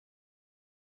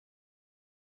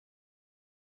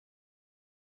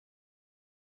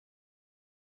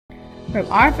From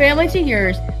our family to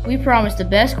yours, we promise the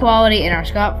best quality in our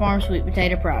Scott Farm sweet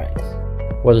potato products.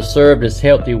 Whether served as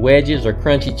healthy wedges or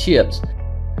crunchy chips,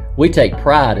 we take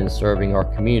pride in serving our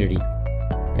community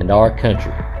and our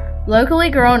country. Locally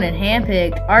grown and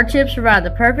hand-picked, our chips provide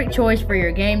the perfect choice for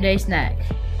your game day snacks.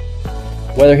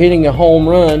 Whether hitting a home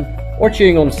run or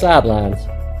cheering on the sidelines,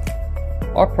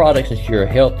 our products ensure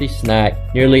a healthy snack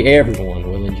nearly everyone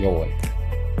will enjoy.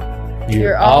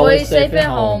 You're always safe at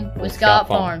home with Scott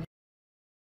Farm.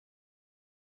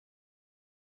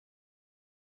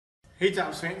 Hey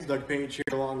Tobs fans, Doug Page here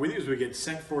along with you as we get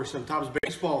set for some Tobs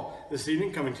baseball this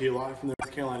evening, coming to you live from the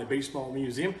North Carolina Baseball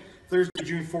Museum, Thursday,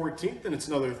 June 14th, and it's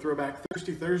another Throwback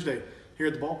Thursday here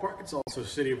at the ballpark. It's also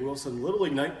City of Wilson Little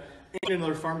League night and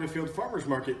another Farm to Field Farmers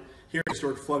Market here at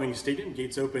historic Fleming Stadium.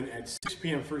 Gates open at 6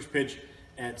 p.m. First pitch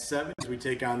at 7 as we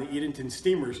take on the Edenton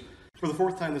Steamers for the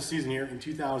fourth time this season here in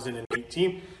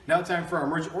 2018. Now time for our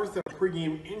Merge Ortho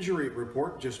pregame injury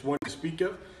report. Just one to speak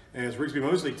of, as Rigsby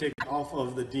Mosley taken off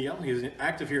of the DL. He is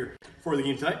active here for the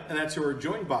game tonight, and that's who we're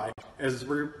joined by as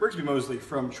Rigsby Mosley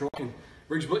from Troy. And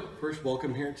Rigsby, first,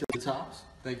 welcome here to the Tobs.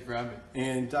 Thank you for having me.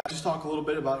 And just talk a little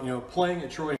bit about playing at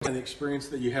Troy and the experience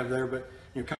that you have there, but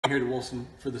coming here to Wilson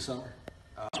for the summer.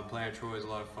 Playing at Troy is a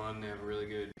lot of fun. They have a really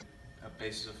good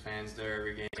basis of fans there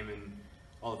every game, and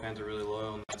all the fans are really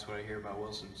loyal, and that's what I hear about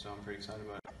Wilson, so I'm pretty excited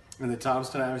about it. And the Tobs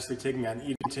tonight obviously taking on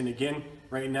Edenton again.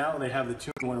 Right now they have the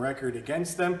 2-1 record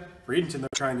against them. For Edenton, they're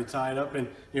trying to tie it up, and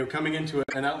coming into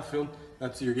an outfield,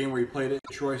 that's your game where you played at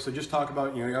Troy. So just talk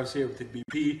about you obviously have to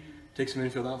BP, take some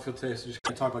infield outfield today. So just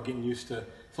kind of talk about getting used to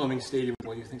Fleming Stadium.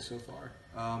 What do you think so far?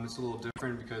 It's a little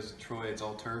different because Troy it's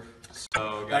all turf,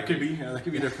 so that could be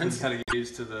different. Got to get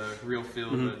used to the real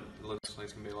field, but it looks like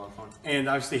it's gonna be a lot of fun. And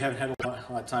obviously haven't had a lot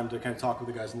of time to kind of talk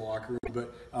with the guys in the locker room,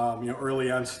 but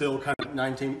early on, still kind of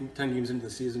 10 games into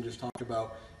the season, just talk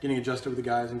about getting adjusted with the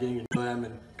guys and getting to know them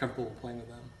and comfortable playing with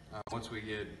them. Once we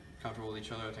get comfortable with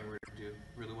each other, I think we're gonna do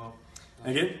really well.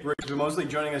 Again, Rick Mosley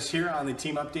joining us here on the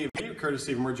team update video,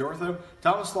 courtesy of Merge Ortho,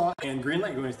 Thomas Law, and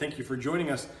Greenlight. We want to thank you for joining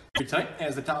us here tonight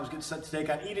as the Tobs get set to take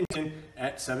on Edenton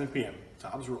at 7 p.m.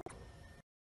 Tobs roll.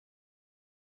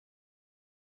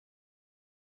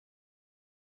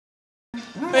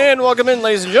 And welcome in,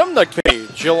 ladies and gentlemen. Doug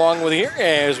Page along with here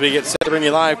as we get set to bring you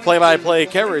live play-by-play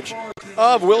coverage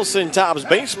of Wilson Tobs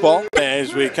baseball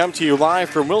as we come to you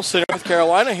live from Wilson, North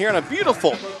Carolina here on a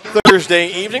beautiful Thursday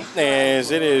evening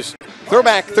as it is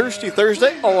Throwback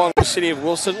Thursday along with City of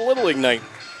Wilson Little League night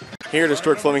here at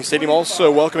historic Fleming Stadium.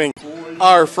 Also welcoming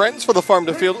our friends for the Farm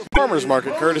to Field Farmers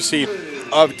Market courtesy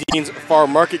of Dean's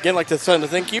Farm Market. Again, I'd like to send a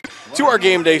thank you to our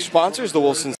game day sponsors, the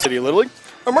Wilson City Little League,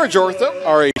 Merge Ortho,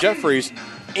 R.A. Jeffries,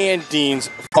 and Dean's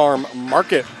Farm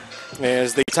Market.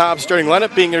 As the Tobs starting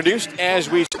lineup being introduced as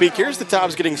we speak, here's the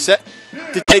Tobs getting set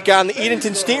to take on the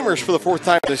Edenton Steamers for the fourth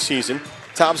time this season.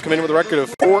 Tobs come in with a record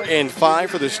of 4-5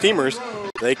 for the Steamers.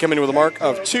 They come in with a mark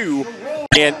of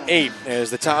 2-8 as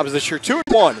the Tobs this year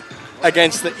 2-1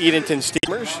 against the Edenton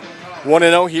Steamers.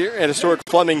 1-0 here at historic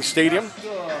Fleming Stadium.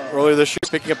 Earlier this year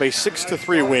picking up a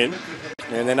 6-3 win.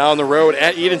 And then on the road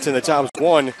at Edenton, the Tobs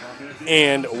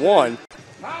 1-1.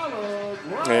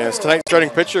 As tonight's starting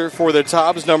pitcher for the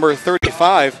Tobs, number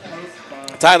 35,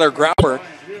 Tyler Grauer,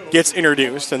 gets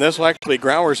introduced. And this will actually be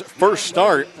Grauer's first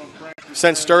start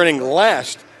since starting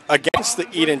last against the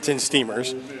Edenton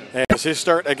Steamers. As his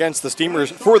start against the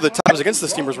Steamers, for the Tobs against the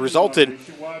Steamers, resulted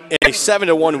in a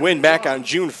 7-1 win back on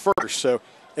June 1st. So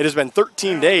it has been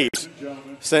 13 days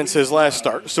since his last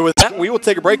start. So with that, we will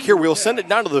take a break here. We will send it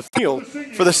down to the field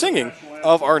for the singing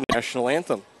of our national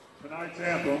anthem. Tonight's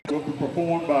anthem will be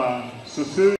performed by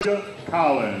Cecilia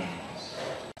Collins.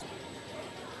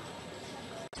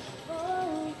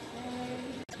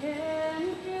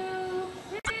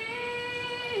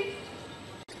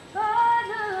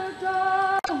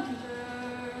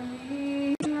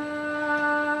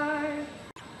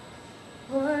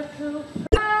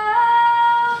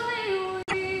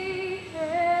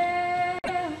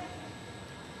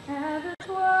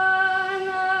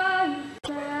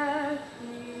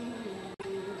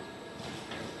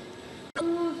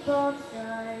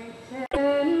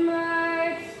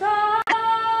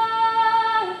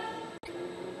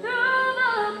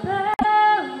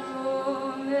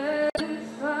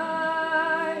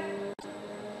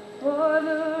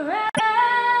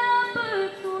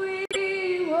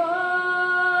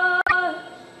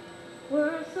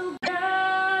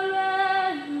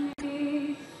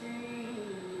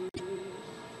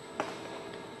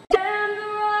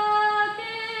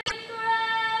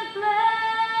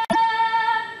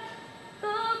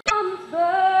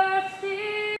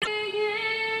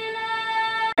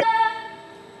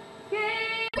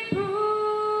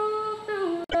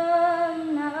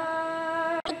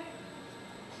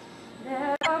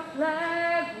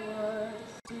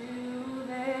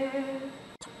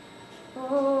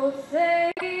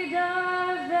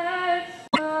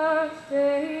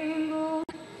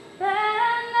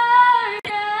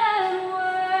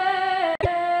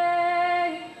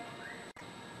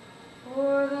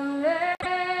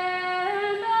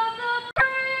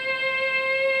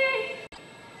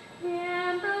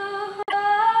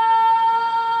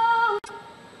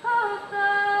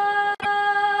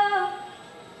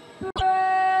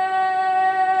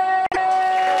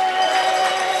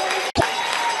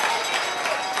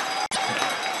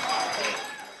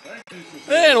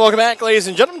 welcome back, ladies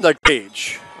and gentlemen. Doug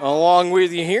Page along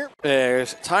with you here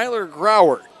as Tyler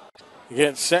Grauer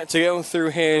gets set to go through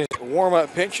his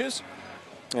warm-up pitches.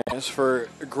 As for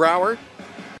Grauer,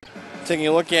 taking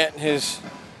a look at his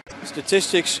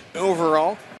statistics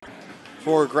overall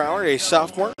for Grauer, a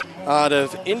sophomore out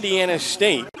of Indiana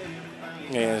State.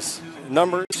 His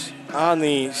numbers on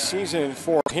the season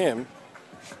for him,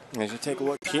 as you take a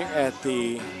look here at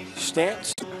the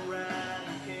stats,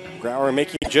 Grauer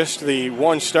making just the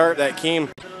one start that came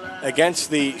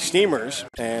against the Steamers,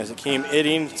 as it came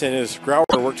Edenton as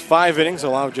Grauer worked 5 innings,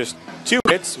 allowed just 2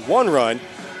 hits, 1 run,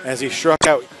 as he struck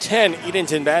out 10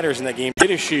 Edenton batters in that game, did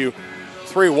issue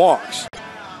 3 walks.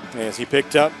 As he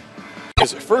picked up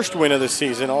his first win of the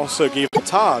season, also gave the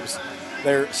Tobs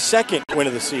their second win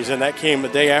of the season. That came the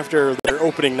day after their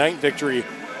opening night victory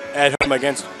at home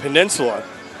against Peninsula.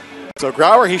 So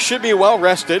Grauer, he should be well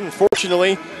rested.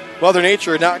 Unfortunately, Mother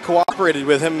Nature had not cooperated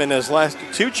with him in his last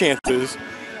 2 chances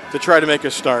to try to make a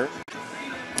start,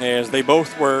 as they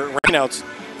both were rainouts.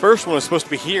 First one was supposed to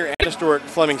be here at historic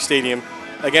Fleming Stadium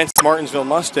against the Martinsville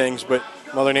Mustangs, but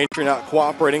Mother Nature not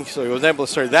cooperating, so he was able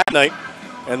to start that night.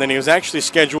 And then he was actually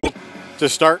scheduled to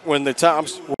start when the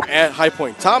Tobs were at High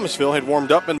Point. Thomasville had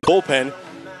warmed up in the bullpen,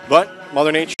 but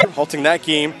Mother Nature halting that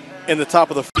game in the top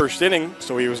of the first inning,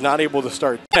 so he was not able to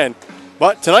start then.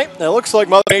 But tonight, it looks like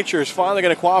Mother Nature is finally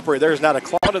going to cooperate. There's not a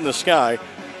cloud in the sky,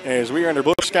 as we are under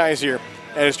blue skies here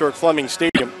at historic Fleming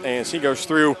Stadium, as he goes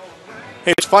through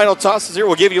his final tosses here.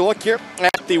 We'll give you a look here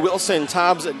at the Wilson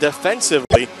Tobs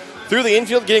defensively. Through the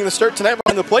infield, getting the start tonight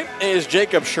behind the plate is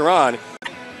Jacob Sharon.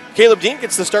 Caleb Dean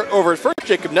gets the start over at first.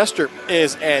 Jacob Nestor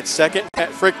is at second.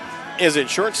 Pat Frick is at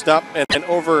shortstop. And then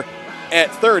over at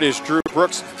third is Drew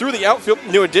Brooks. Through the outfield,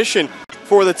 new addition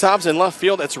for the Tobs in left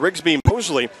field. That's Rigsby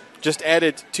Mosley, just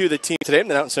added to the team today. And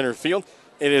then out in center field,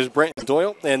 it is Brent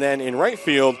Doyle. And then in right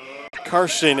field,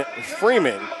 Carson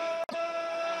Freeman.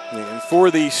 And for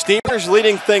the Steamers,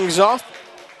 leading things off,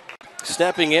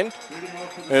 stepping in,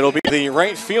 it'll be the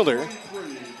right fielder,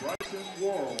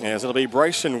 as it'll be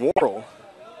Bryson Worrell.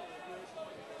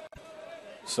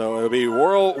 So it'll be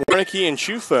Worrell, Wernicke, and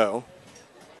Chufo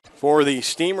for the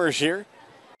Steamers here.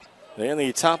 They're in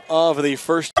the top of the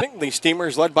first inning. The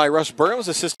Steamers led by Russ Burrows,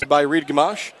 assisted by Reed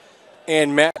Gamache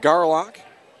and Matt Garlock.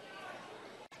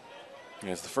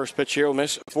 As the first pitch here will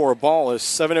miss for a ball is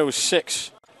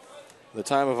 7:06, the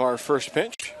time of our first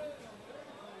pitch.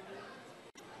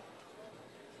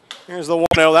 Here's the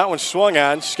 1-0. That one swung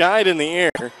on, skied in the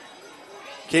air.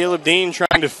 Caleb Dean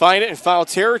trying to find it in foul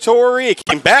territory. It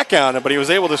came back on it, but he was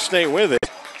able to stay with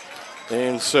it.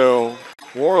 And so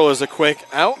Worrell is a quick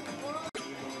out.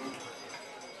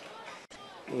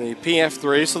 The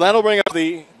PF3. So that'll bring up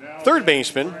the third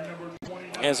baseman,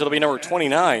 as it'll be number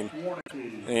 29.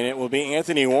 And it will be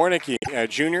Anthony Wernicke, a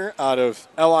junior out of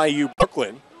LIU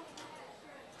Brooklyn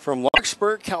from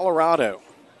Larkspur, Colorado.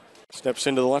 Steps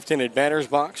into the left-handed batter's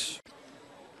box.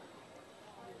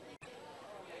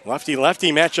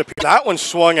 Lefty-lefty matchup. That one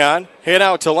swung on. Hit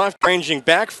out to left. Ranging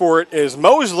back for it is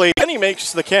Mosley. Then he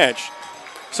makes the catch.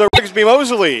 So Rigsby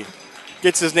Mosley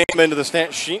gets his name into the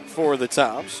stat sheet for the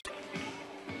Tobs.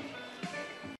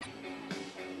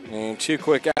 And 2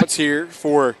 quick outs here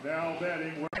for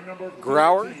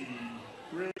Grauer.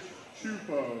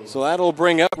 So that'll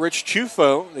bring up Rich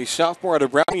Chufo, the sophomore out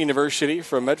of Brown University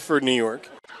from Medford, New York.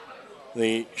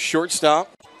 The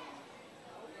shortstop.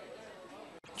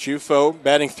 Chufo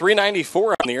batting .394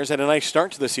 on the year. Has had a nice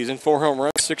start to the season. 4 home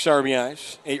runs, 6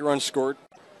 RBIs, 8 runs scored,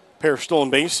 pair of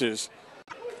stolen bases.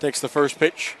 Takes the first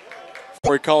pitch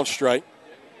for a called strike.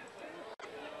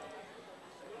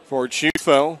 For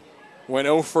Chufo, went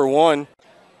 0 for 1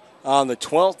 on the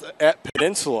 12th at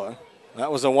Peninsula.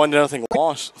 That was a 1-0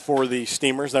 loss for the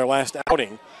Steamers, their last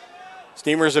outing.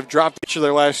 Steamers have dropped each of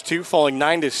their last 2, falling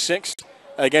 9-6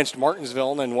 against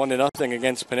Martinsville and then 1-0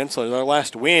 against Peninsula. Their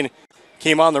last win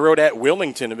came on the road at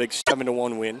Wilmington, a big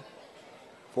 7-1 win.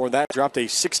 For that, dropped a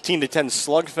 16-10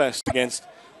 slugfest against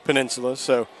Peninsula.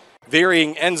 So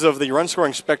varying ends of the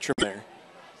run-scoring spectrum there.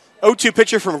 0-2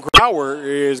 pitcher from Grauer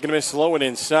is going to miss low and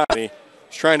inside. He's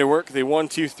trying to work the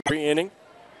 1-2-3 inning.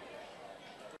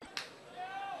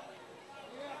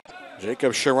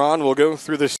 Jacob Sharon will go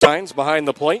through the signs behind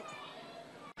the plate.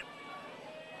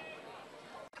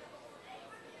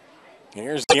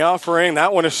 Here's the offering.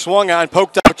 That one is swung on,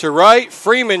 poked out to right.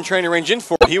 Freeman trying to range in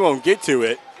for it. He won't get to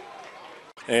it.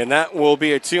 And that will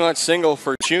be a 2-out single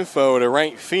for Chufo to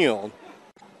right field.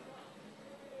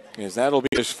 As that'll be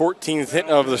his 14th hit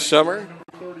of the summer.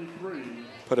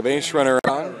 Put a base runner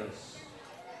on.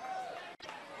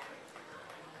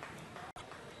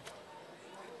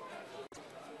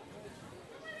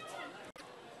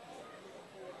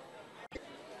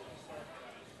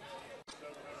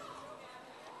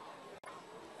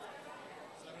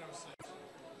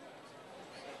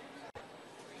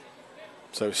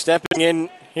 So stepping in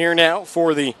here now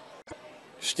for the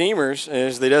Steamers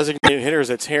as the designated hitters,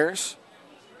 it's Harris.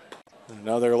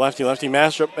 Another lefty-lefty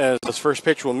matchup as this first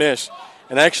pitch will miss.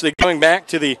 And actually going back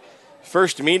to the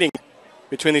first meeting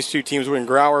between these two teams when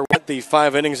Grauer went the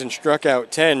 5 innings and struck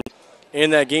out 10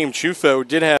 in that game, Chufo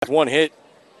did have one hit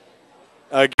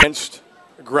against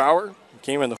Grauer.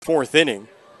 Came in the 4th inning.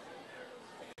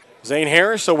 Zane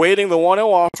Harris awaiting the 1-0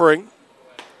 offering.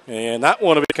 And that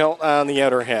one will be caught on the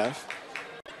outer half.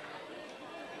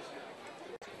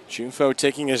 Chufo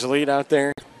taking his lead out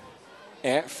there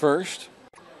at first.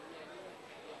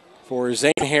 For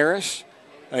Zane Harris,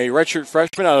 a redshirt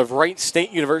freshman out of Wright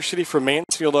State University from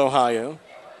Mansfield, Ohio.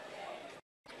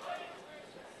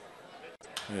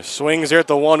 The swings there at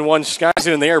the 1-1, skies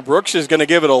it in the air. Brooks is going to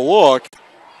give it a look.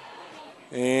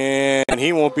 And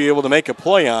he won't be able to make a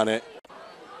play on it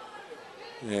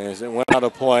as it went out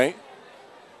of play.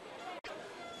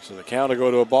 So the count will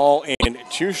go to a ball and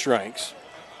 2 strikes.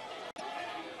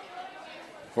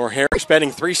 For Harris,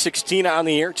 batting .316 on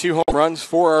the year, 2 home runs,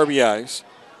 4 RBIs,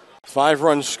 5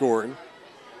 runs scored.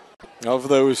 Of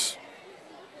those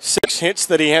 6 hits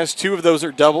that he has, 2 of those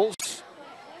are doubles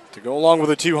to go along with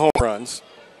the 2 home runs.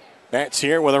 Bats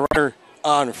here with a runner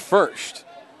on first.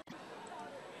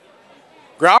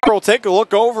 Grauer will take a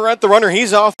look over at the runner.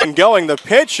 He's off and going. The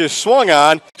pitch is swung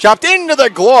on, chopped into the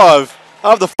glove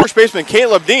of the first baseman,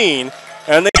 Caleb Dean,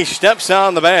 and then he steps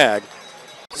on the bag.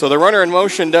 So the runner in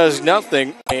motion does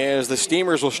nothing as the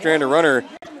Steamers will strand a runner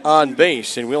on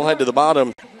base, and we'll head to the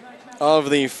bottom of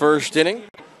the first inning.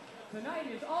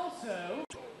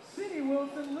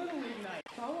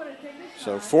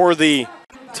 So for the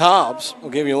Tobs, we'll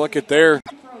give you a look at their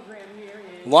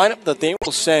lineup that they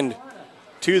will send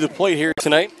to the plate here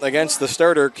tonight against the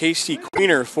starter, Casey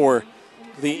Queener, for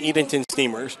the Edenton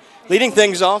Steamers. Leading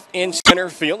things off in center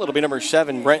field, it'll be number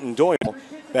 7, Brenton Doyle.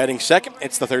 Batting second,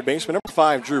 it's the third baseman, number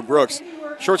 5, Drew Brooks.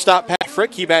 Shortstop, Pat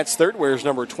Frick, he bats third, wears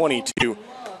number 22.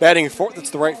 Batting fourth,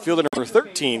 it's the right fielder, number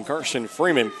 13, Carson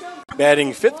Freeman.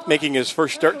 Batting fifth, making his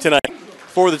first start tonight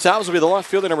for the Tobs will be the left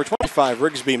fielder, number 25,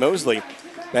 Rigsby Mosley.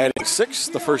 Batting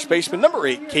sixth, the first baseman, number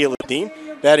 8, Caleb Dean.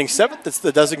 Batting seventh, it's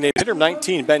the designated hitter,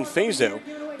 19, Ben Fazo.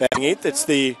 Batting eighth, it's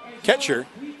the catcher,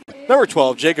 number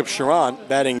 12, Jacob Sharon.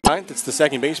 Batting ninth, it's the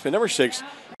second baseman, number 6,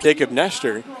 Jacob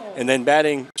Nestor. And then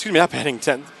not batting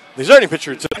 10th, the starting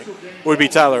pitcher tonight would be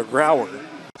Tyler Grauer.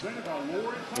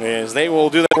 As they will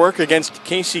do that work against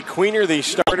Casey Queener, the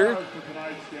starter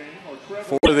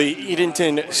for the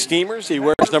Edenton Steamers. He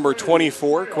wears number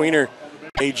 24. Queener,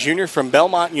 a junior from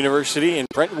Belmont University in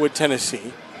Brentwood,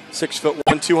 Tennessee.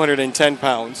 6'1", 210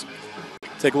 pounds.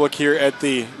 Take a look here at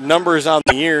the numbers on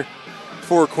the year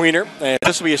for Queener. And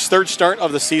this will be his 3rd start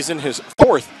of the season, his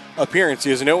 4th appearance. He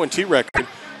has an 0-2 record.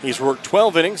 He's worked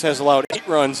 12 innings, has allowed 8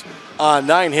 runs on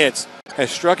 9 hits, has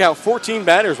struck out 14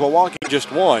 batters while walking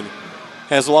just 1.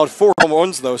 Has allowed 4 home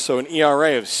runs, though, so an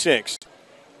ERA of 6.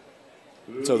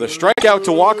 So the strikeout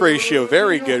to walk ratio,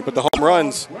 very good, but the home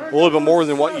runs, a little bit more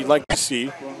than what you'd like to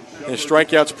see. And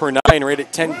strikeouts per 9 rate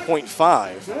at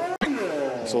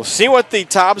 10.5. So we'll see what the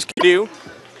Tobs can do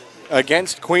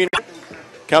against Queener,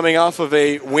 coming off of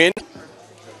a win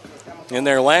in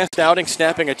their last outing,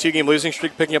 snapping a 2-game losing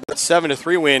streak, picking up that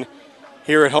 7-3 win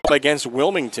here at home against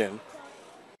Wilmington.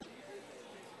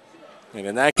 And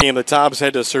in that game, the Tobs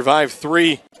had to survive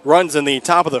 3 runs in the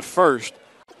top of the first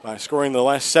by scoring the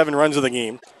last 7 runs of the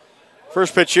game.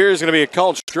 First pitch here is going to be a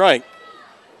called strike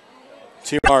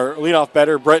to our leadoff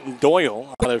batter, Brenton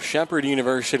Doyle, out of Shepherd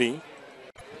University.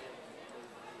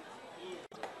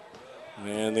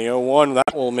 And the 0-1,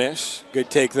 that will miss. Good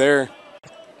take there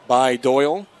by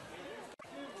Doyle.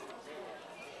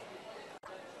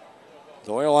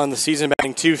 Doyle on the season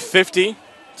batting .250.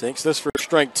 Takes this for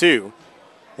strike 2.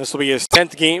 This will be his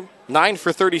 10th game. 9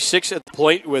 for 36 at the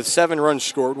plate with 7 runs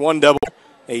scored, 1 double,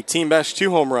 a team best 2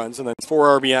 home runs, and then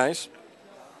 4 RBIs.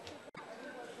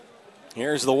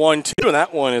 Here's the 1-2, and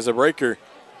that one is a breaker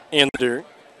in the dirt.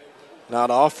 Not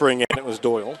offering it, it was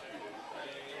Doyle.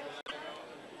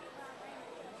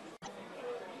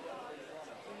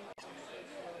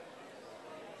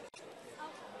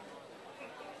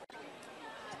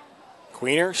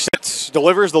 Queener sits,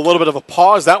 delivers the little bit of a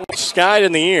pause. That one skied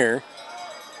in the air.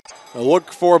 A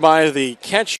look for by the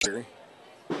catcher,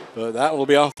 but that will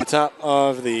be off the top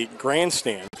of the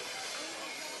grandstand.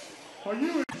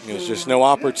 There's just no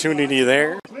opportunity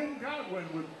there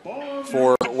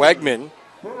for Wegman.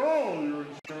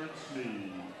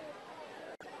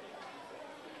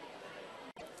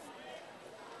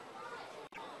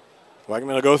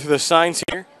 Wegman will go through the signs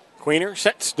here. Queener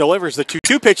sets, delivers the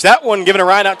 2-2 pitch. That one given a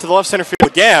ride out to the left center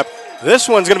field gap. This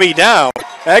one's going to be down.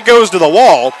 That goes to the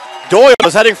wall. Doyle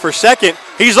is heading for second.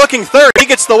 He's looking third. He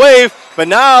gets the wave, but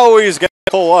now he's going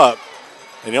to pull up.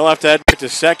 And he'll have to head back to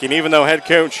second, even though head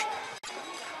coach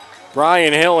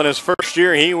Brian Hill in his first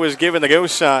year, he was given the go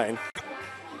sign.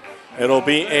 It'll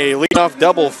be a leadoff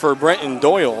double for Brenton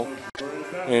Doyle.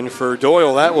 And for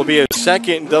Doyle, that will be a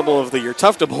second double of the year.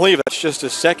 Tough to believe that's just a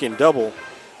second double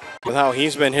with how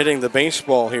he's been hitting the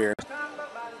baseball here.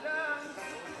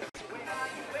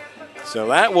 So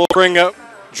that will bring up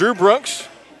Drew Brooks.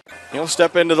 He'll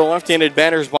step into the left-handed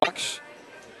batter's box.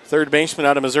 Third baseman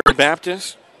out of Missouri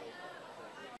Baptist.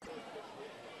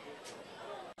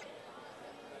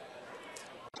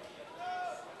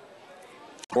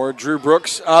 For Drew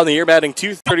Brooks on the year, batting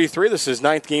 .233. This is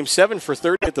ninth game, 7 for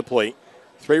 30 at the plate.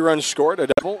 3 runs scored, a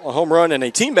double, a home run, and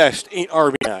a team best 8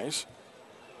 RBIs.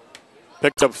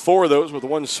 Picked up 4 of those with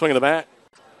 1 swing of the bat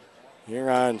here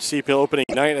on CPL opening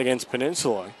night against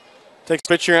Peninsula. Takes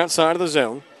pitcher outside of the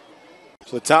zone.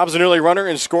 So the Tobs an early runner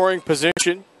in scoring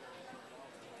position.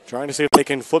 Trying to see if they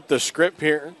can flip the script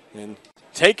here and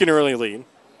take an early lead.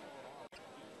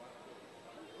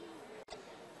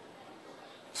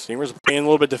 Steamers playing a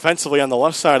little bit defensively on the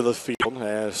left side of the field,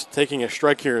 as taking a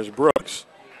strike here is Brooks.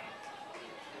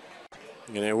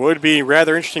 And it would be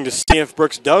rather interesting to see if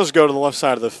Brooks does go to the left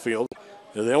side of the field.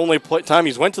 The only time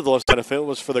he's went to the left side of the field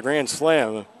was for the Grand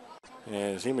Slam.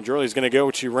 As he majorly is going to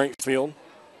go to right field.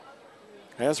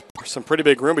 Has some pretty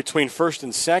big room between first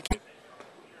and second.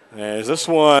 As this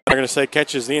one, I'm going to say,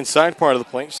 catches the inside part of the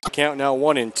plate. So the count now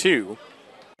 1-2.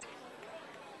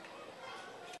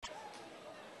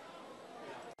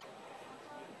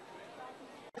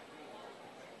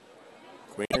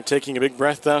 Queener taking a big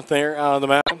breath out there on the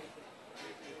mound.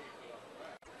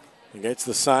 He gets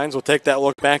the signs. We'll take that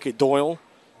look back at Doyle.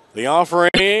 The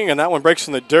offering, and that one breaks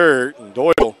in the dirt. And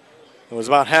Doyle was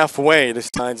about halfway.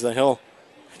 Decides that he'll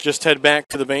just head back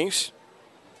to the base.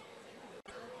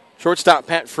 Shortstop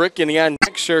Pat Frick in the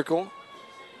on-deck circle.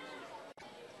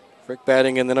 Frick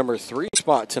batting in the number 3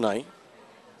 spot tonight.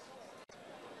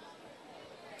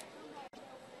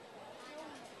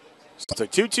 So it's a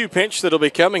 2-2 pitch that'll be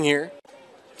coming here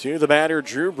to the batter,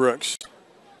 Drew Brooks.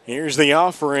 Here's the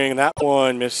offering. That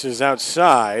one misses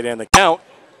outside, and the count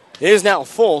is now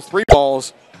full. 3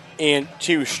 balls and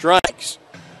 2 strikes.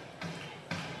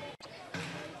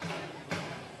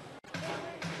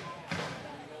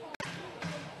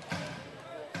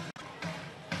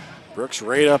 Brooks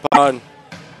right up on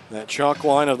that chalk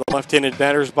line of the left-handed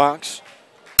batter's box.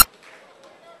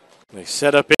 They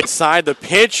set up inside. The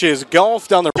pitch is golfed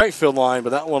down the right field line, but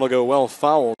that one will go well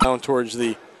foul down towards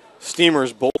the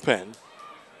Steamers bullpen.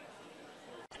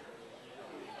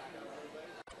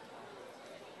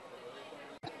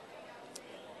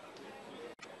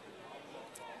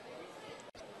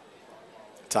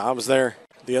 Tobs there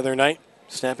the other night,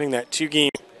 snapping that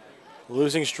 2-game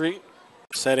losing streak.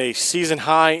 Set a season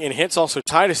high in hits, also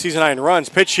tied a season high in runs.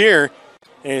 Pitch here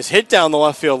is hit down the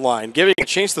left field line, giving a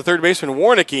chance to third baseman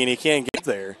Warnicki, and he can't get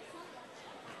there.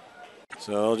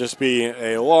 So it'll just be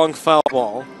a long foul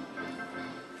ball.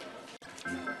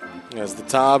 As the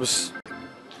Tobs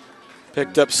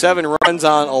picked up 7 runs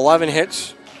on 11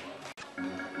 hits.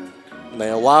 They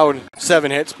allowed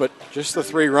 7 hits, but just the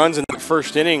 3 runs in the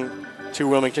first inning to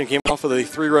Wilmington came off of the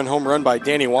 3-run home run by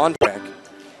Danny Wandbeck.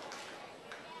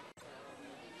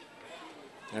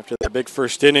 After the big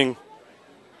first inning,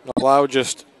 allowed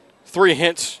just 3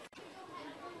 hits.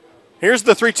 Here's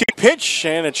the 3-2 pitch,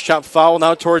 and it's chopped foul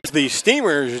now towards the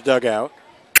Steamers dugout.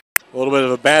 A little bit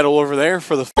of a battle over there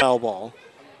for the foul ball.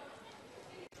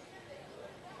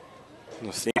 And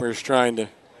the Steamers trying to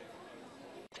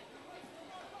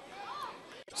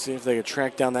see if they could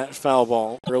track down that foul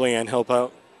ball early and help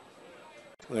out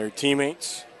their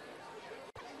teammates.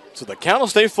 So the count will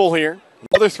stay full here.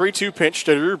 Another 3-2 pitch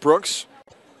to Drew Brooks.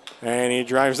 And he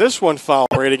drives this one foul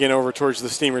right again over towards the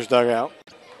Steamers dugout.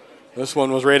 This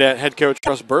one was right at head coach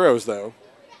Russ Burrows, though.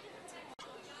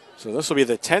 So this will be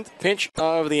the 10th pitch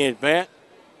of the at-bat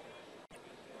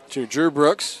to Drew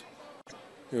Brooks,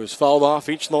 who has fouled off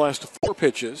each of the last 4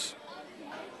 pitches.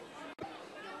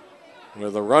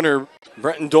 With the runner,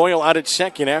 Brenton Doyle, out at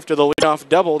second after the leadoff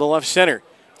double to left center.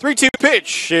 3-2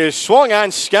 pitch is swung on,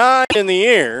 sky in the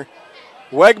air.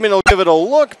 Wegman will give it a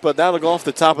look, but that'll go off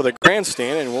the top of the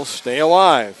grandstand and will stay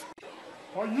alive.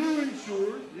 Are you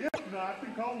insured? If not,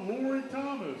 then call Lori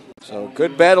Thomas. So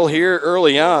good battle here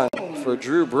early on for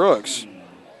Drew Brooks.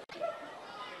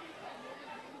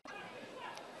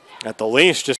 At the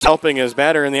least, just helping his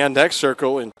batter in the on-deck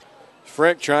circle, and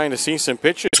Frick trying to see some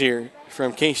pitches here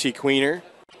from Casey Queener.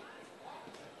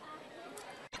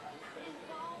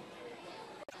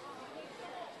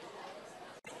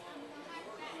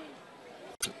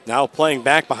 Now playing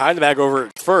back behind the bag over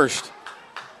at first.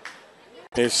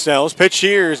 His Sells. Pitch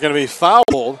here is going to be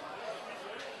fouled.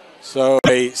 So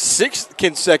a 6th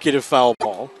consecutive foul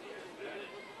ball.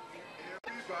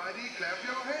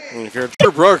 And if you're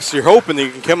Drew Brooks, you're hoping that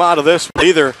you can come out of this with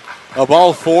either a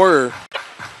ball 4 or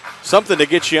something to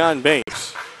get you on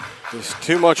base. There's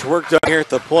too much work done here at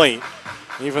the plate,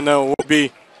 even though it would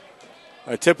be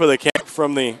a tip of the cap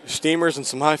from the Steamers and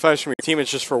some high fives from your team. It's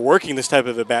just for working this type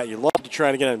of a bat. You love to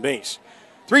try to get on base.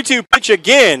 3-2 pitch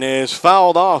again is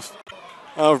fouled off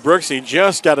of Brooks. He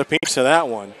just got a piece of that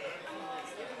one.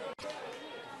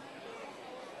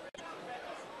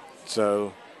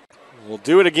 So we'll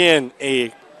do it again. A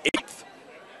 8th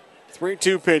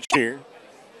 3-2 pitch here.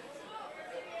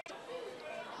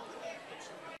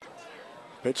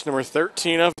 Pitch number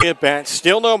 13 of the at-bat.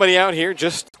 Still nobody out here.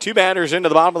 Just 2 batters into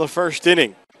the bottom of the first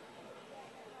inning.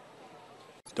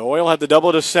 Doyle had the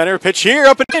double to center. Pitch here,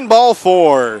 up and in, ball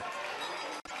 4.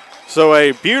 So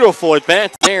a beautiful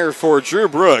at-bat there for Drew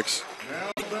Brooks,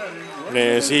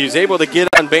 as he's able to get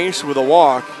on base with a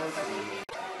walk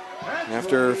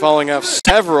after following off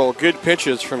several good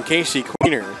pitches from Casey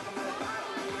Queener.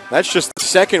 That's just the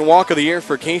 2nd walk of the year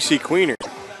for Casey Queener,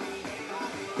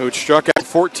 who had struck out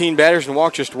 14 batters and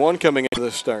walked just 1 coming into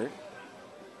the start.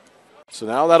 So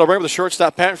now that'll bring up the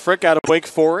shortstop, Pat Frick, out of Wake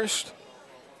Forest.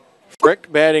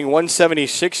 Frick batting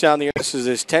 176 on the year. This is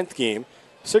his 10th game.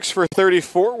 6 for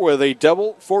 34 with a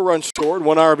double, 4 runs scored,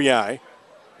 1 RBI.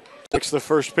 Takes the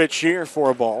first pitch here for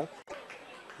a ball.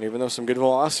 Even though some good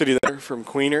velocity there from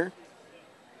Queener.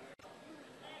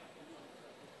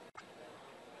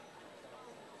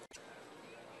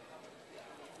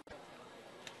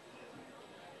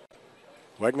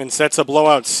 Wegman sets up low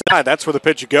outside. That's where the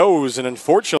pitch goes, and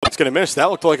unfortunately it's going to miss.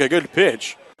 That looked like a good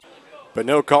pitch, but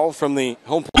no call from the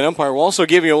home plate umpire. We'll also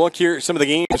give you a look here at some of the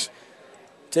games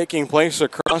taking place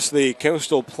across the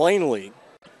Coastal Plain League.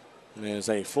 There's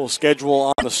a full schedule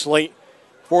on the slate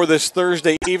for this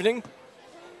Thursday evening.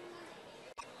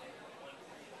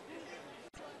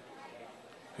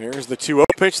 Here's the 2-0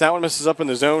 pitch. That one misses up in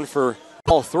the zone for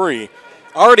all 3.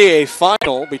 Already a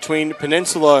final between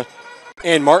Peninsula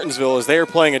and Martinsville as they are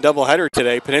playing a doubleheader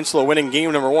today. Peninsula winning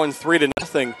game number 1,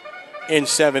 3-0 in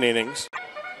 7 innings.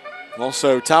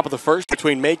 Also top of the first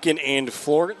between Macon and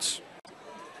Florence.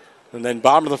 And then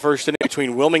bottom of the first inning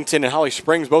between Wilmington and Holly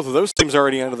Springs. Both of those teams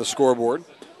already under the scoreboard.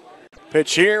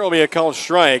 Pitch here will be a called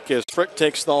strike as Frick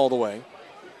takes all the way.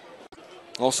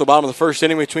 Also bottom of the first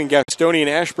inning between Gastonia and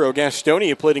Ashboro.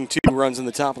 Gastonia pleading 2 runs in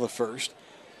the top of the first.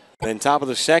 Then top of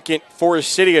the second,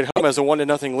 Forest City at home has a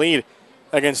 1-0 lead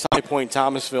against High Point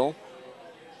Thomasville.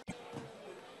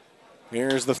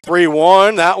 Here's the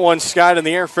 3-1. That one skied in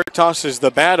the air. Frick tosses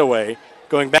the bat away.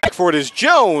 Going back for it is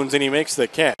Jones, and he makes the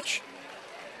catch.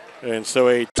 And so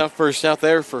a tough first out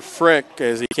there for Frick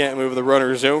as he can't move the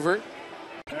runners over.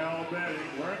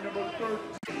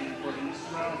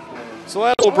 So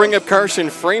that will bring up Carson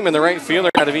Freeman, the right fielder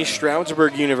out of East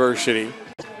Stroudsburg University.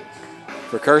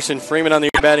 For Carson Freeman on the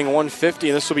year batting 150,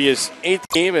 and this will be his 8th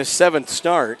game, his 7th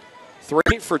start.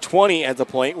 3 for 20 at the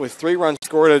plate with 3 runs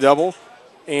scored, a double,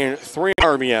 and 3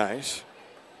 RBIs.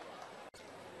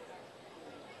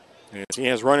 And he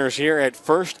has runners here at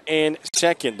first and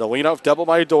second. The leadoff double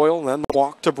by Doyle, and then the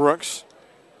walk to Brooks.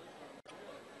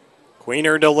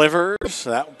 Queener delivers.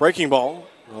 That breaking ball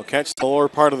will catch the lower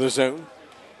part of the zone.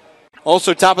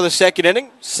 Also top of the second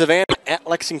inning, Savannah at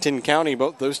Lexington County.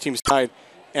 Both those teams tied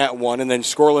at 1, and then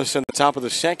scoreless in the top of the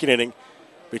second inning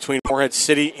between Morehead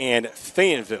City and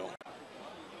Fayetteville.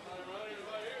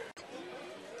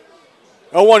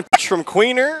 0-1 pitch from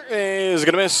Queener is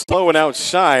going to miss low and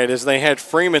outside as they had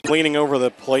Freeman leaning over the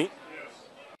plate.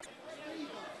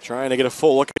 Trying to get a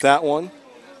full look at that one.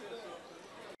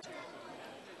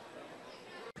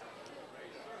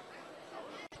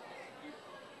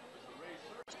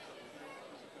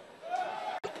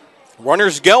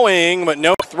 Runners going, but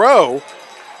no throw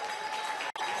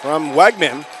from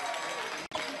Wegman.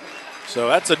 So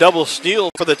that's a double steal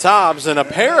for the Tobs, and a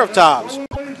pair of Tobs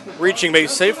reaching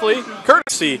base safely,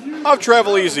 courtesy of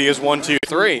Travel Easy, is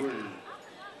 1-2-3.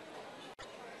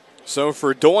 So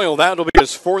for Doyle, that'll be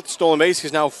his 4th stolen base.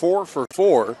 He's now 4 for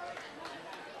 4.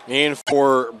 And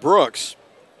for Brooks,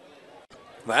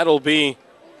 that'll be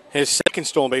his 2nd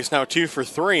stolen base, now 2 for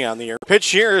 3 on the year. Pitch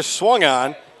here is swung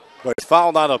on, but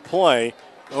fouled out of play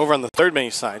over on the third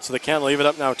base side. So they can't leave it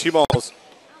up now, 2 balls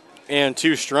and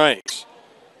 2 strikes.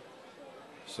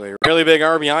 So a really big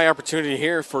RBI opportunity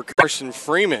here for Carson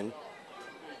Freeman,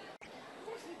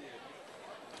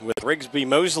 with Rigsby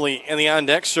Mosley in the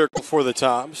on-deck circle for the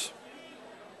Tobs.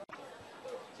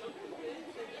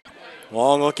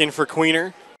 Long looking for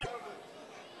Queener.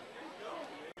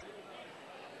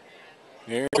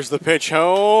 Here's the pitch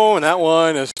home, and that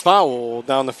one is fouled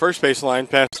down the first baseline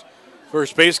past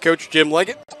first base coach Jim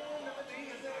Leggett,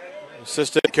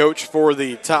 assistant coach for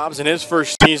the Tobs in his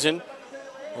first season,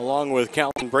 along with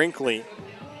Calvin Brinkley.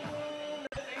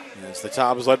 As the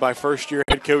Tobs led by first-year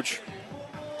head coach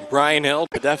Brian Hill,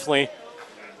 but definitely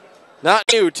not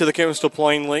new to the Coastal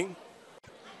Plain League.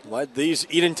 Led these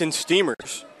Edenton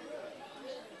Steamers.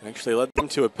 Actually led them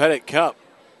to a Pettit Cup.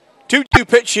 2-2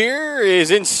 pitch here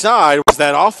is inside. Was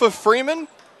that off of Freeman?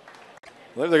 I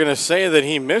believe they're going to say that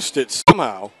he missed it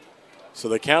somehow. So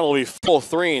the count will be full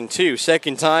 3-2.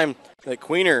 Second time that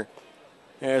Queener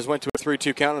has went to a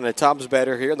 3-2 count and a Tobs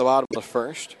batter here in the bottom of the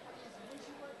first.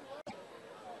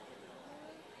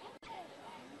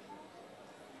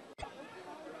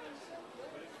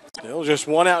 Still just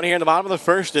one out here in the bottom of the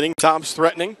first inning. Tobs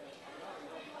threatening.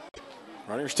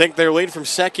 Runners take their lead from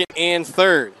second and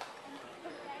third.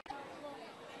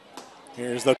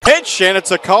 Here's the pitch, and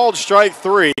it's a called strike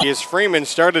 3 as Freeman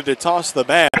started to toss the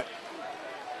bat.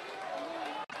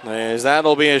 As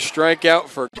that'll be a strikeout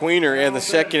for Queener and the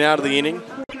second out of the inning.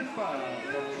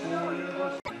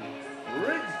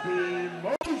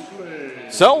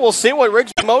 So we'll see what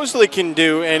Rigsby Mosley can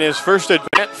do in his first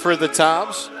at-bat for the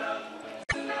Tobs.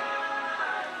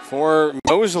 For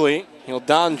Mosley, he'll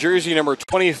don jersey number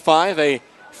 25, a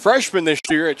freshman this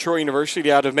year at Troy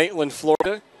University out of Maitland,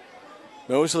 Florida.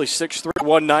 Mosley, 6'3",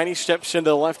 190, steps into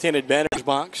the left-handed batter's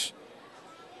box.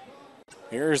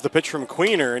 Here's the pitch from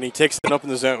Queener, and he takes it up in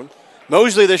the zone.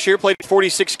 Mosley this year played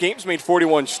 46 games, made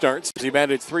 41 starts. He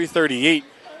batted .338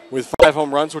 with 5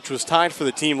 home runs, which was tied for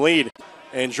the team lead,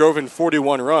 and drove in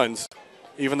 41 runs,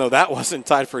 even though that wasn't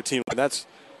tied for a team lead.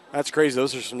 That's crazy.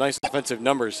 Those are some nice defensive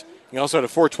numbers. He also had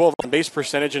a .412 on base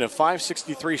percentage and a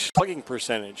 .563 slugging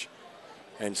percentage,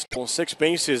 and stole 6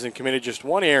 bases and committed just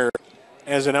 1 error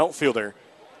as an outfielder.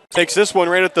 Takes this one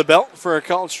right at the belt for a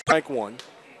called strike 1.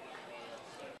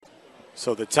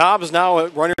 So the Tobs now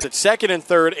runners at second and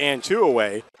third and 2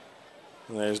 away.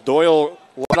 As Doyle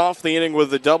led off the inning with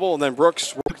the double, and then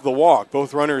Brooks worked the walk.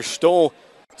 Both runners stole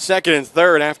second and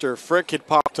third after Frick had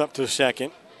popped up to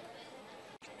second.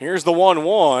 Here's the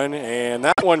 1-1, and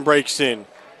that one breaks in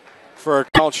for a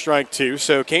called strike 2.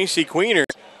 So Casey Queener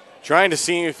trying to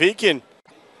see if he can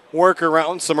work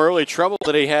around some early trouble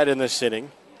that he had in this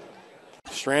inning.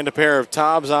 Strand a pair of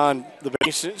Tobs on the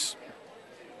bases.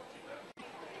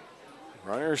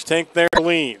 Runners take their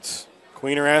leads.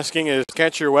 Queener asking his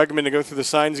catcher Wegman to go through the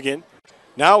signs again.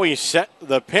 Now he's set.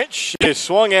 The pitch is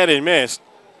swung at and missed.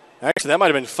 Actually, that might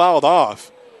have been fouled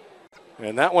off.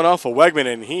 And that one off of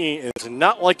Wegman, and he is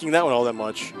not liking that one all that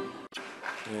much.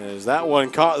 As that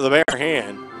one caught the bare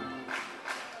hand.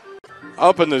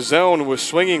 Up in the zone was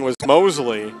swinging was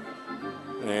Mosley.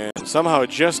 And somehow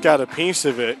just got a piece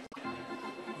of it.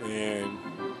 And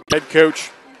head coach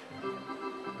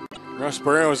Russ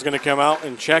Barrero is going to come out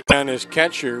and check on his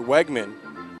catcher, Wegman.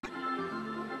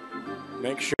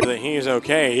 Make sure that he's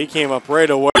okay. He came up right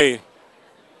away.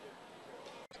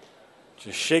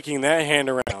 Just shaking that hand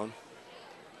around.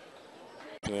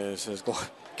 His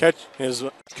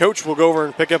coach will go over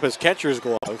and pick up his catcher's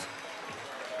glove.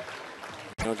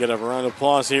 He'll get a round of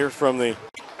applause here from the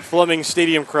Fleming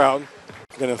Stadium crowd.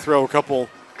 Going to throw a couple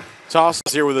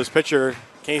tosses here with his pitcher,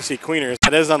 Casey Queener.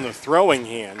 That is on the throwing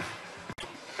hand.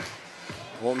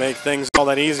 Won't make things all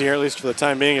that easier, at least for the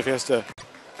time being, if he has to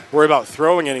worry about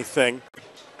throwing anything.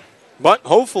 But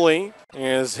hopefully,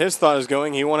 as his thought is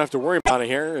going, he won't have to worry about it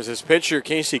here, as his pitcher,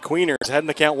 Casey Queener, is heading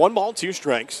the count 1 ball, 2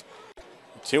 strikes.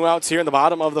 2 outs here in the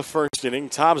bottom of the first inning.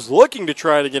 Tobs looking to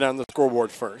try to get on the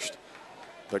scoreboard first.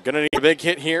 They're going to need a big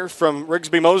hit here from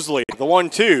Rigsby Mosley. The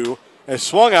 1-2 is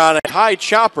swung on a high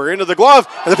chopper into the glove,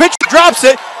 and the pitcher drops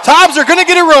it. Tobs are going to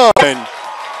get a run.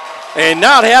 And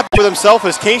not happy with himself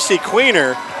is Casey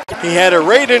Queener. He had it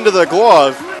right into the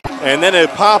glove, and then it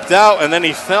popped out, and then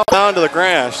he fell down to the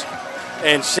grass.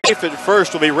 And safe at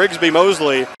first will be Rigsby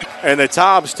Mosley, and the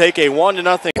Tobs take a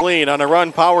 1-0 lead on a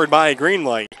run powered by a green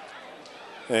light.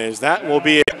 As that will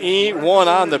be an E1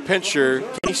 on the pitcher,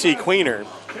 Casey Queener.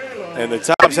 And the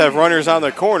Tobs have runners on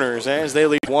the corners as they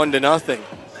lead 1-0.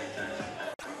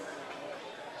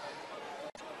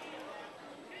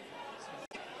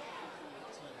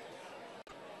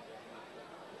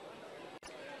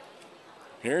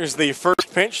 Here's the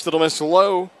first pitch that'll miss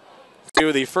low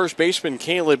to the first baseman,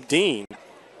 Caleb Dean.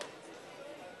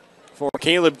 For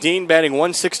Caleb Dean, batting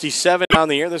 .167 on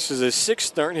the year. This is his 6th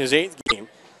start, his 8th game.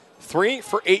 3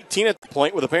 for 18 at the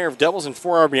plate with a pair of doubles and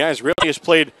 4 RBIs. Really has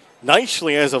played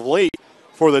nicely as of late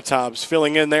for the Tobs,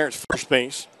 filling in there at first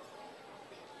base.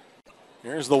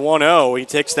 Here's the 1-0. He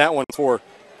takes that one for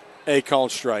a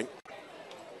called strike.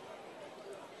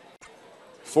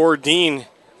 for Dean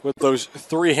with those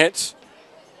 3 hits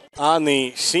on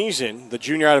the season. The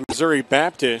junior out of Missouri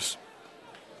Baptist.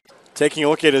 Taking a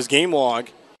look at his game log,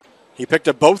 he picked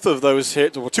up both of those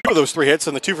hits, well, 2 of those 3 hits,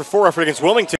 and the 2-for-4 effort against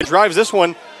Wilmington. Drives this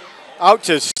one out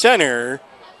to center,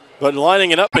 but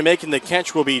lining it up and making the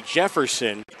catch will be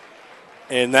Jefferson,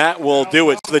 and that will do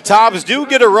it. So the Tobs do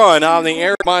get a run on the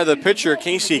air by the pitcher,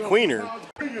 Casey Queener,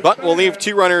 but will leave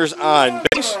 2 runners on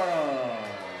base.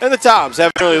 And the Tobs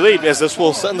have an early lead as this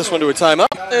will send this one to a timeout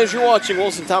as you're watching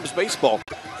Wilson Tobs baseball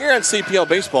here on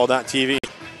CPLBaseball.tv.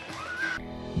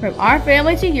 From our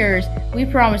family to yours, we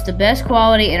promise the best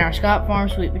quality in our Scott Farm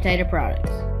sweet potato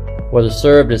products. Whether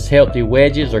served as healthy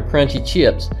wedges or crunchy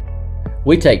chips,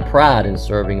 we take pride in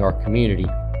serving our community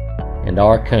and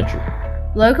our country.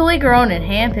 Locally grown and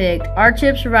hand-picked, our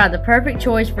chips provide the perfect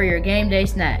choice for your game day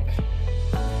snacks.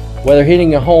 Whether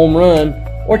hitting a home run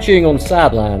or cheering on the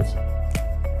sidelines,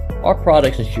 our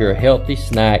products ensure a healthy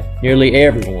snack nearly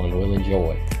everyone will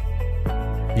enjoy.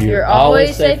 You're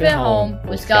always safe at home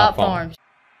with Scott Farms.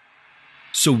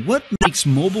 So what makes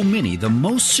Mobile Mini the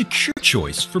most secure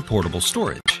choice for portable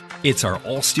storage? It's our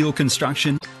all-steel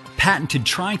construction, patented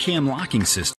tri-cam locking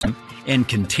system, and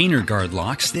container guard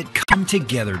locks that come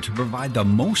together to provide the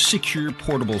most secure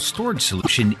portable storage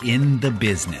solution in the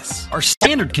business. Our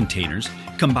standard containers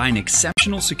combine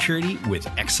exceptional security with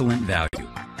excellent value,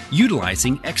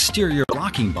 utilizing exterior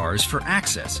locking bars for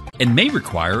access and may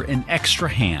require an extra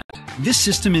hand. This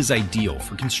system is ideal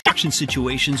for construction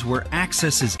situations where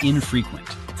access is infrequent.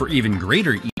 For even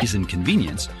greater ease and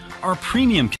convenience, our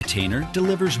premium container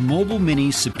delivers Mobile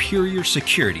Mini's superior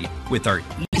security with our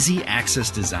easy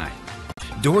access design.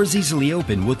 Doors easily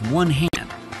open with one hand,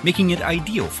 making it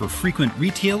ideal for frequent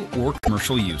retail or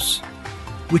commercial use.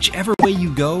 Whichever way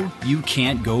you go, you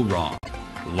can't go wrong.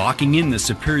 Locking in the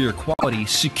superior quality,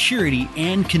 security,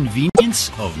 and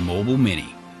convenience of Mobile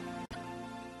Mini.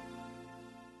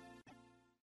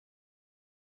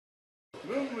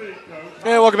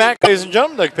 And welcome back, ladies and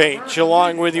gentlemen. Doug Page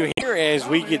along with you here as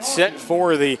we get set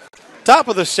for the top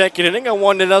of the second inning. A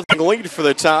 1-0 lead for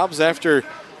the Tobs after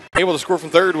able to score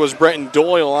from third was Brenton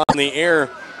Doyle on the air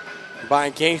by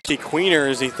Casey Queener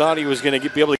as he thought he was going to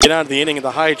be able to get out of the inning. And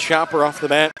the high chopper off the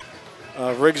bat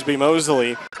of Rigsby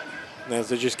Mosley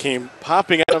as it just came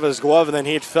popping out of his glove, and then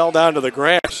he fell down to the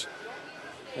grass.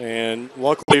 And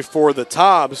luckily for the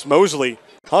Tobs, Mosley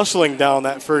hustling down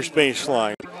that first base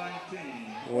line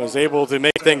was able to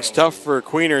make things tough for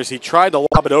Queener as he tried to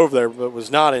lob it over there, but was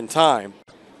not in time.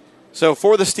 So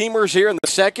for the Steamers here in the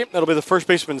second, that'll be the first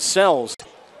baseman Sells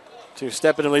to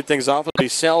step in and lead things off. It'll be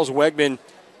Sells, Wegman,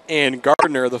 and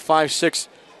Gardner, the 5, 6,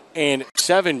 and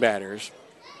 7 batters.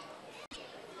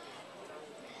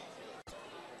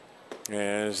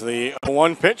 As the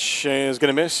 1 pitch is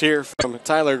going to miss here from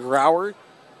Tyler Grauer,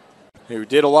 who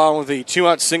did along the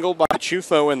 2-out single by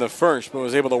Chufo in the first, but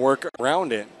was able to work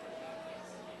around it.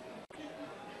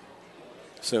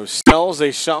 So Sells,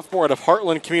 a sophomore out of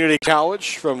Heartland Community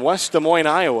College from West Des Moines,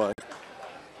 Iowa,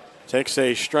 takes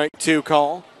a strike 2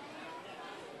 call.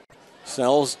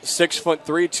 Sells 6'3",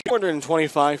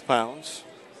 225 pounds.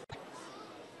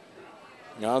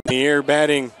 On the air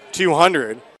batting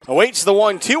 200. Awaits the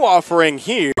 1-2 offering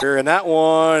here, and that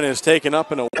one is taken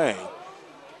up and away.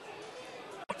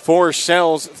 For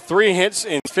Sells, 3 hits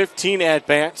in 15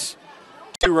 at-bats,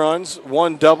 2 runs,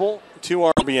 1 double, 2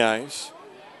 RBIs.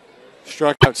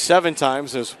 Struck out 7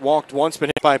 times, has walked once, been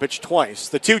hit by a pitch twice.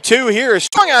 The 2-2 here is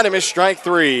swung on him as strike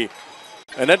 3.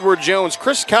 And Edward Jones,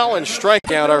 Chris Collins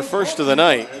strikeout, our first of the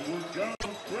night.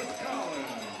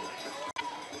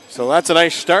 So that's a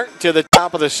nice start to the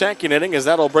top of the second inning as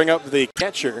that'll bring up the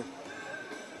catcher.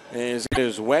 As it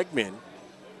is Wegman.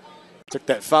 Took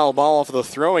that foul ball off of the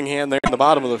throwing hand there in the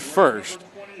bottom of the first.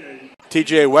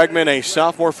 TJ Wegman, a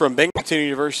sophomore from Binghamton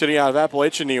University out of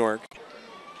Appalachian, New York.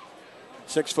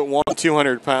 6'1",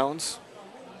 200 pounds.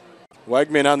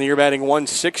 Wegman on the year batting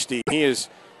 160. He is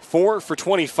 4 for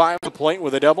 25 at the plate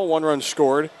with a double, 1 run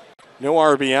scored, no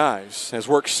RBIs. Has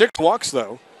worked 6 walks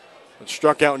though, and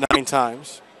struck out 9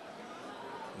 times.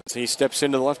 As he steps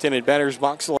into the left-handed batter's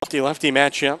box, lefty-lefty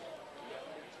matchup.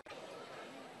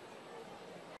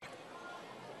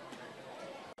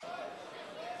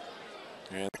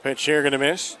 And the pitch here going to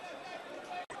miss.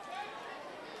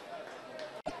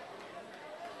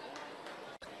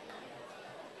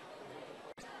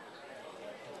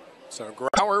 So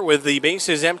Grauer with the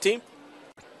bases empty.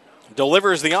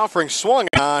 Delivers the offering, swung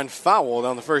on, foul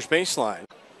down the first baseline.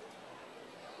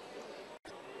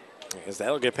 As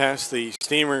that'll get past the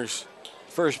Steamers'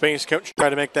 first base coach, try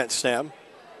to make that stab.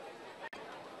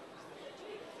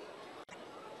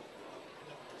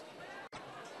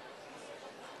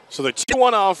 So the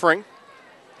 2-1 offering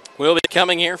will be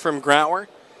coming here from Grauer.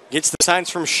 Gets the signs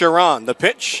from Sharon. The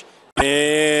pitch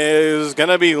is going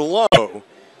to be low.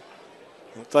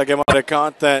 Looks like I might have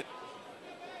caught that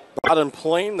bottom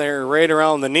plane there right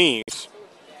around the knees.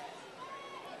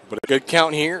 But a good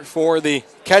count here for the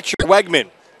catcher, Wegman.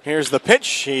 Here's the pitch.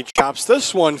 He chops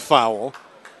this one foul.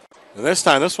 And this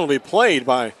time, this one will be played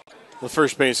by the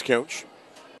first base coach.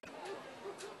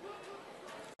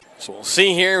 So we'll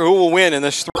see here who will win in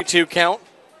this 3-2 count.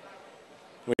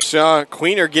 We saw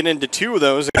Queener get into 2 of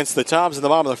those against the Tobs in the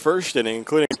bottom of the first inning,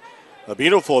 including a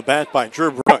beautiful at-bat by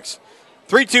Drew Brooks.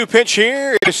 3-2 pitch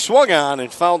here is swung on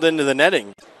and fouled into the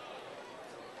netting.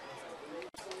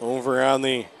 Over on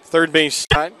the third base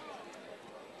side.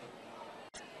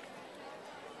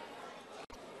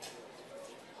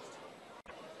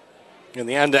 In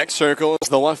the on-deck circle is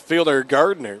the left fielder,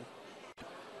 Gardner.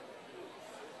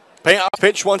 Payoff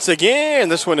pitch once again.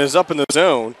 This one is up in the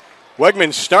zone.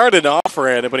 Wegman started off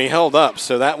at it, but he held up,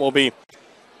 so that will be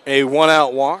a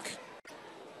 1-out walk.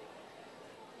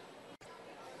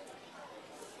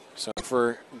 So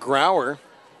for Grauer,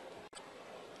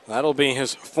 that'll be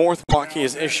his 4th walk he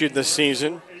has issued this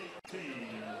season.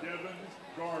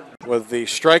 With the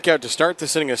strikeout to start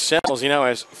this inning of Sells, he now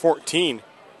has 14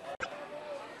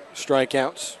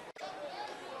 strikeouts.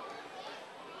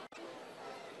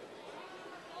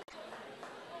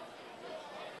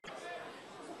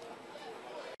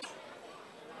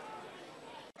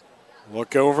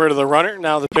 Look over to the runner.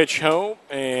 Now the pitch home,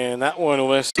 and that one will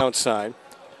miss outside.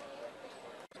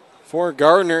 For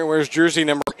Gardner, wears jersey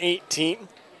number 18.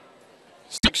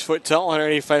 6 foot tall,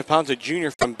 185 pounds, a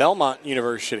junior from Belmont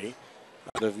University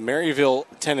out of Maryville,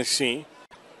 Tennessee.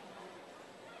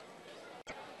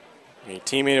 A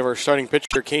teammate of our starting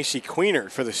pitcher, Casey Queener,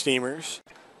 for the Steamers.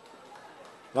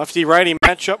 Lefty-righty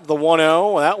matchup, the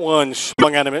 1-0. That one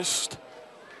swung and missed.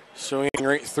 Swinging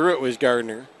right through it was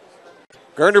Gardner.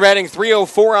 Gardner batting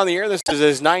 .304 on the year. This is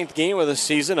his 9th game of the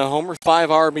season. A homer, 5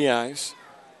 RBIs.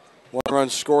 1 run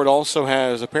scored, also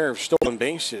has a pair of stolen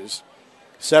bases.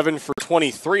 7 for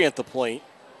 23 at the plate.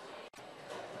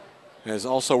 Has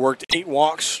also worked 8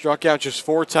 walks, struck out just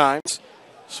 4 times.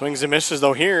 Swings and misses,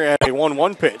 though, here at a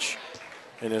 1-1 pitch.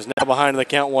 And is now behind the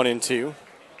count 1-2.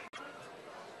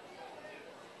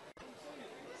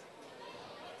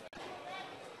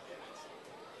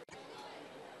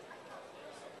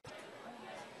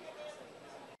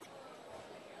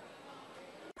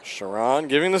 Sharon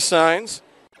giving the signs.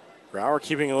 Grauer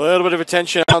keeping a little bit of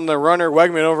attention on the runner,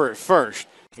 Wegman over at first.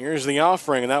 Here's the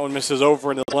offering, and that one misses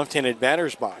over into the left-handed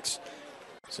batter's box.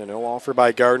 So no offer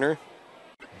by Gardner.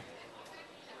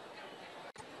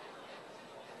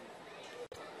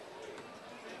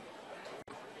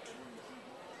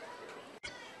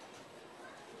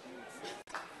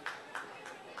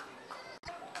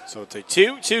 So it's a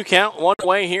 2-2 count, 1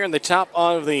 away here in the top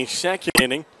of the second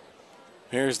inning.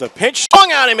 Here's the pitch,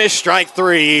 swung on and missed, strike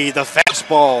 3. The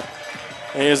fastball.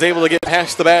 And he is able to get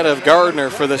past the bat of Gardner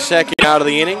for the second out of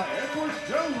the inning.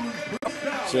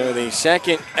 So the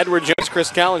second Edward Jones, Chris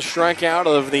Collins strikeout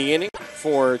of the inning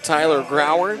for Tyler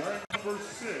Grauer.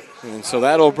 And so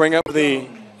that'll bring up the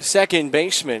second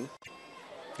baseman,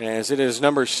 as it is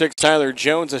number 6, Tyler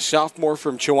Jones, a sophomore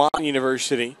from Chihuahua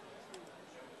University.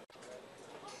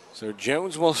 So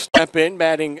Jones will step in,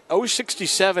 batting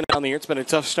 .067 on the year. It's been a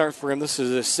tough start for him. This is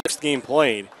his 6th game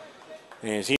played,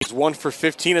 as he's 1 for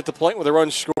 15 at the plate with a run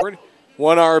scored,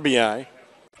 1 RBI.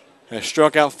 Has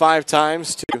struck out 5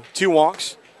 times to 2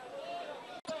 walks.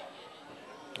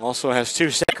 Also has 2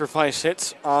 sacrifice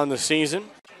hits on the season.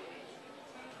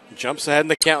 Jumps ahead in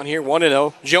the count here,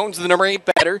 1-0. Jones, the number 8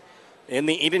 batter in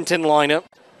the Edenton lineup.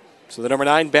 So the number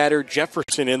 9 batter,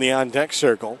 Jefferson, in the on-deck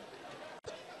circle.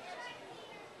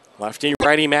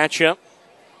 Lefty-righty matchup.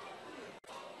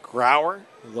 Grauer,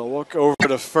 the look over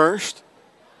to first,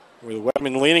 with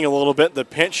Wegman leaning a little bit. The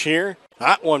pitch here,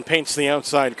 that one paints the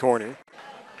outside corner.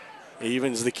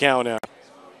 Evens the count out.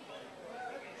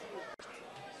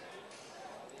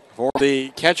 For the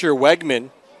catcher,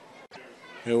 Wegman,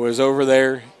 who was over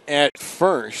there at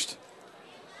first.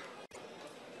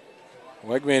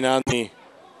 Wegman on the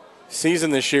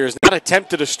season this year has not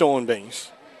attempted a stolen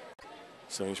base.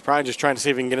 So he's probably just trying to see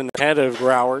if he can get in the head of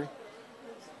Grauer.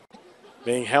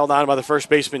 Being held on by the first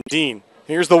baseman, Dean.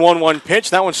 Here's the 1-1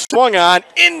 pitch. That one swung on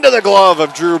into the glove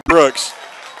of Drew Brooks,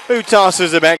 who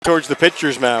tosses it back towards the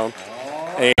pitcher's mound.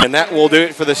 And that will do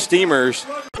it for the Steamers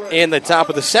in the top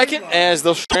of the second, as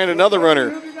they'll strand another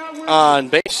runner on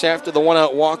base after the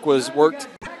 1-out walk was worked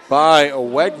by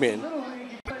Wegman.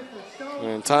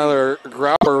 And Tyler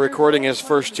Grauer recording his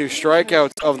first 2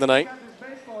 strikeouts of the night.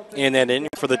 And that inning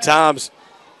for the Tobs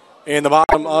In the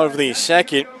bottom of the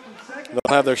second,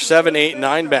 they'll have their 7, 8,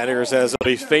 9 batters as it'll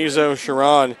be Fazo,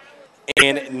 Sharon,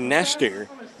 and Nestor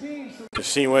to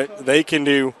see what they can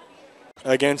do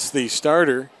against the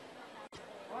starter,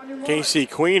 Casey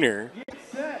Queener,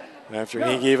 after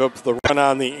he gave up the run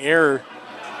on the error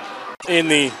in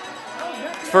the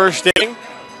first inning.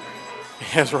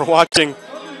 As we're watching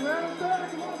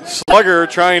Slugger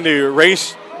trying to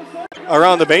race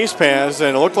around the base paths,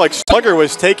 and it looked like Slugger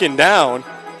was taken down,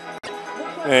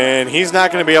 and he's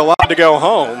not going to be allowed to go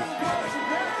home.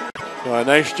 So a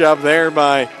nice job there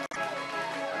by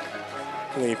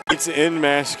the Pizza Inn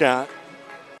mascot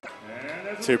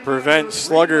to prevent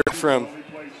Slugger from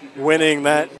winning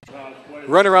that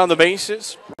run around the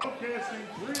bases.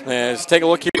 Let's take a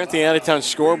look here at the Edenton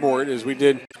scoreboard. As we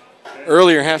did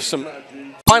earlier, have some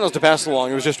finals to pass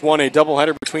along. It was just a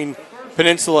doubleheader between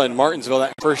Peninsula and Martinsville.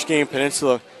 That first game,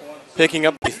 Peninsula picking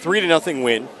up a 3-0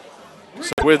 win.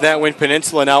 So with that win,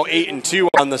 Peninsula now 8-2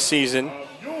 on the season,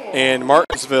 and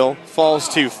Martinsville falls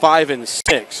to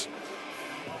 5-6.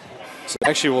 So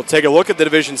actually, we'll take a look at the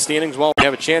division standings while we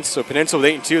have a chance. So Peninsula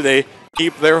with 8-2, they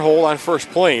keep their hold on first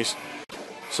place.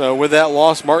 So with that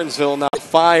loss, Martinsville now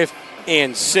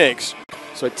 5-6.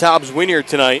 So a Tobs win here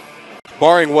tonight,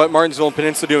 barring what Martinsville and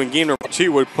Peninsula do in game number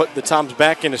 2, would put the Tobs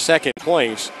back into second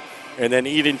place. And then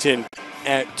Edenton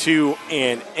at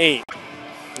 2-8.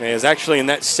 As actually in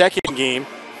that second game,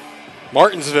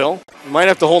 Martinsville might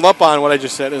have to hold up on what I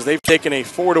just said, as they've taken a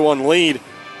 4-1 lead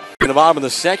in the bottom of the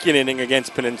second inning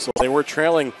against Peninsula. They were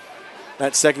trailing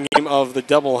that second game of the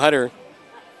doubleheader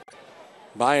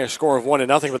by a score of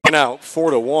 1-0, but they're now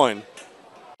 4-1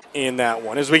 in that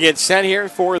one. As we get set here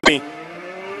for the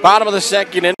bottom of the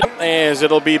second inning, as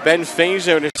it'll be Ben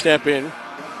Fazo to step in.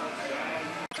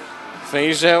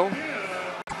 Fazo,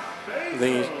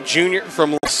 the junior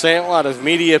from LaSalle out of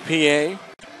Media, PA.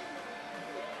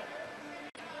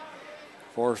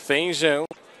 For Fazo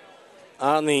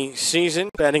on the season,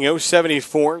 batting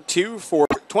 .074, 2 for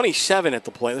 27 at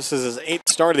the plate. This is his 8th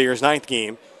start of the year, his 9th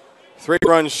game. 3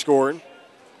 runs scored.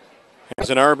 Has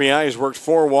an RBI, he's worked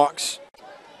 4 walks,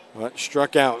 but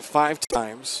struck out 5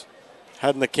 times.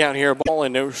 Had in the count here, a ball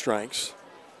and no strikes.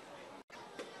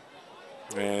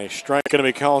 And a strike going to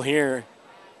be called here.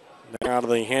 They're out of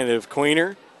the hand of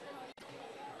Queener.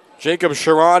 Jacob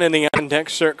Sharon in the on-deck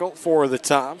circle for the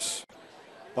Tobs.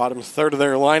 Bottom third of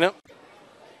their lineup.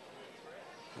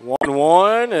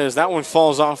 1-1 as that one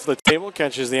falls off the table,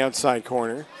 catches the outside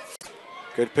corner.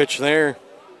 Good pitch there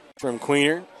from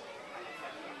Queener.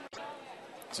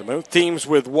 So both teams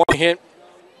with 1 hit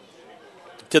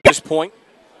to this point.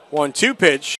 1-2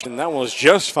 pitch, and that one was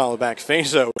just fouled back.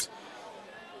 Fazo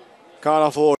caught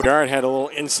off a little guard, had a little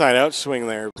inside-out swing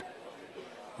there.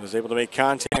 Was able to make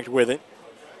contact with it.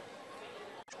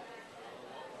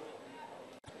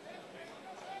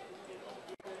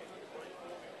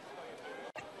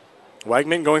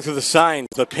 Wegman going through the signs.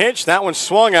 The pitch, that one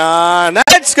swung on.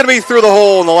 That's going to be through the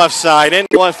hole on the left side,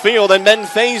 into left field, and Ben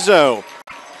Fazo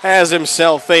has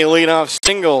himself a leadoff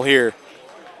single here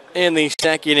in the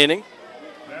second inning.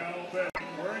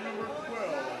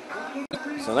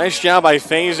 So nice job by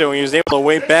Fazo. He was able to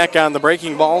wait back on the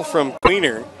breaking ball from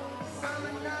Queener.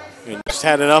 And just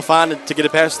had enough on it to get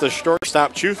it past the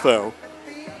shortstop, Chufo.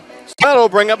 So that'll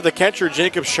bring up the catcher,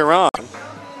 Jacob Sharon.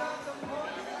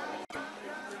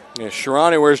 Yeah,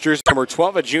 Sharon, who wears jersey number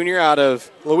 12, a junior out of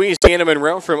Louisiana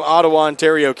Monroe from Ottawa,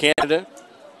 Ontario, Canada.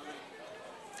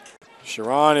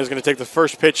 Sharon is going to take the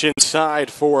first pitch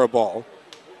inside for a ball.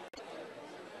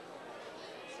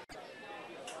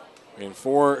 And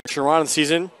for Sharon this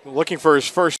season, looking for his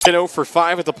first 10-0 for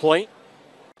 5 at the plate.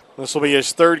 This will be his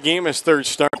 3rd game, his 3rd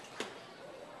start.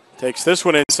 Takes this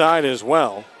one inside as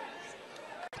well.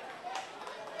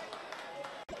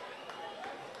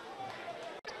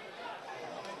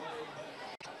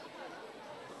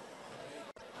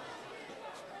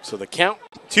 So the count,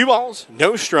 2 balls,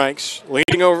 no strikes.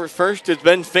 Leading over at first is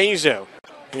Ben Fazo.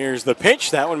 Here's the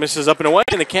pitch. That one misses up and away,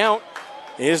 and the count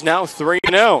is now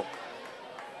 3-0.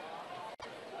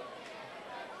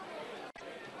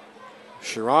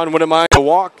 Sharon wouldn't mind a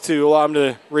walk to allow him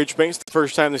to reach base the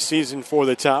first time this season for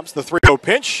the Tobs. The 3-0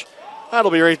 pitch,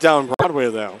 that'll be right down Broadway,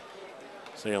 though.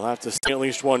 So he'll have to stay at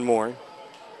least one more.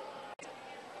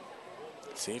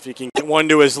 See if he can get one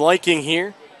to his liking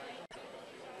here.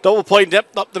 Double play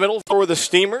depth up the middle for the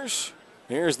Steamers.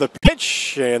 Here's the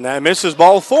pitch, and that misses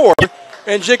ball 4.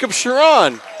 And Jacob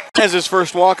Sharon has his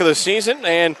first walk of the season,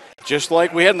 and just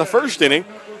like we had in the first inning,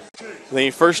 the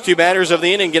first 2 batters of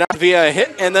the inning get out via a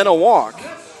hit and then a walk.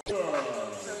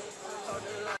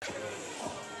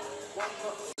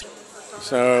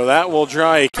 So that will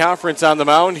draw a conference on the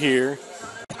mound here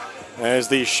as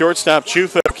the shortstop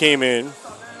Chufo came in.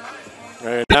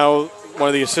 And now one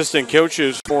of the assistant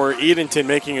coaches for Edenton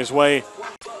making his way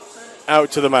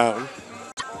out to the mound.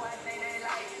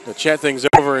 To chat things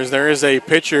over as there is a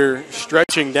pitcher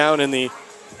stretching down in the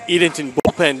Edenton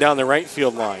bullpen down the right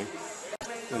field line.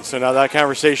 And so now that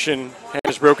conversation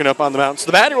has broken up on the mound. So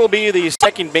the batter will be the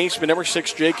second baseman, number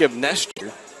 6, Jacob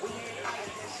Nestor.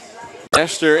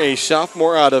 Nestor, a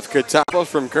sophomore out of Catawba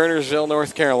from Kernersville,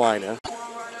 North Carolina.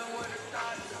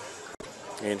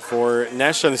 And for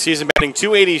Nestor in the season, batting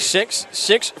 .286,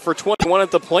 6 for 21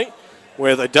 at the plate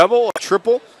with a double, a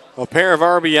triple, a pair of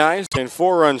RBIs, and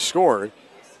 4 runs scored.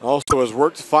 Also has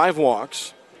worked 5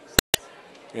 walks.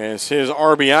 As his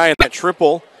RBI and that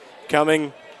triple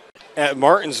coming at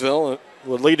Martinsville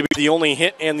would lead to be the only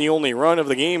hit and the only run of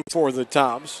the game for the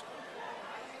Tobs.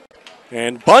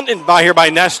 And bunted by here by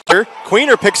Nestor.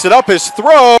 Queener picks it up. His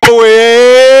throw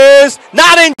is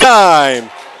not in time.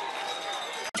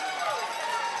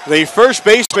 The first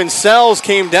baseman, Sells,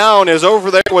 came down as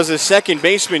over there was his second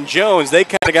baseman, Jones. They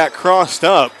kind of got crossed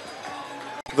up.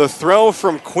 The throw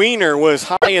from Queener was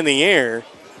high in the air,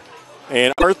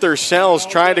 and Arthur Sells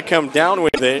tried to come down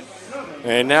with it.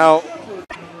 And now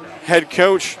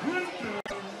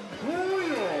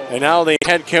the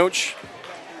head coach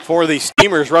for the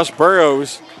Steamers, Russ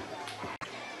Burrows,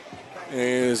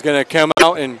 is going to come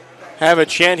out and have a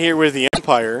chat here with the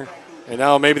umpire. And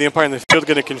now maybe the umpire in the field is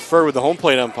going to confer with the home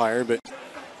plate umpire. But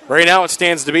right now it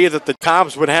stands to be that the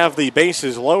Tobs would have the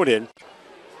bases loaded,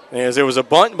 as it was a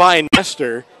bunt by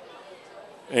Nestor.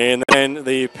 And then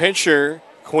the pitcher,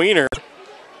 Queener,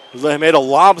 made a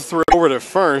lob throw over to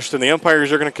first, and the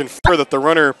umpires are going to confer that the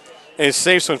runner is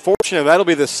safe. So unfortunately, that'll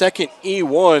be the second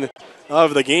E1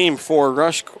 of the game for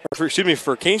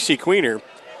Casey Queener,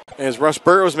 as Russ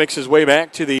Burrows makes his way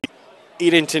back to the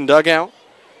Edenton dugout.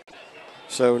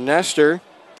 So Nestor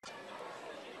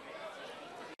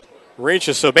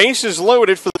reaches. So bases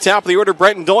loaded for the top of the order.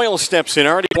 Brenton Doyle steps in,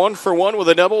 already 1 for 1 with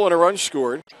a double and a run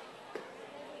scored.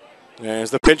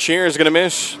 As the pitch here is going to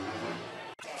miss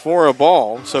for a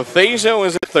ball. So Fazo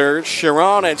is at third,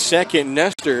 Sharon at second,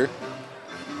 Nestor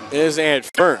is at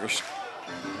first.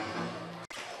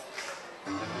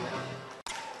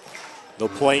 They'll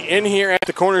play in here at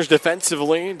the corners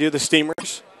defensively, do the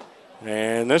Steamers.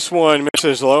 And this one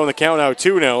misses low, and the count out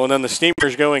 2-0, and then the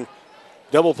Steamers going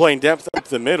double play in depth up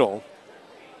the middle.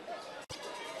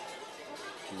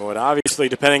 But obviously,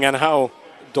 depending on how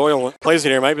Doyle plays it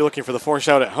here, might be looking for the force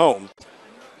out at home.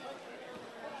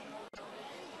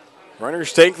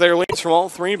 Runners take their leads from all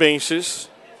 3 bases.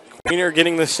 Queener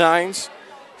getting the signs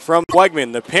from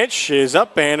Wegman. The pitch is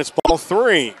up, and it's ball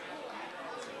 3.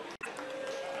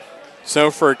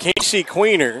 So for Casey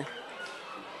Queener,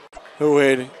 who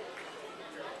had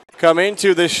come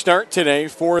into this start today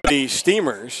for the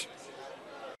Steamers,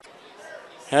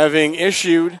 having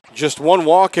issued just 1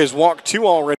 walk, has walked 2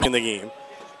 already in the game.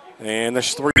 And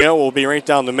this 3-0 will be right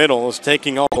down the middle, as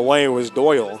taking all the way was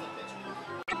Doyle.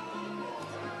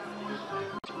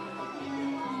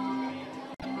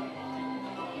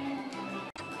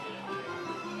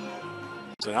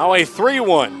 So now a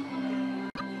 3-1.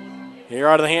 Here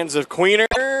out of the hands of Queener,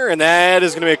 and that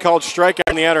is going to be a called strikeout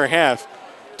in the outer half.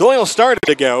 Doyle started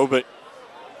to go, but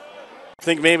I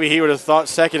think maybe he would have thought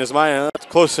second is mine. That's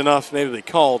close enough, maybe they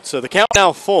called. So the count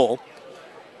now full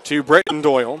to Brenton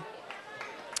Doyle.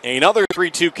 Another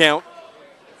 3-2 count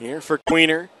here for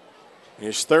Queener.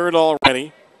 His third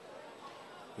already.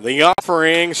 The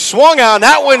offering swung on.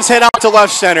 That one's hit out to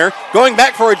left center. Going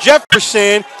back for a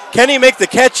Jefferson. Can he make the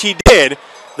catch? He did.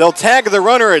 They'll tag the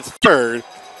runner at third.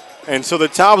 And so the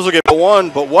Tobs will get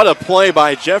 1, but what a play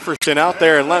by Jefferson out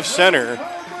there in left center,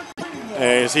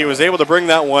 as he was able to bring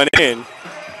that one in,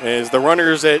 as the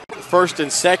runners at first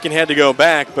and second had to go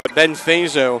back, but Ben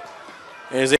Fazo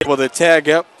is able to tag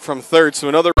up from third. So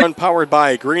another run powered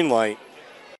by Greenlight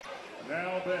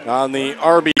on the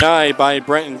RBI by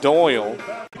Brenton Doyle.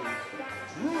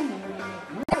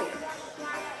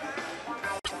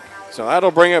 So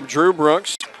that'll bring up Drew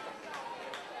Brooks.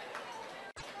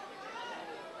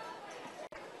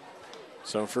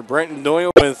 So for Brenton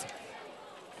Doyle with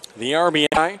the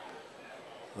RBI,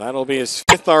 that'll be his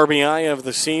 5th RBI of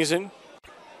the season.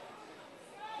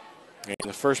 And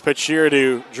the first pitch here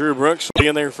to Drew Brooks will be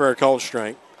in there for a called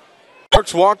strike.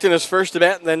 Brooks walked in his first at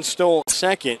bat and then stole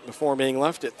second before being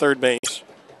left at third base.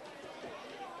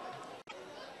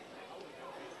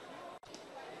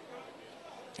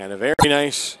 And a very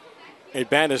nice at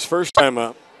bat his first time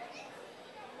up.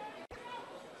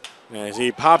 As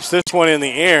he pops this one in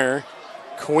the air,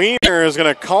 Queener is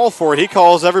going to call for it. He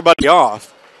calls everybody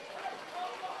off.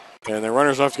 And the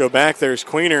runners will have to go back. There's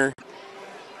Queener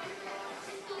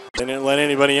Didn't let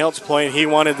anybody else play, and he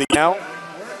wanted the out.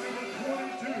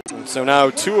 And so now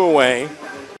 2 away.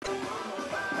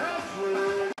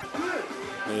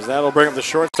 As that'll bring up the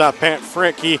shortstop, Pat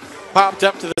Frick. He popped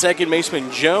up to the second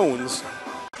baseman, Jones.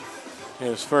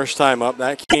 His first time up.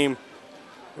 That came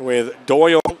with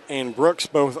Doyle and Brooks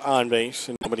both on base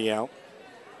and nobody out.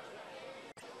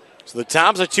 So the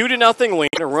Tobs a 2-0 lead,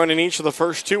 a run in each of the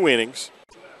first 2 innings.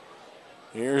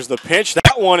 Here's the pitch.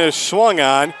 That one is swung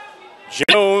on.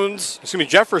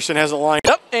 Jefferson has it lined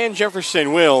up, and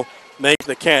Jefferson will make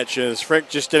the catch as Frick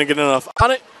just didn't get enough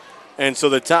on it. And so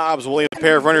the Tobs will leave a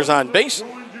pair of runners on base,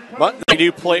 but they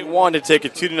do play 1 to take a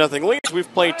 2-0 lead.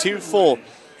 We've played 2 full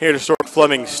here to Stuart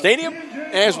Fleming Stadium.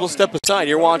 As we'll step aside,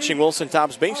 you're watching Wilson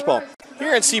Tobs Baseball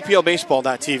here at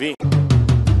CPLBaseball.tv.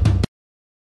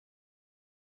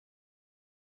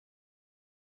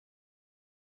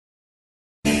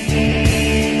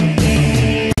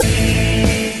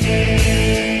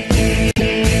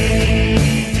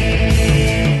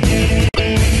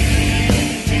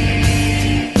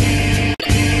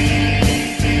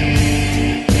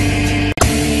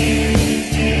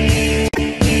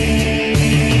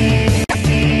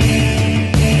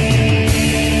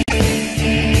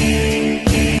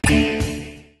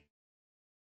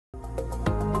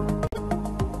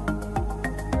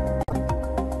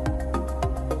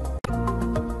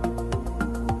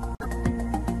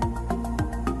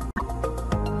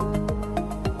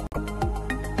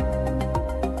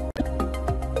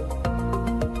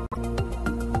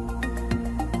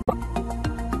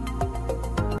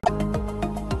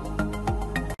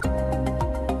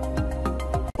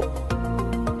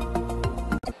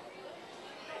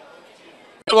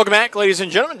 Welcome back, ladies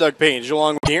and gentlemen. Doug Page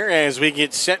along with here as we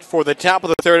get set for the top of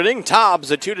the 3rd inning.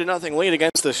 Tobs a 2-0 lead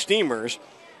against the Steamers.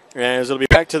 As it'll be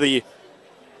back to the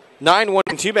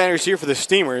 9-1-2 batters here for the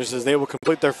Steamers as they will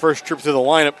complete their first trip through the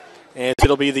lineup. And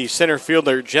it'll be the center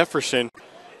fielder, Jefferson,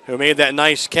 who made that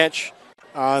nice catch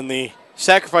on the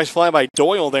sacrifice fly by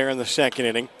Doyle there in the 2nd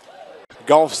inning.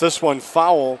 Golfs this one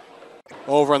foul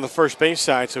over on the first base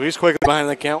side, so he's quickly behind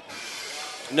the count.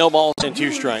 No balls and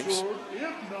 2 strikes.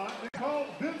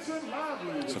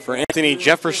 So for Anthony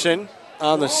Jefferson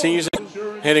on the season,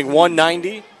 hitting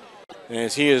 190,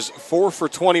 as he is 4 for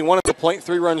 21 at the plate,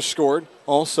 3 runs scored,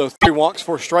 also 3 walks,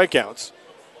 4 strikeouts.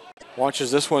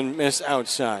 Watches this one miss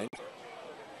outside.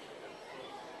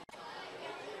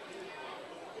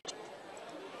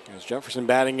 As Jefferson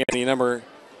batting in the number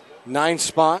 9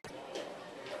 spot.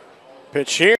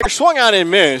 Pitch here, swung on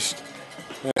and missed.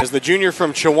 As the junior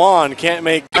from Chowan can't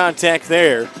make contact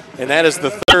there. And that is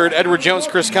the 3rd Edward Jones,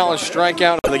 Chris Collins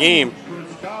strikeout of the game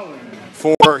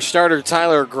for starter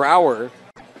Tyler Grauer.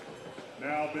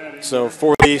 So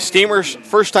for the Steamers,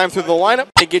 first time through the lineup,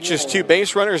 they get just 2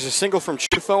 base runners, a single from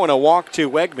Chufo and a walk to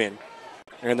Wegman.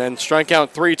 And then strike out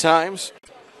 3 times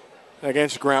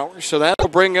against Grauer. So that will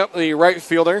bring up the right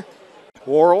fielder,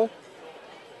 Worrell.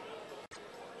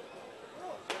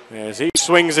 As he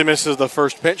swings and misses the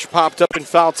first pitch, popped up in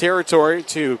foul territory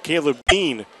to Caleb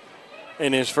Bean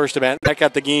in his first at bat. That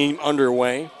got the game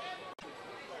underway.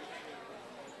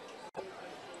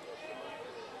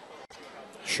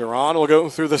 Sharon will go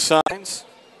through the signs.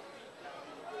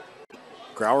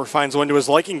 Grauer finds one to his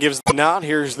liking, gives the nod.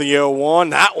 Here's the 0-1.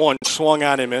 That one swung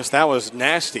on and missed. That was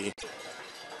nasty.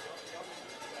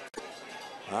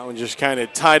 That one just kind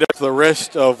of tied up the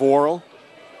wrist of Worrell.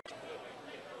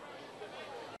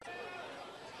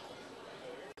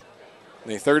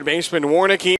 The 3rd baseman,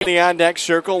 Warnicki, in the on-deck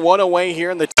circle. 1 away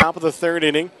here in the top of the 3rd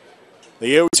inning.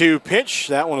 The 0-2 pitch,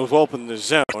 that one was well up in the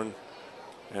zone.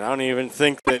 And I don't even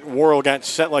think that Worrell got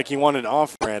set like he wanted to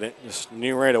offer at it. Just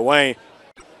knew right away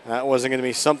that wasn't going to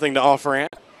be something to offer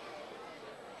at.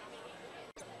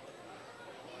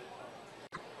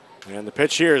 And the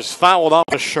pitch here is fouled off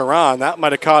of Sharon. That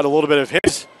might have caught a little bit of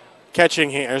his catching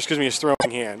hand, or excuse me, his throwing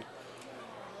hand.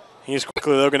 He's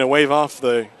quickly, though, going to wave off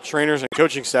the trainers and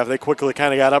coaching staff. They quickly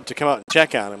kind of got up to come out and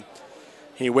check on him.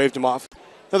 He waved him off.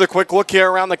 Another quick look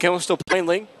here around the Coastal Plain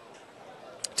League.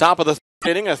 Top of the 3rd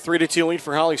inning, a 3-2 lead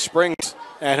for Holly Springs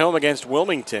at home against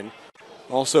Wilmington.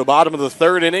 Also, bottom of the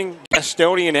 3rd inning,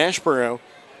 Gastonia and Ashboro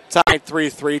tied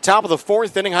 3-3. Top of the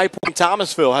 4th inning, High Point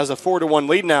Thomasville has a 4-1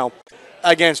 lead now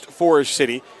against Forest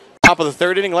City. Top of the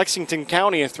 3rd inning, Lexington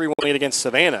County a 3-1 lead against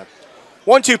Savannah.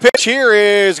 1-2 pitch here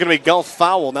is going to be golf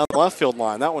foul down the left field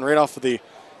line. That one right off of the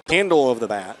handle of the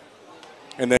bat.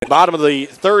 And then bottom of the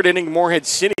 3rd inning, Morehead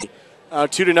City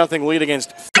 2-0 lead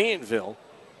against Fayetteville.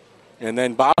 And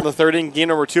then bottom of the 3rd inning, game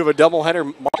number 2 of a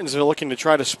doubleheader. Martinsville looking to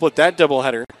try to split that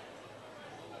doubleheader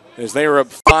as they were up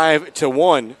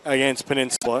 5-1 against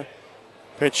Peninsula.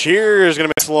 Pitch here is going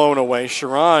to be slow and away.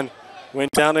 Sharon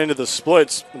went down into the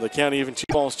splits. The count even 2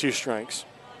 balls, 2 strikes.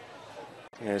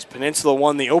 As Peninsula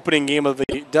won the opening game of the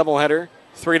doubleheader,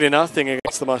 3-0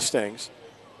 against the Mustangs.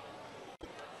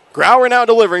 Grauer now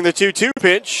delivering the 2-2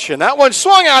 pitch, and that one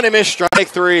swung on and missed, strike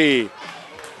 3.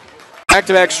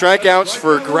 Back-to-back strikeouts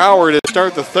for Grauer to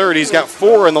start the third. He's got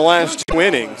 4 in the last 2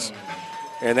 innings,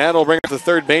 and that'll bring up the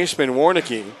third baseman,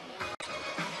 Warnicki.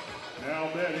 Now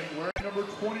batting, wearing number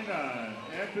 29,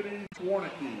 Anthony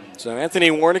Warnicki. So Anthony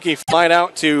Warnicki flied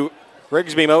out to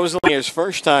Rigsby Mosley his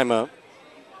first time up.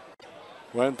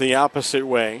 Went the opposite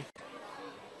way.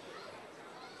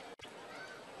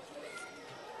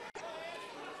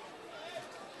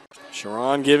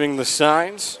 Sharon giving the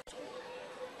signs.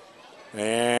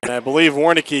 And I believe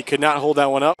Warnicki could not hold that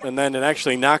one up, and then it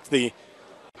actually knocked the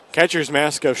catcher's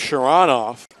mask of Sharon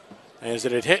off as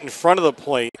it had hit in front of the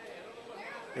plate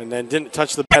and then didn't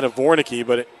touch the bat of Warnicki,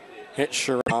 but it hit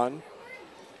Sharon.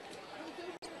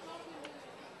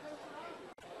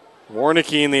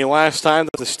 Warnicki, in the last time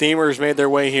that the Steamers made their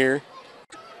way here,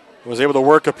 was able to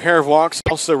work a pair of walks,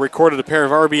 also recorded a pair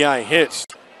of RBI hits,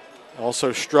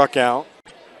 also struck out.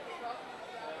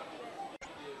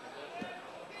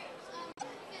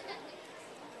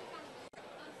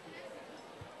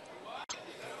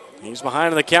 He's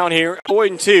behind in the count here,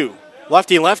 0-2.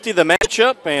 Lefty-lefty the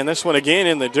matchup, and this one again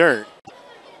in the dirt.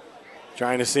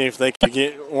 Trying to see if they can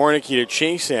get Warnicki to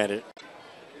chase at it.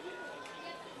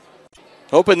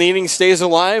 Hoping the inning stays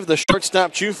alive. The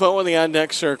shortstop Chufo in the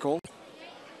on-deck circle.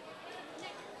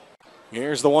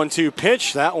 Here's the 1-2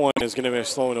 pitch. That one is going to be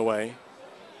thrown away.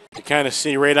 You kind of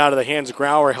see right out of the hands,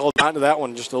 Grauer held on to that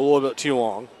one just a little bit too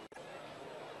long.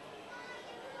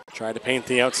 Tried to paint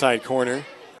the outside corner.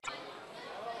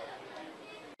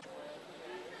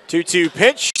 2-2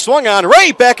 pitch, swung on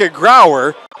right back at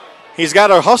Grauer. He's got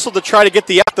to hustle to try to get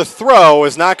the throw,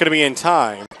 is not going to be in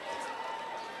time.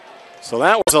 So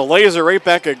that was a laser right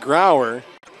back at Grauer.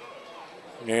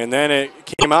 And then it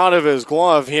came out of his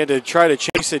glove. He had to try to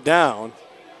chase it down.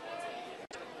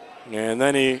 And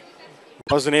then he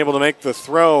wasn't able to make the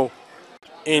throw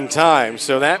in time.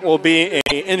 So that will be an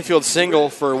infield single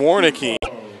for Warnicki.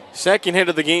 Second hit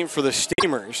of the game for the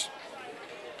Steamers.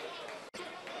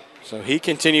 So he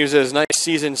continues his nice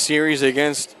season series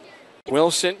against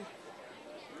Wilson.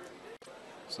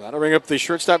 So that'll bring up the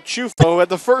shortstop Chufo at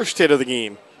the first hit of the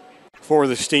game for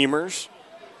the Steamers.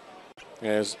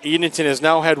 As Edenton has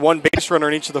now had 1 base runner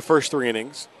in each of the first 3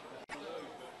 innings.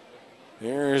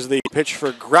 There's the pitch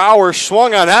for Grauer.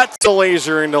 Swung on. That's a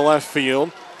laser into left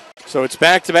field. So it's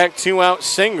back-to-back 2-out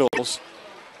singles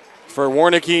for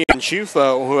Warnicki and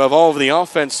Chufo, who have all of the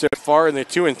offense so far in the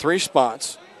 2 and 3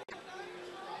 spots.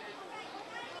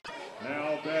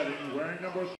 Now batting, wearing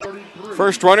number 33.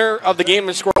 First runner of the game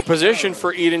in scoring position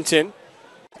for Edenton.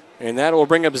 And that will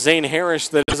bring up Zane Harris,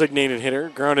 the designated hitter.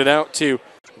 Grounded out to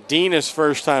Dean his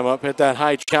first time up, hit that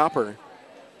high chopper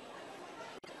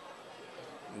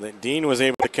that Dean was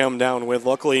able to come down with.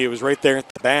 Luckily, he was right there at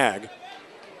the bag.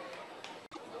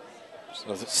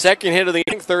 So the second hit of the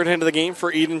inning, third hit of the game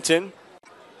for Edenton.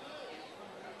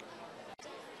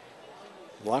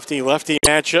 Lefty-lefty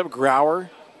matchup. Grauer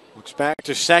looks back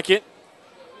to second.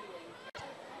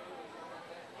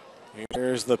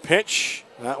 Here's the pitch.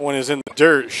 That one is in the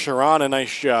dirt. Sharon, a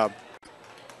nice job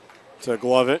to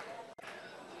glove it.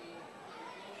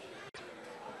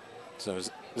 So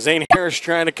Zane Harris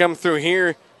trying to come through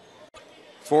here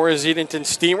for his Edenton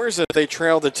Steamers as they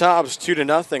trail the Tobs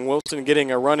 2-0. Wilson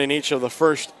getting a run in each of the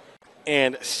first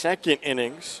and second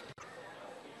innings.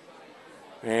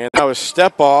 And that was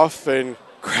step off, and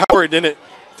Grauer didn't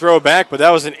throw back, but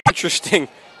that was an interesting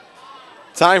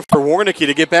time for Warnicki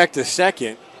to get back to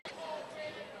second.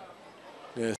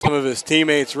 Yeah, some of his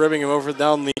teammates ribbing him over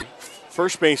down the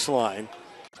first base line.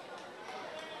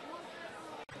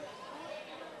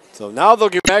 So now they'll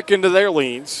get back into their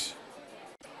leads.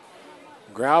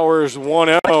 Grauer's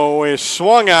 1-0 is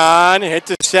swung on, hit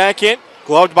to second,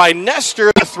 gloved by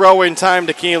Nestor. The throw in time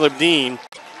to Caleb Dean.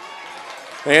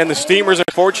 And the Steamers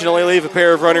unfortunately leave a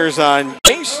pair of runners on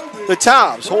base. The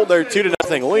Tobs hold their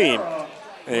 2-0 lead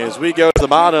as we go to the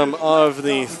bottom of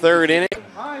the third inning,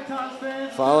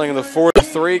 following the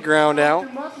 4-3 ground out.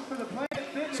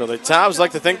 So the Tobs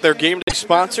like to thank their game day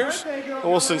sponsors: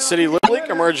 Wilson City Little League,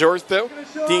 Emerge Ortho,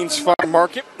 Dean's Farm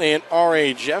Market, and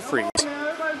R.A. Jeffries.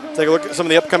 Take a look at some of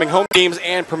the upcoming home games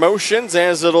and promotions,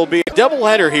 as it'll be a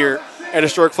doubleheader here at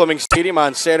Historic Fleming Stadium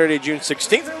on Saturday, June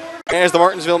 16th, as the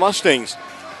Martinsville Mustangs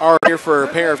are here for a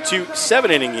pair of 2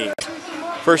 7-inning games.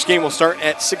 First game will start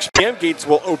at 6 p.m. Gates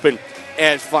will open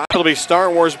at 5. It'll be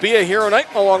Star Wars Be a Hero Night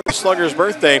along with Slugger's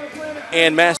Birthday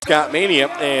and Mascot Mania,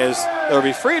 as there will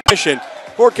be free admission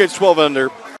for kids 12 and under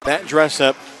that dress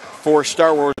up for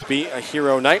Star Wars Be a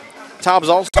Hero Night. Tobs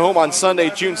also home on Sunday,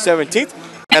 June 17th,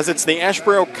 as it's the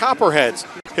Ashboro Copperheads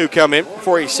who come in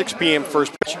for a 6 p.m.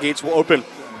 first pitch. Gates will open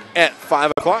at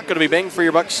 5 o'clock. Going to be bang for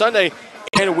your buck Sunday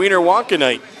and Wiener Wonka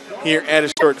Night here at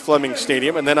historic Fleming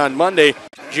Stadium. And then on Monday,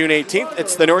 June 18th,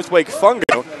 it's the North Wake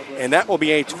Fungo, and that will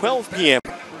be a 12 p.m.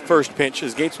 first pitch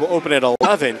as gates will open at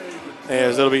 11,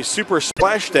 as it'll be Super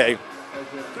Splash Day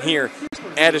here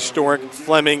at historic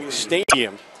Fleming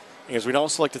Stadium. As we'd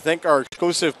also like to thank our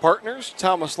exclusive partners,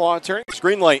 Thomas Law Attorneys,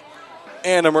 Greenlight,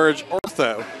 and Emerge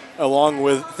Ortho, along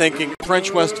with thanking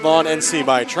French West Vaughan NC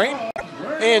by Train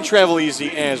and Travel Easy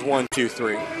as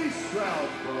 123.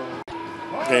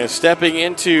 And stepping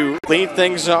in to lead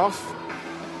things off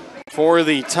for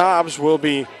the Tobs will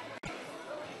be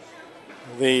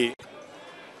the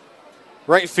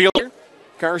right fielder,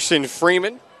 Carson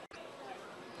Freeman.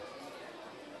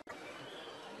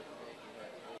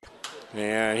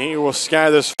 And he will sky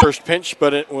this first pitch,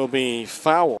 but it will be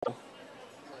foul.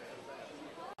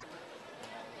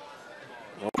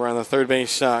 Over on the third base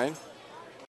side.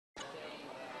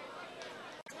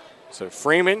 So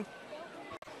Freeman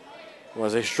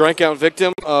was a strikeout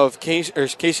victim of Casey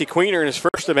Queener in his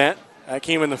first at bat. That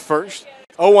came in the first.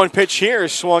 0-1 pitch here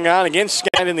is swung on, again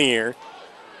skied in the air.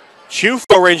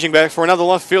 Chufo ranging back for another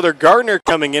left fielder. Gardner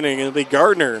coming in, and it'll be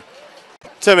Gardner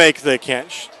to make the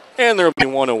catch. And there will be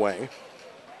one away.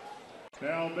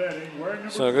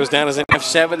 So it goes down as an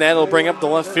F7. That'll bring up the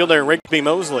left fielder, Rigby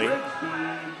Mosley.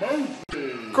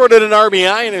 Recorded an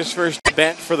RBI in his first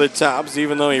bat for the Tobs,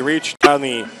 even though he reached on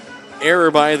the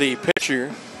error by the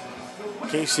pitcher,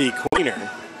 Casey Queener.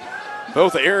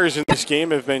 Both errors in this game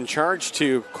have been charged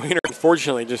to Queener,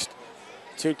 unfortunately, just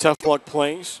two tough luck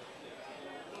plays.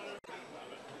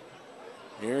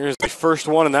 Here's the first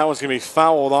one, and that one's going to be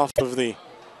fouled off of the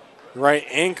right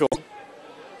ankle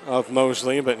of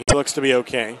Mosley, but he looks to be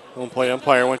okay. Home plate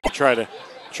umpire went to try to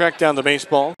track down the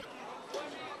baseball.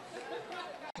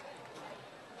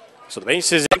 So the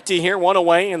base is empty here, one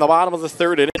away in the bottom of the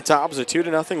third inning. Tobs a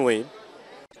 2-0 lead.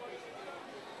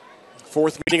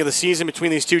 Fourth meeting of the season between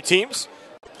these two teams.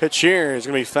 Pitch here is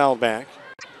going to be fouled back.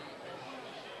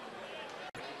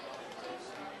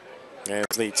 As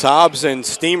the Tobs and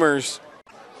Steamers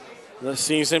this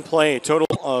season play a total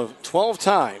of 12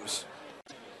 times.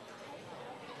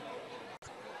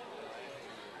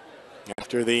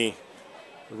 After the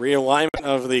realignment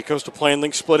of the Coastal Plain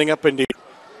League splitting up into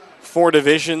 4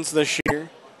 divisions this year.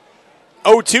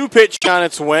 0-2 pitch on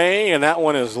its way, and that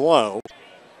one is low.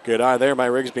 Good eye there by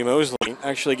Rigsby Mosley.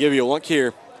 Actually give you a look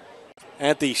here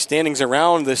at the standings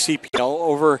around the CPL.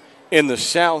 Over in the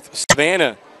south,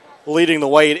 Savannah leading the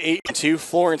way at 8-2.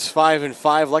 Florence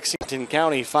 5-5. Lexington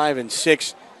County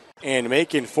 5-6. And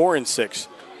Macon 4-6.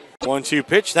 1-2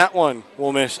 pitch. That one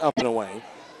will miss up and away.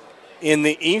 In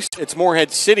the east, it's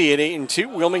Morehead City at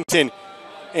 8-2. Wilmington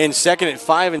in second at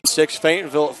 5-6.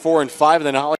 Fayetteville at 4-5. And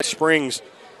then Holly Springs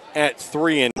at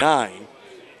 3-9.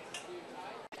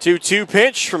 2-2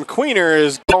 pitch from Queener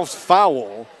is golfed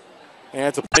foul. And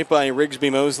that's a play by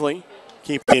Rigsby Mosley,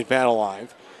 keeping it bat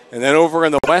alive. And then over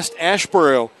in the west,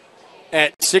 Ashboro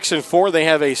at 6-4. They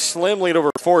have a slim lead over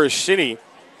Forest City,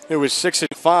 who is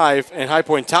 6-5, and High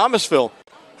Point Thomasville,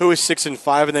 who is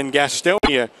 6-5, and then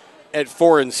Gastonia at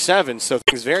 4-7. So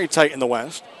things very tight in the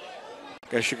west.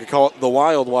 Guess you could call it the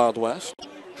Wild Wild West.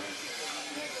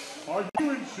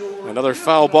 Another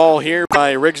foul ball here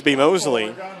by Rigsby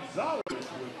Mosley.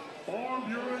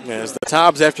 As the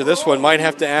Tobs after this one might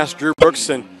have to ask Drew Brooks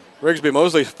and Rigsby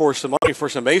Mosley for some money for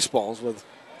some baseballs with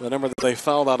the number that they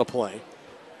fouled out of play.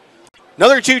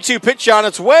 Another 2-2 pitch on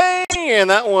its way,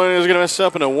 and that one is going to mess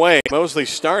up and away. Mosley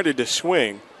started to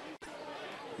swing,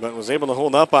 but was able to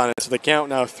hold up on it. So the count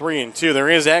now 3-2. There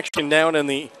is action down in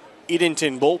the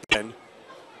Edenton bullpen.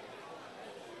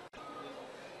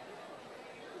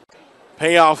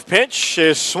 Payoff pitch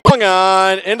is swung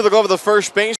on into the glove of the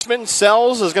first baseman.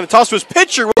 Sells is going to toss to his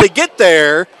pitcher. Will he get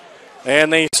there?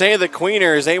 And they say that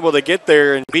Queener is able to get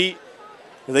there and beat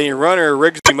the runner,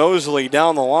 Rigsby Mosley,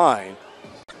 down the line.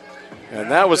 And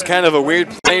that was kind of a weird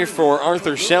play for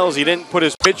Arthur Sells. He didn't put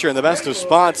his pitcher in the best of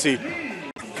spots. He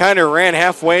kind of ran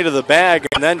halfway to the bag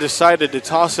and then decided to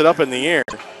toss it up in the air.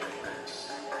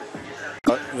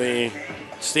 But the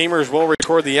Steamers will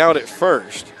record the out at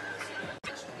first.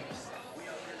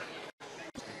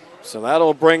 So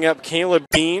that'll bring up Caleb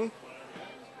Dean,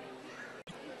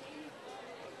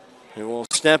 who will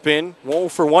step in. 1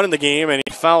 for 1 in the game, and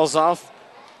he fouls off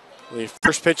the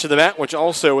first pitch of the bat, which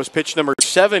also was pitch number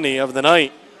 70 of the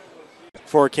night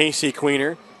for Casey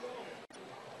Queener.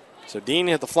 So Dean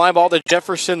hit the fly ball to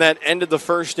Jefferson that ended the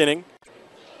first inning.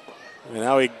 And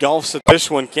now he golfs at this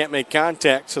one, can't make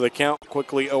contact, so the count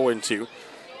quickly 0-2.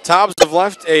 Tobs have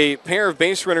left a pair of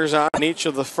base runners on in each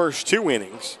of the first 2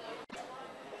 innings.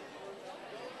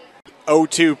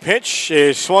 0-2 pitch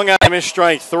is swung out and missed,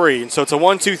 strike 3. And so it's a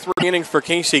 1-2-3 inning for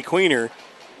Casey Queener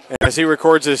as he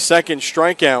records his second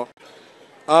strikeout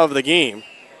of the game.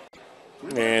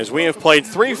 As we have played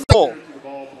 3 full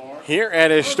here at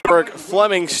historic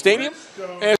Fleming Stadium.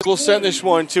 As we'll send this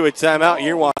one to a timeout.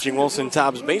 You're watching Wilson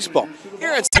Tobs Baseball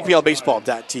here at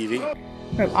CPLBaseball.tv.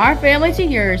 From our family to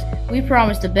yours, we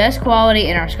promise the best quality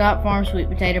in our Scott Farm sweet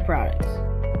potato products.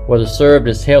 Whether served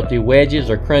as healthy wedges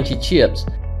or crunchy chips,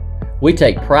 we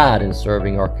take pride in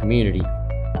serving our community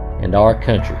and our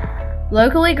country.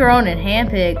 Locally grown and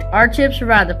hand-picked, our chips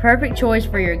provide the perfect choice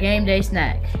for your game day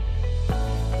snack.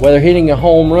 Whether hitting a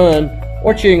home run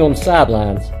or cheering on the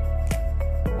sidelines,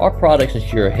 our products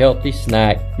ensure a healthy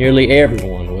snack nearly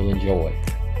everyone will enjoy.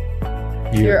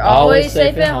 You're always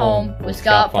safe at home with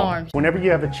Scott Farms. Whenever you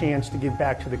have a chance to give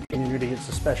back to the community, it's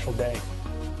a special day.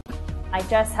 I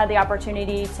just had the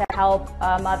opportunity to help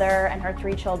a mother and her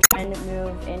 3 children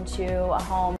move into a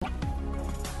home.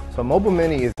 So Mobile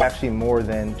Mini is actually more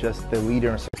than just the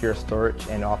leader in secure storage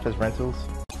and office rentals.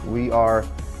 We are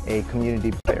a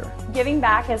community player. Giving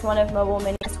back is one of Mobile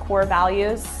Mini's core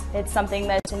values. It's something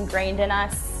that's ingrained in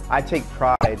us. I take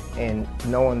pride in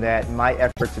knowing that my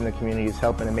efforts in the community is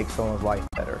helping to make someone's life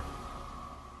better.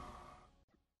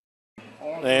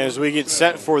 As we get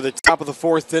set for the top of the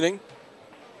 4th inning,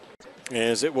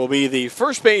 as it will be the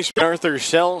first baseman Arthur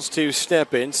Sells to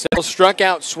step in. Sells struck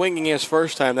out swinging his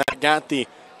first time. That got the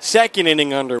 2nd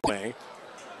inning underway.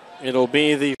 It'll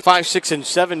be the 5, 6, and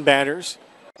 7 batters.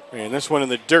 And this one in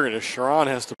the dirt as Sharon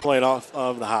has to play it off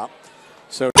of the hop.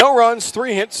 So no runs,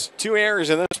 3 hits, 2 errors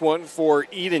in this one for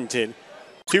Edenton.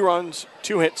 2 runs,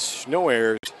 2 hits, no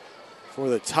errors for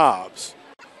the Tobs.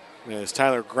 As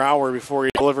Tyler Grauer, before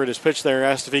he delivered his pitch there,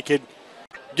 asked if he could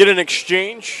get an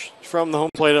exchange from the home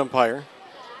plate umpire.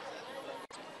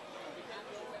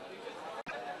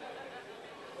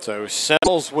 So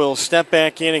Sells will step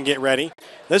back in and get ready.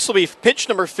 This will be pitch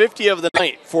number 50 of the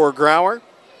night for Grauer.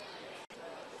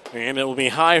 And it will be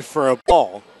high for a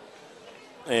ball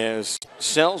as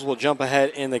Sells will jump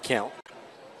ahead in the count.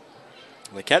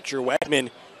 The catcher, Wegman,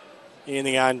 in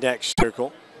the on-deck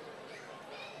circle.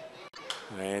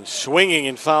 And swinging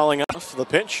and fouling off the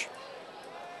pitch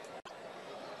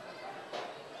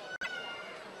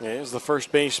is the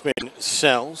first baseman,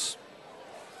 Sells.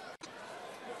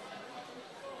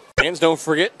 Fans, don't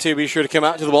forget to be sure to come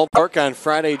out to the ballpark on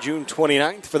Friday, June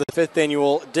 29th for the 5th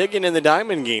annual Diggin' in the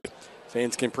Diamond game.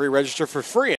 Fans can pre-register for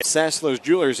free at Saslo's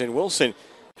Jewelers in Wilson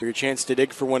for your chance to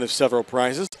dig for one of several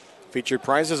prizes. Featured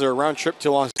prizes are a round trip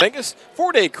to Las Vegas,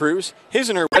 4-day cruise, his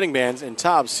and her wedding bands, and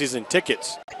Tobs season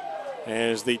tickets.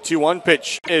 As the 2-1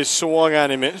 pitch is swung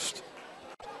on and missed.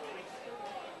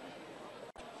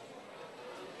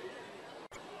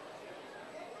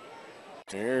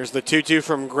 There's the 2-2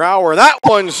 from Grauer. That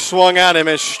one swung on and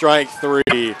missed, strike 3.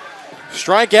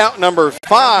 Strikeout number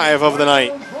 5 of the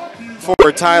night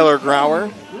for Tyler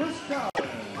Grauer.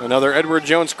 Another Edward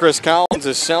Jones, Chris Collins,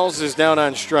 as Sells is down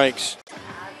on strikes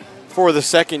for the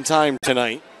 2nd time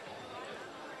tonight.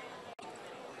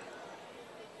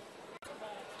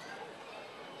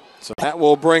 So that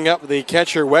will bring up the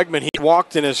catcher, Wegman. He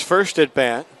walked in his first at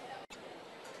bat.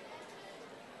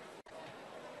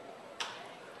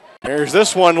 There's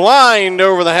this one lined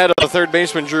over the head of the third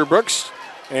baseman, Drew Brooks,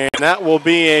 and that will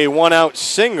be a 1-out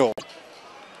single.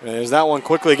 As that one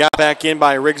quickly got back in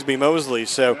by Rigsby Mosley.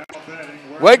 So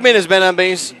Wegman has been on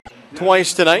base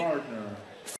twice tonight.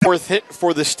 4th hit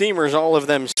for the Steamers, all of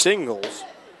them singles.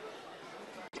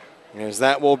 As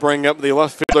that will bring up the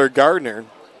left fielder, Gardner.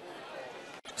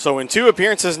 So in 2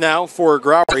 appearances now for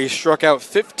Grauer, he struck out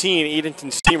 15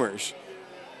 Edenton Steamers.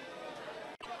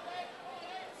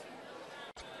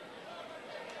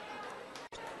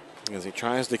 As he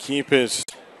tries to keep his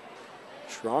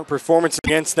strong performance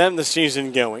against them this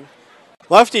season going.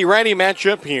 Lefty-righty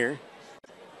matchup here.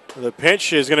 The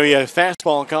pitch is going to be a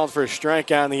fastball called for a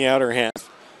strikeout in the outer half.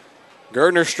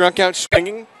 Gardner struck out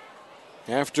swinging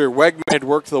after Wegman had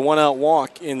worked the 1-out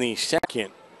walk in the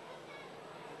 2nd.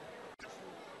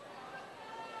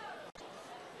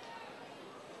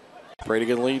 Pretty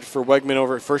good lead for Wegman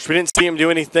over at first. We didn't see him do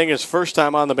anything his first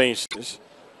time on the bases.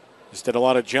 Just did a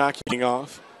lot of jockeying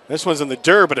off. This one's in the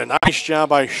dirt, but a nice job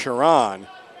by Sharon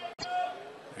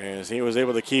as he was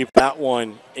able to keep that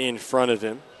one in front of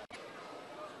him.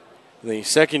 The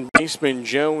second baseman,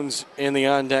 Jones, in the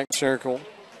on-deck circle.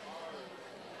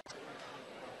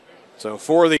 So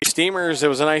for the Steamers, it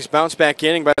was a nice bounce-back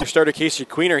inning by their starter, Casey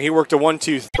Queener. He worked a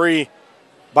 1-2-3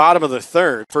 bottom of the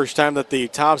third. First time that the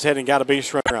Tobs hadn't got a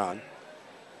base runner on.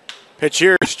 Pitch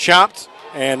here is chopped,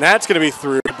 and that's going to be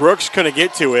through. Brooks couldn't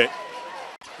get to it.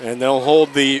 And they'll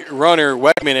hold the runner,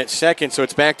 Wegman, at second, so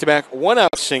it's back-to-back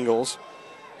one-out singles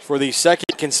for the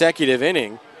second consecutive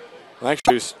inning. Well,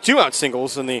 actually, it was two-out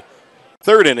singles in the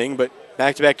third inning, but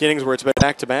back-to-back innings where it's been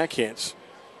back-to-back hits.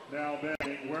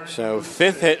 So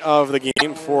fifth hit of the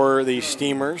game for the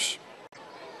Steamers.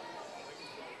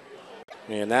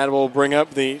 And that will bring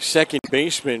up the second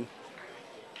baseman,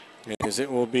 as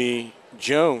it will be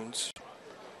Jones.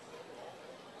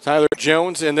 Tyler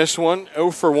Jones in this one,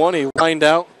 0 for 1. He lined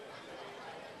out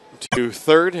to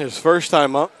third his first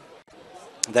time up.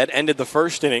 That ended the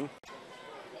first inning.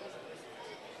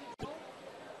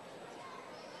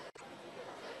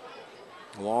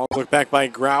 Long look back by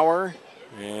Grauer.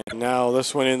 And now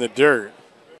this one in the dirt.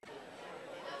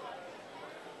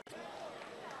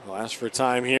 They'll ask for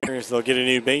time here as they'll get a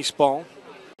new baseball.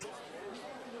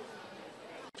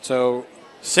 So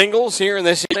singles here in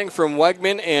this inning from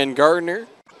Wegman and Gardner.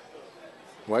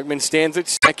 Wegman stands at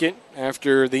second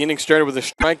after the inning started with a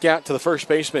strikeout to the first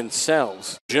baseman,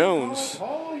 Sells. Jones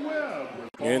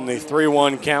in the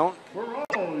 3-1 count.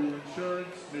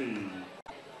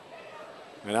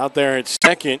 And out there at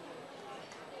second,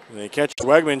 they catch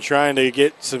Wegman trying to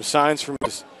get some signs from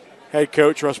his head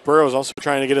coach. Russ Burrows also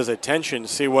trying to get his attention to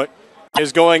see what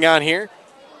is going on here.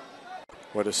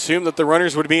 Would assume that the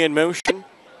runners would be in motion.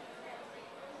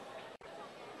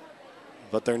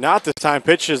 But they're not this time.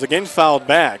 Pitch is again fouled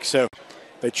back. So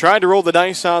they tried to roll the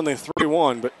dice on the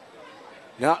 3-1, but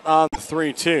not on the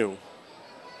 3-2.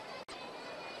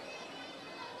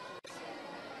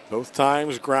 Both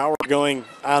times Grauer going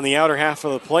on the outer half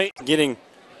of the plate, getting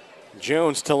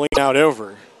Jones to lean out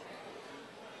over.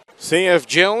 See if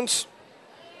Jones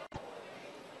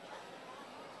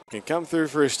can come through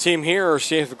for his team here, or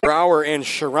see if Grauer and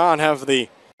Sharon have the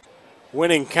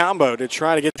winning combo to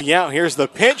try to get the out. Here's the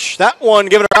pitch. That one,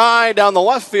 give it a ride down the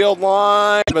left field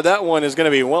line, but that one is going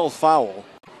to be well foul.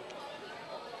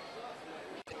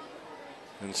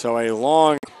 And so a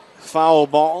long foul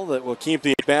ball that will keep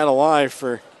the bat alive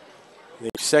for the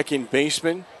second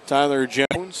baseman, Tyler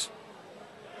Jones.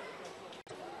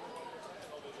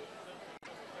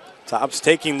 Tobs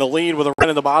taking the lead with a run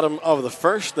in the bottom of the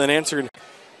first, then answered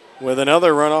with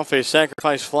another run off a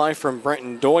sacrifice fly from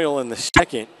Brenton Doyle in the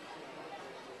second,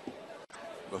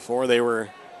 before they were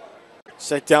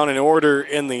set down in order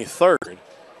in the third.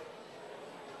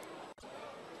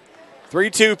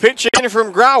 3-2 pitch in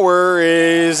from Grauer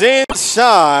is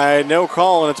inside. No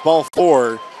call, and it's ball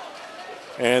 4.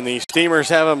 And the Steamers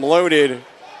have him loaded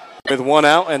with one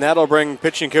out, and that'll bring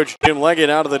pitching coach Jim Leggett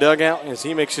out of the dugout as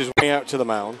he makes his way out to the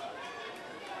mound.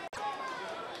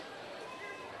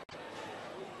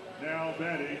 Now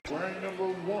batting, wearing number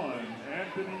 1,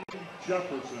 Anthony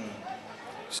Jefferson.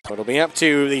 So it'll be up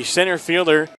to the center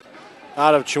fielder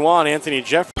out of Chowan, Anthony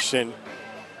Jefferson.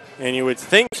 And you would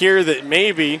think here that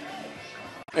maybe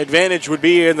advantage would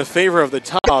be in the favor of the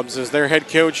Tobs, as their head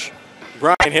coach,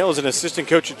 Brian Hill, is an assistant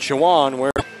coach at Chowan,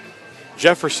 where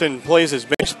Jefferson plays his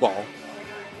baseball.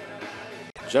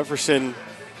 Jefferson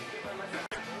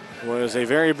was a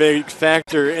very big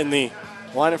factor in the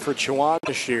lineup for Chowan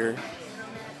this year.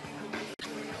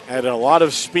 Had a lot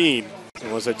of speed.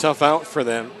 It was a tough out for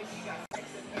them.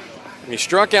 He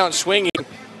struck out swinging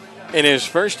in his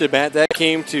first at-bat. That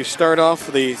came to start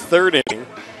off the third inning.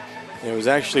 It was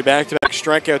actually back-to-back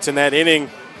strikeouts in that inning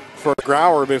for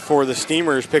Grauer before the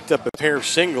Steamers picked up a pair of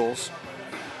singles.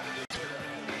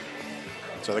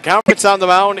 So the conference on the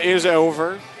mound is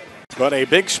over, but a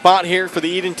big spot here for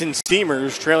the Edenton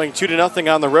Steamers, trailing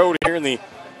 2-0 on the road here in the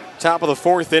top of the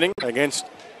fourth inning against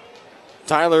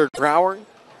Tyler Grauer.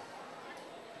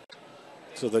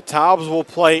 So the Tobs will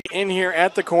play in here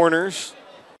at the corners,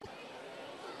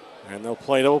 and they'll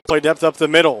play depth up the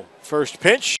middle. First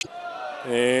pitch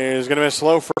is going to be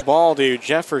slow for a ball to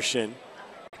Jefferson.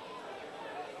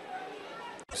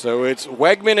 So it's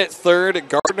Wegman at third,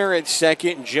 Gardner at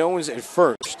second, Jones at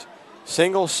first.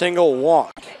 Single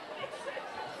walk.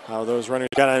 How those runners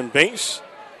got on base.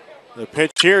 The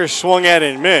pitch here is swung at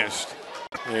and missed.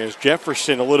 There's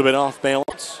Jefferson a little bit off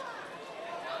balance.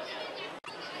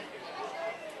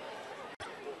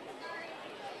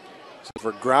 So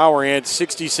for Grauer, he had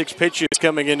 66 pitches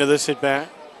coming into this at bat.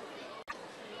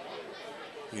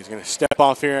 He's going to step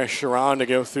off here as Sharon to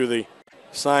go through the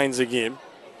signs again.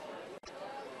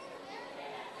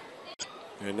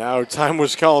 And now time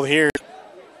was called here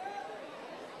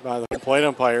by the plate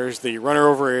umpires. The runner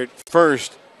over at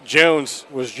first, Jones,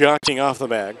 was jockeying off the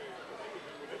bag.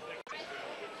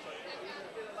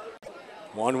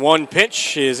 1-1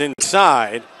 pitch is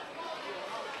inside.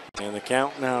 And the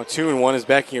count now 2-1 is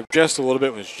backing up just a little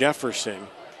bit was Jefferson.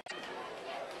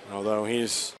 Although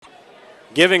he's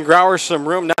giving Grauer some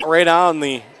room, not right on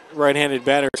the right-handed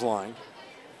batter's line.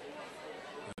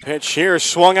 The pitch here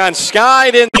swung on,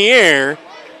 skied in the air.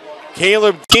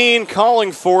 Caleb Dean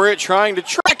calling for it, trying to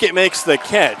track it, makes the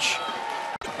catch.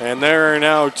 And there are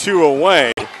now 2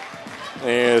 away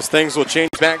as things will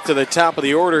change back to the top of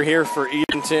the order here for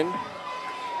Edenton.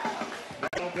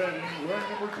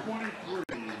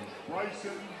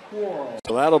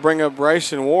 So that'll bring up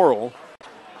Bryson Worrell.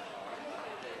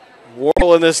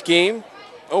 Worrell in this game,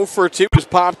 0 for 2, was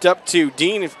popped up to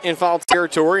Dean in foul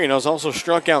territory and has also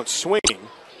struck out swinging.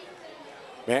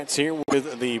 Bats here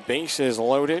with the bases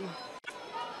loaded.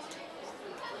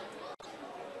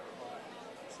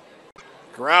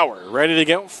 Grauer ready to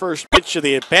go. First pitch of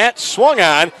the at-bat, swung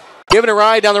on, giving a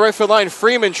ride down the right field line.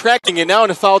 Freeman tracking it now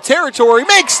into foul territory,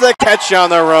 makes the catch on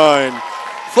the run.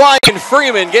 Flying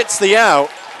Freeman gets the out,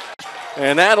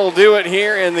 and that'll do it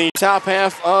here in the top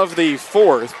half of the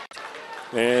 4th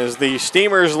as the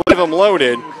Steamers leave them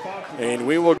loaded, and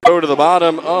we will go to the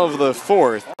bottom of the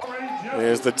 4th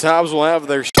as the Tobs will have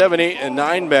their 7, 8, and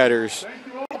 9 batters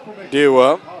due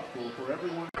up.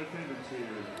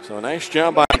 So a nice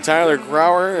job by Tyler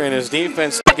Grauer and his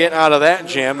defense to get out of that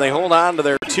jam. They hold on to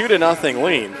their 2-0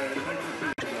 lead.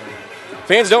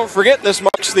 Fans, don't forget this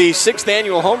marks the 6th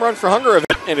annual Home Run for Hunger event.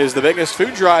 It is the biggest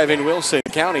food drive in Wilson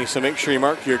County, so make sure you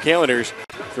mark your calendars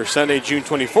for Sunday, June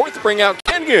 24th. Bring out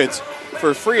canned goods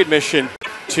for free admission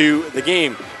to the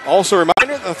game. Also a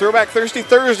reminder, the Throwback Thirsty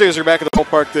Thursdays are back at the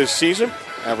ballpark this season.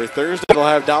 Every Thursday they'll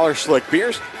have dollar select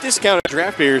beers, discounted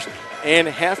draft beers, and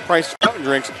half-price fountain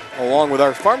drinks, along with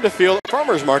our Farm to Field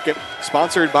Farmers Market,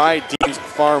 sponsored by Dean's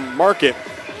Farm Market.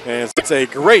 And it's a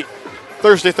great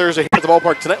Thursday here at the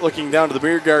ballpark tonight, looking down to the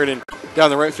beer garden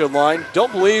down the right field line.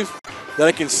 Don't believe that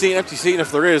I can see an empty seat, and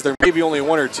if there is, there may be only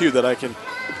 1 or 2 that I can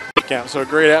pick out. So a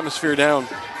great atmosphere down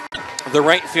the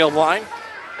right field line.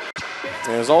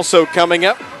 And is also coming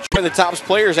up, join the Tobs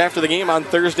players after the game on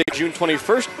Thursday, June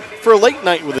 21st, for a late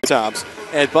night with the Tobs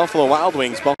at Buffalo Wild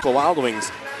Wings. Buffalo Wild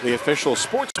Wings, the official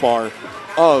sports bar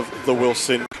of the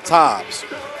Wilson Tobs.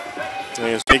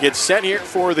 As we get set here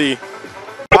for the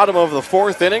bottom of the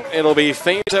 4th inning, it'll be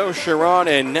Fazo, Sharon,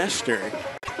 and Nestor.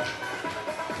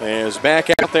 As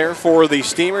back out there for the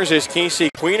Steamers is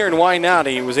Casey Queener, and why not?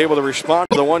 He was able to respond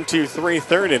to the 1-2-3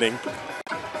 3rd inning,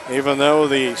 even though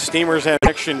the Steamers had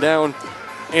action down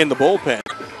in the bullpen.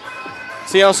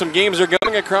 See how some games are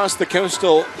going across the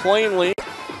Coastal Plain League.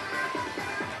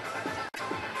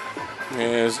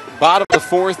 As bottom of the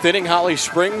 4th inning, Holly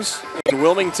Springs and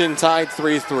Wilmington tied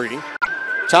 3-3.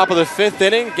 Top of the 5th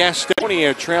inning,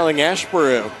 Gastonia trailing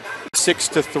Ashboro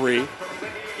 6-3.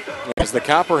 As the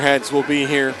Copperheads will be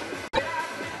here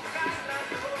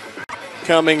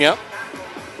coming up.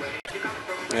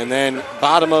 And then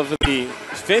bottom of the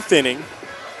 5th inning,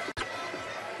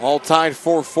 all tied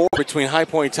 4-4 between High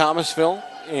Point Thomasville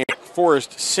and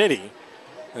Forest City.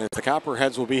 And the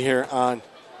Copperheads will be here on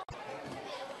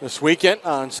this weekend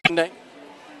on Sunday.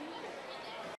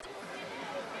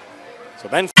 So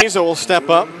Ben Fazo will step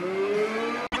up.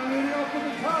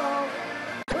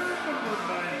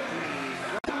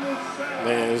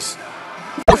 There's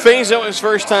Fazo his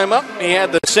first time up. He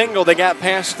had the single that got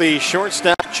past the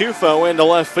shortstop Chufo into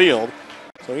left field.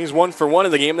 So he's 1 for 1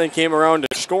 in the game, then came around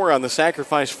to score on the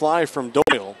sacrifice fly from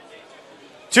Doyle.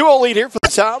 2-0 lead here for the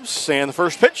Tobs, and the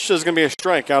first pitch is going to be a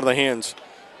strike out of the hands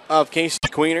of Casey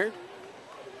Queener.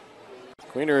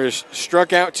 Queener has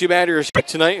struck out 2 batters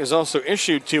tonight, has also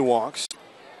issued 2 walks.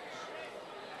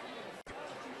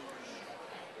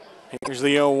 Here's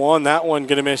the 0-1, that one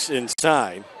going to miss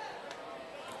inside.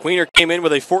 Queener came in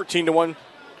with a 14-1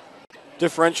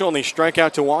 differential in the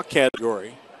strikeout to walk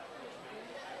category.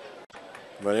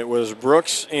 But it was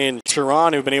Brooks and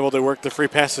Sharon who've been able to work the free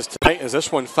passes tonight, as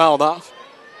this one fouled off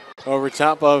over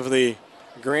top of the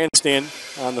grandstand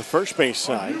on the first base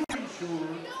side.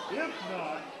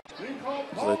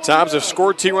 So the Tobs have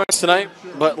scored 2 runs tonight,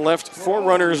 but left 4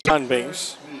 runners on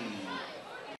base.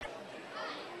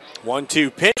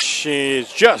 1-2 pitch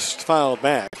is just fouled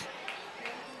back,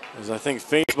 as I think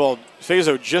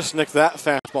Fazo just nicked that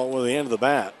fastball with the end of the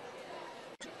bat.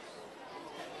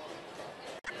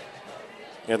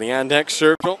 And the on-deck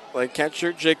circle by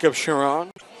catcher Jacob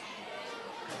Sharon.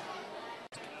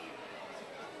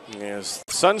 As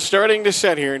the sun's starting to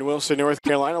set here in Wilson, North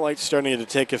Carolina, lights starting to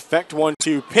take effect.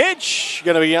 1-2 pitch,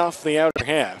 going to be off the outer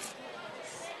half.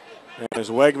 And as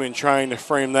Wegman trying to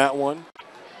frame that one.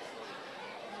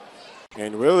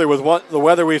 And really, with the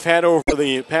weather we've had over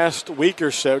the past week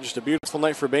or so, just a beautiful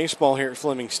night for baseball here at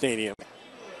Fleming Stadium.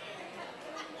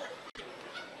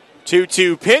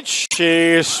 2-2 pitch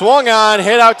is swung on,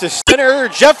 hit out to center.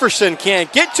 Jefferson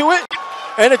can't get to it.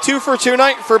 And a 2-for-2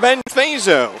 night for Ben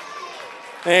Fazo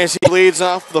as he leads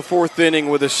off the fourth inning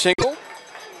with a single.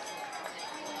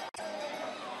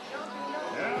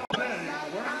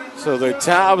 So the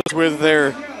Tobs with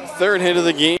their third hit of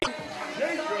the game.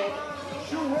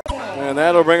 And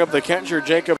that'll bring up the catcher,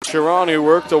 Jacob Sharon, who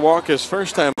worked to walk his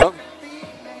first time up.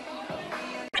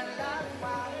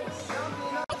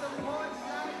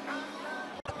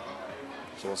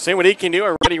 So we'll see what he can do.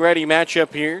 A ready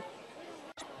matchup here.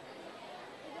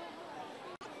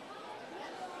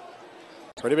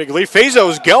 Pretty big lead.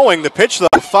 Fazo's going. The pitch, though,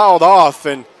 fouled off,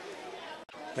 and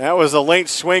that was a late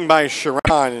swing by Sharon.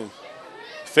 And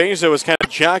Fazo was kind of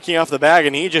jockeying off the bag,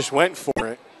 and he just went for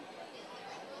it.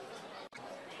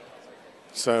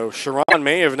 So Sharon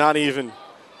may have not even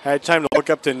had time to look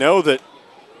up to know that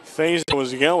Fazo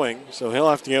was going, so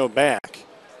he'll have to go back.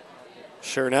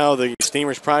 Sure, now the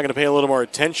Steamers probably going to pay a little more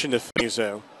attention to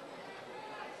Fazo.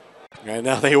 And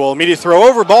now they will immediately throw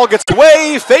over. Ball gets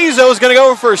away. Fazo is going to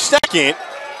go for a second.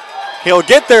 He'll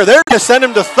get there. They're going to send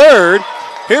him to third.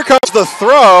 Here comes the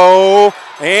throw,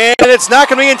 and it's not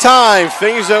going to be in time.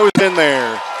 Fazo's in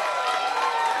there.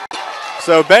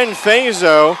 So Ben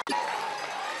Fazo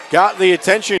got the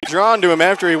attention drawn to him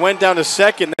after he went down to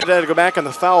second. They had to go back on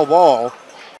the foul ball.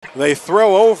 They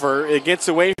throw over. It gets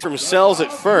away from Sells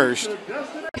at first.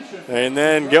 And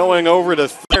then going over to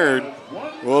third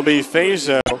will be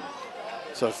Fazo.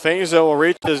 So Fazo will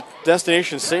reach his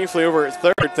destination safely over at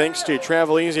third thanks to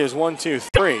Travel Easy as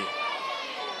 1-2-3.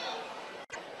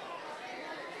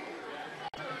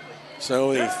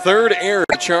 So the third error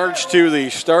charged to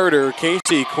the starter,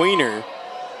 Casey Queener,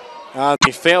 on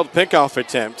the failed pickoff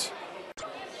attempt.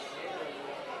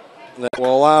 That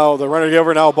will allow the runner to get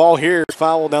over. Now ball here,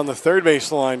 foul down the third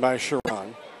base line by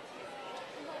Sharon.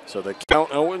 So the count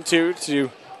 0-2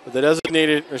 to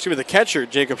the catcher,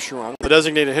 Jacob Sharon. The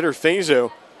designated hitter,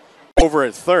 Fazo, over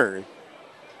at third.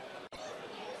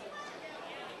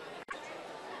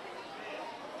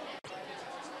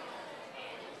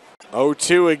 Oh,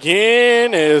 2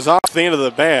 again is off the end of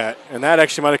the bat, and that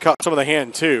actually might have caught some of the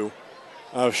hand too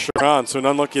of Sharon, so an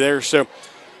unlucky there. So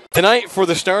tonight for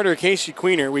the starter, Casey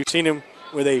Queener, we've seen him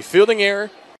with a fielding error,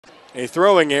 a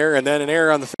throwing error, and then an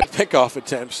error on the pickoff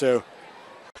attempt. So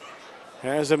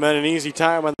hasn't been an easy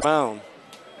time on the mound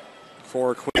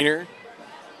for Queener.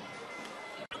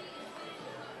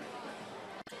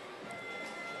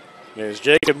 As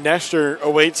Jacob Nestor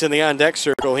awaits in the on-deck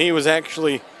circle, he was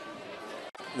actually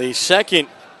the second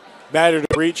batter to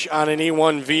reach on an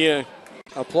E1 via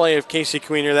a play of Casey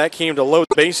Queener. That came to load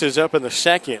the bases up in the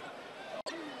second.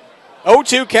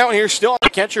 0-2 count here still on the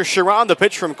catcher. Sharon, the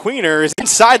pitch from Queener is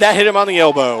inside. That hit him on the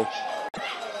elbow.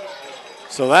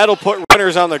 So that'll put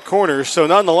runners on the corners. So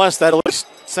nonetheless, that at least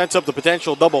sets up the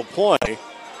potential double play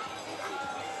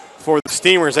for the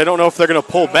Steamers. I don't know if they're going to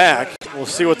pull back. We'll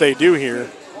see what they do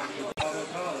here.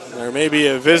 There may be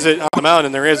a visit on the mound,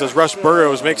 and there is as Russ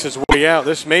Burrows makes his way out.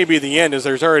 This may be the end as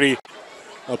there's already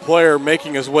a player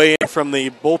making his way in from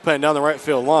the bullpen down the right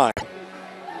field line.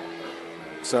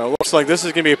 So it looks like this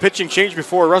is going to be a pitching change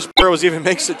before Russ Burrows even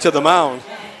makes it to the mound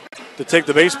to take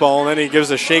the baseball, and then he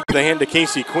gives a shake of the hand to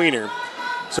Casey Queener.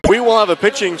 So we will have a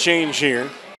pitching change here,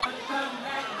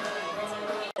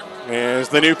 as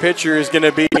the new pitcher is going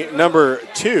to be number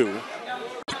 2.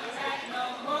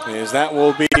 As that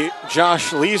will be Josh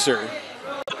Leeser.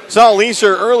 Saw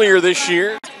Leeser earlier this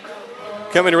year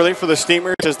coming to relief for the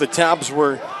Steamers as the Tobs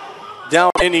were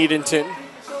down in Edenton.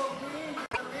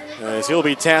 As he'll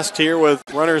be tasked here with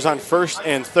runners on first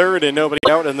and third and nobody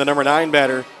out, and the number 9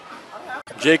 batter,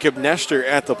 Jacob Nestor,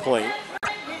 at the plate.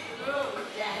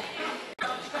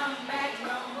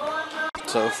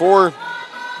 So for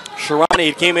Sharani,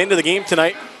 he came into the game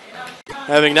tonight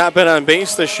having not been on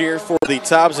base this year for the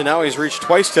Tobs, and now he's reached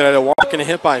twice tonight, a walk and a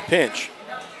hit by pitch.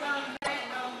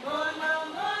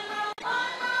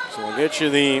 So we'll get you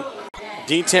the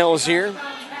details here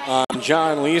on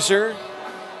John Leeser,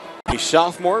 a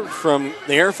sophomore from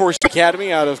the Air Force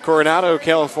Academy out of Coronado,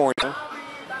 California.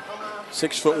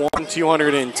 6'1",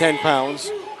 210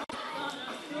 pounds.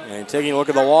 And taking a look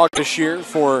at the log this year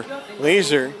for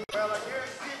Leeser,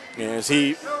 as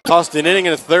he tossed an inning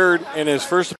and a third in his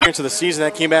first appearance of the season.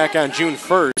 That came back on June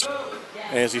 1st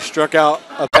as he struck out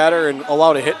a batter and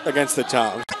allowed a hit against the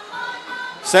Tobs.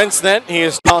 Since then, he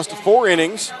has tossed 4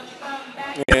 innings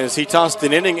as he tossed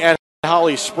an inning at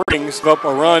Holly Springs, gave up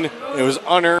a run. It was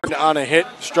unearned on a hit,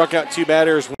 struck out 2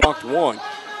 batters, walked 1.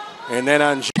 And then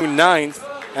on June 9th,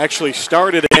 actually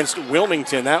started against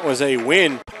Wilmington. That was a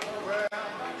win,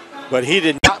 but he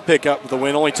did not pick up the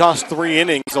win. Only tossed 3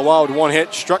 innings, allowed 1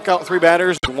 hit, struck out 3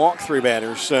 batters, and walked 3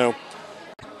 batters. So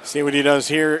see what he does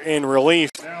here in relief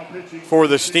for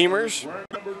the Steamers.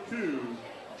 Number 2,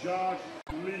 Josh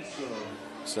Lisa.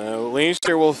 So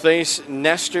Leicester will face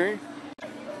Nestor,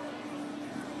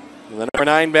 the number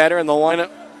 9 batter in the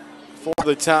lineup for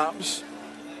the Tobs.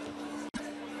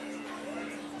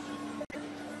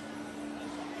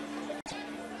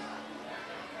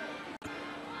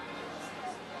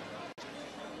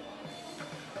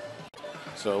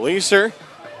 So Leicester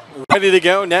ready to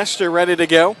go, Nestor ready to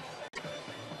go.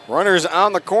 Runners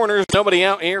on the corners, nobody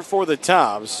out here for the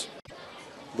Tobs.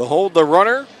 The hold the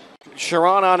runner,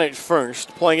 Sharon on at first.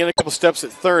 Playing in a couple steps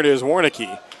at third is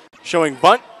Warnicki. Showing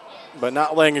bunt, but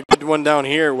not laying a good one down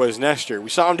here was Nestor. We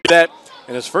saw him do that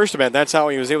in his first event. That's how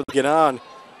he was able to get on.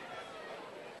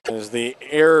 As the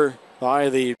error by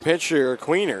the pitcher,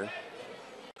 Queener.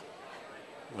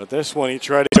 But this one, he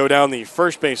tried to go down the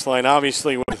first baseline,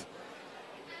 obviously with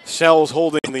Sells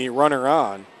holding the runner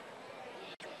on.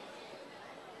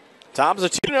 Tobs a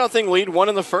 2-0 lead, 1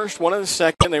 in the first, 1 in the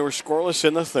second. They were scoreless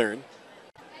in the third.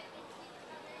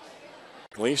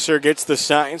 Leicester gets the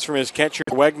signs from his catcher,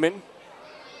 Wegman.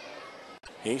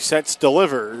 He sets,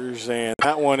 delivers, and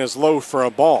that one is low for a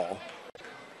ball.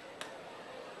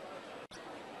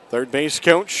 Third base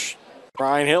coach,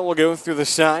 Brian Hill, will go through the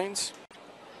signs.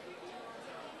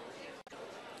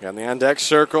 Got the on-deck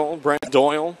circle, Brent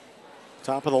Doyle,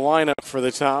 top of the lineup for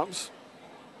the Tobs.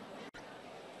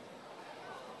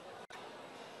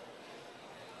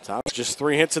 Tobs just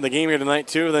 3 hits in the game here tonight,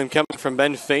 2 of them coming from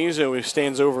Ben Fazo, who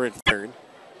stands over at third.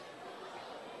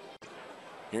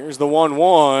 Here's the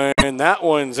 1-1, and that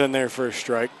one's in there for a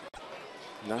strike.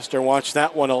 Nestor watched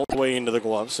that one all the way into the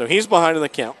glove, so he's behind in the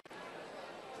count.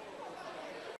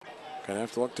 Gonna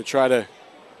have to look to try to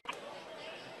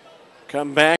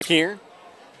come back here.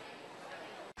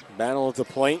 Battle at the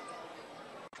plate.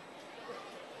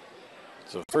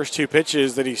 So the first 2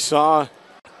 pitches that he saw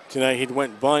tonight, he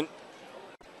went bunt.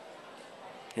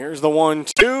 Here's the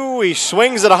 1-2. He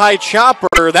swings at a high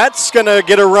chopper. That's going to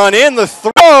get a run in. The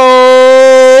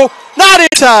throw, not in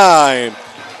time.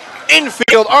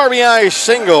 Infield RBI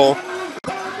single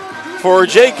for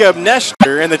Jacob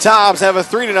Nestor, and the Tobs have a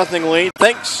 3-0 lead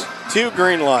thanks to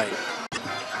Green Light.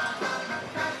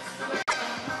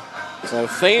 So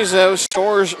Fazo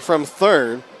scores from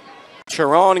third.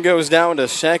 Charon goes down to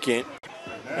second,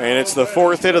 and it's the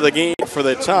 4th hit of the game for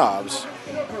the Tobs.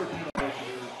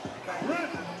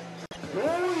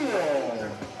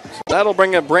 That'll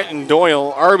bring up Brenton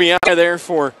Doyle. RBI there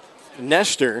for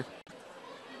Nestor.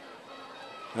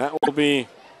 That will be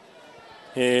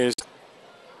his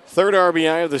 3rd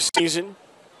RBI of the season.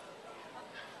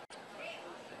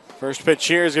 First pitch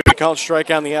here is going to be called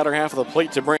strike on the outer half of the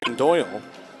plate to Brenton Doyle.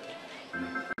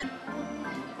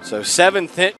 So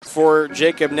 7th hit for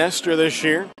Jacob Nestor this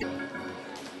year.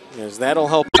 As that'll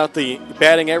help out. The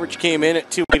batting average came in at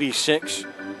 .286.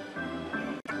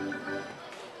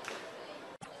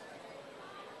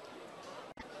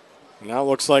 Now it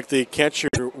looks like the catcher,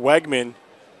 Wegman,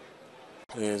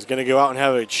 is going to go out and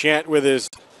have a chat with his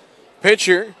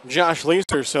pitcher, Josh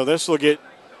Leicester. So this will get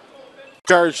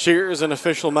charged here as an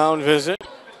official mound visit.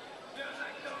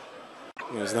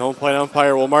 As the home plate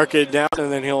umpire will mark it down,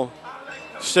 and then he'll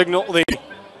signal the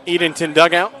Edenton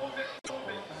dugout.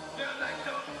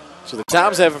 So the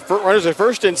Tobs have runners at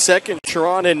first and second,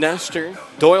 Sharon and Nestor.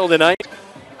 Doyle tonight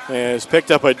has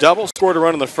picked up a double, scored a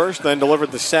run in the first, then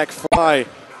delivered the sac fly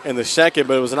in the second,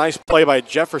 but it was a nice play by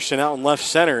Jefferson out in left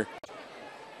center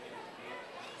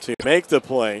to make the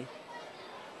play.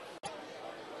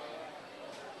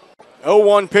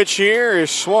 0-1 pitch here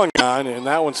is swung on, and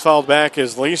that one's fouled back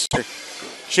as Leicester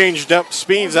changed up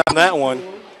speeds on that one.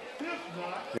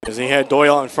 Because he had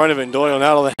Doyle out in front of it, and Doyle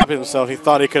not only happened himself, he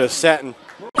thought he could have sat and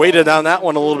waited on that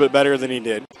one a little bit better than he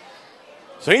did.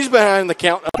 So he's behind the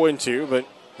count 0-2, but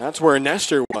that's where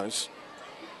Nestor was.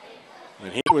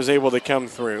 And he was able to come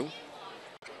through.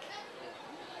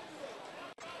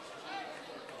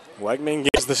 Wegman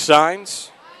gives the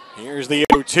signs. Here's the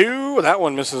 0-2. That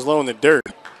one misses low in the dirt.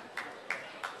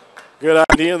 Good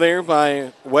idea there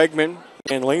by Wegman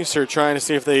and Leicester trying to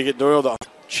see if they get Doyle to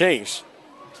chase.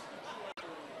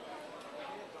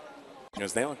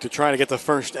 As they look to try to get the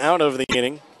first out of the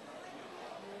inning.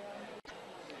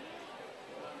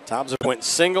 Tobs went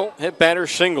single, hit batter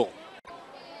single.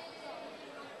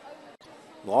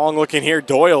 Long looking here,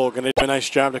 Doyle going to do a nice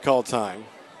job to call time.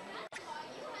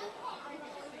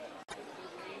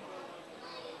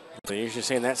 They usually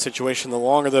say in that situation, the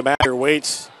longer the batter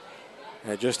waits,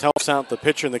 it just helps out the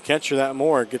pitcher and the catcher that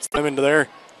more. It gets them into their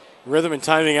rhythm and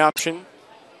timing option.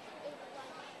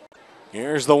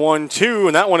 Here's the 1-2,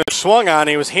 and that one is swung on.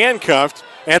 He was handcuffed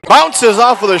and bounces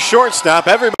off of the shortstop.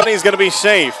 Everybody's going to be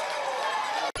safe.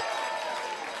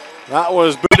 That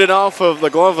was booted off of the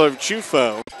glove of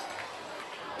Chufo.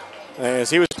 As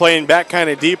he was playing back kind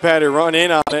of deep, had to run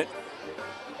in on it.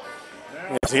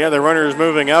 As he had the runners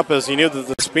moving up, as he knew that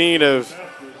the speed of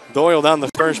Doyle down the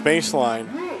first baseline.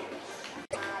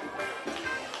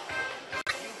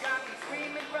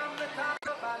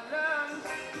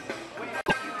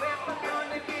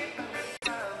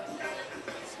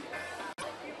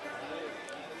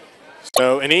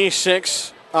 So an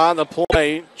E6 on the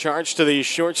play, charged to the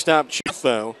shortstop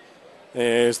Chufo,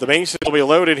 as the bases will be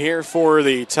loaded here for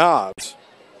the Tobs.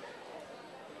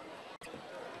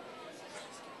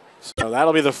 So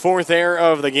that'll be the fourth error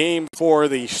of the game for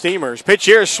the Steamers. Pitch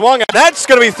here swung. That's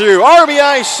going to be through.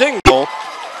 RBI single.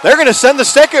 They're going to send the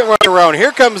second run around.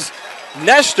 Here comes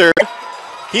Nestor.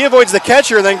 He avoids the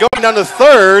catcher, and then going down to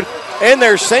third, in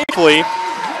there safely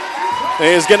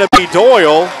is going to be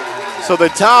Doyle. So the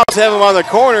Tobs have him on the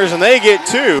corners, and they get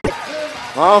two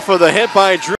off of the hit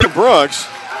by Drew Brooks.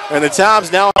 And the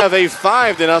Tobs now have a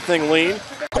 5-0 lead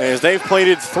as they've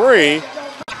plated three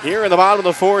here in the bottom of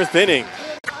the fourth inning.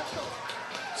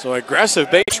 So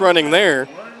aggressive base running there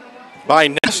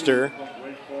by Nestor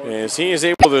as he is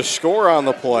able to score on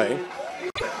the play.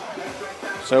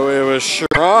 So it was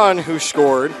Sharon who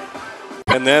scored,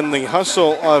 and then the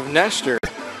hustle of Nestor.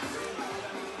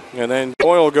 And then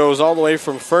Doyle goes all the way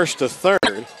from first to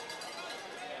third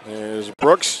as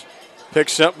Brooks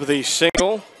picks up the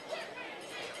single.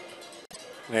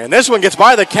 And this one gets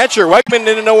by the catcher. Wegman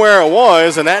didn't know where it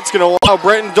was, and that's going to allow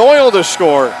Brenton Doyle to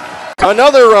score.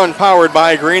 Another run powered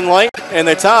by Greenlight, and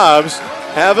the Tobs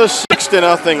have a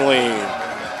 6-0 lead.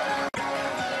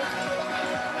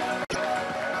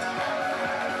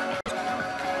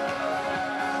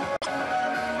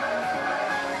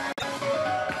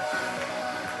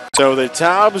 So the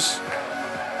Tobs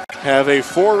have a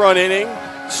 4-run inning,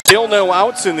 still no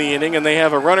outs in the inning, and they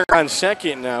have a runner on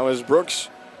second now as Brooks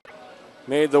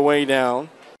made the way down.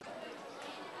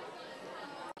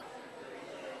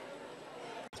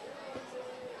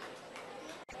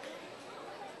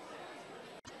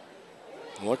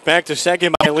 Look back to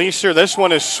second by Leeser. This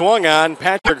one is swung on.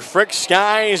 Patrick Frick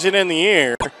skies it in the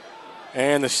air.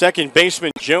 And the second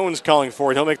baseman, Jones, calling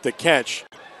for it. He'll make the catch.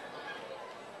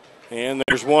 And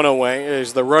there's one away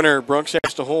as the runner, Brooks,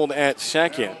 has to hold at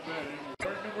second.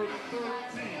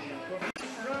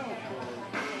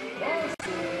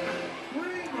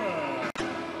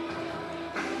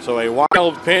 So a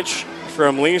wild pitch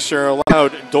from Leeser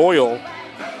allowed Doyle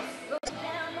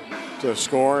to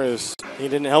score as he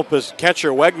didn't help his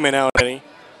catcher Wegman out any.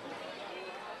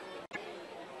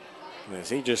 As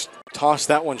he just tossed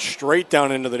that one straight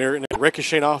down into the dirt and it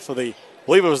ricocheted off of the, I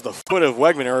believe it was the foot of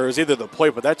Wegman, or it was either the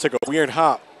plate, but that took a weird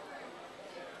hop.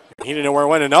 He didn't know where it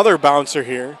went. Another bouncer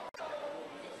here.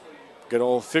 Good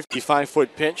old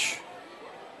 55-foot pitch.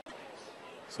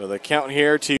 So the count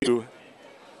here to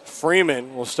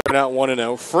Freeman will start out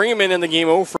 1-0. Freeman in the game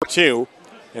 0 for 2.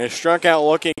 And struck out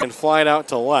looking and flied out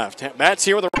to left. Matt's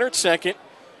here with a runner at second.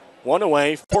 One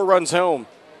away, 4 runs home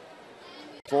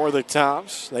for the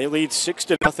Tobs. They lead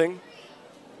 6-0.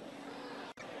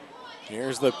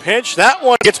 Here's the pitch. That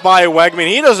one gets by Wegman.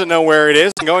 He doesn't know where it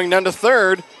is. And going down to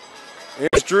third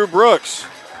is Drew Brooks.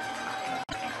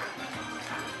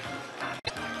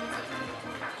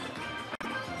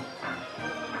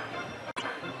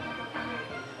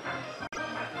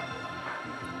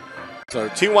 So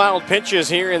 2 wild pitches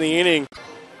here in the inning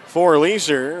for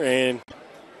Leeser, and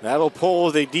that'll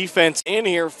pull the defense in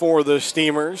here for the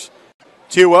Steamers.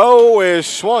 2-0 is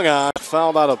swung on,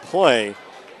 fouled out of play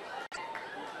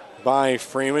by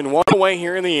Freeman. One away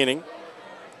here in the inning.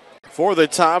 For the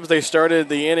Tobs, they started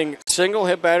the inning single,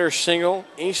 hit batter single,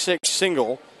 E6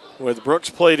 single, with Brooks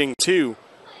plating 2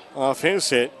 off his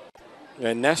hit,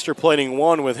 and Nestor plating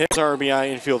 1 with his RBI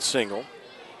infield single.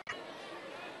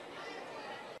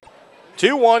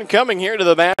 2-1 coming here to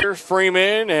the batter,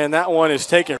 Freeman, and that one is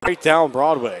taken right down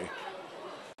Broadway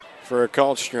for a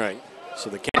called strike.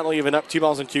 So the count leaving up 2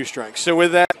 balls and 2 strikes. So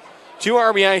with that 2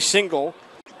 RBI single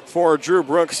for Drew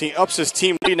Brooks, he ups his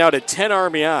team lead now to 10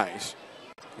 RBIs.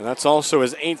 And that's also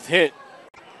his 8th hit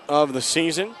of the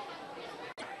season.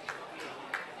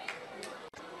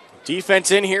 Defense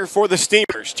in here for the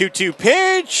Steamers. 2-2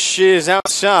 pitch is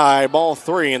outside, ball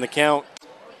 3, and the count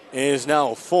is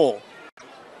now full.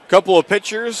 Couple of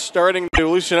pitchers starting to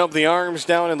loosen up the arms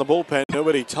down in the bullpen.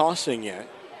 Nobody tossing yet.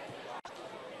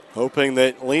 Hoping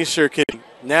that Leeser can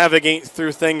navigate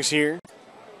through things here.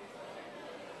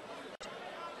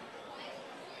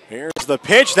 Here's Here's the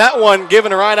pitch. That one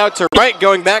given a ride out to right,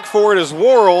 going back forward is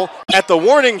Worrell at the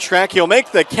warning track. He'll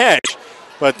make the catch,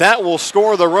 but that will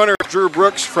score the runner, Drew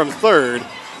Brooks, from third,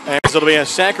 as it'll be a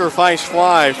sacrifice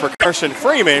fly for Carson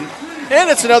Freeman. And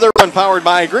it's another run powered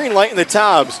by Green Light, and the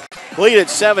Tobs lead at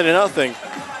 7-0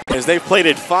 as they've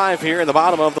plated 5 here in the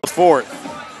bottom of the fourth.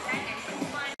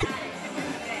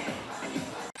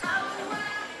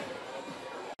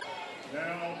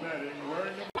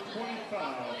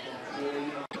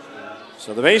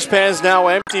 So the base pad is now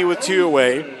empty with 2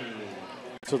 away.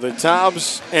 So the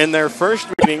Tobs in their first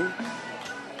meeting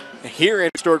here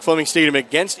at historic Fleming Stadium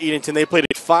against Edenton, they played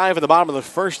at 5 in the bottom of the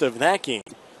first of that game.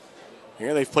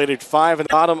 Here they've played at 5 in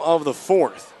the bottom of the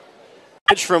fourth.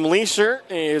 Pitch from Leeser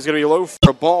is going to be low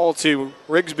for a ball to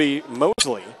Rigsby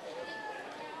Mosley.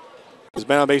 He's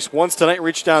been on base once tonight,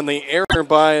 reached down the error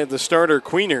by the starter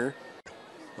Queener.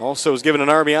 Also was given an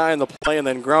RBI in the play and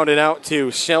then grounded out to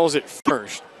Sells at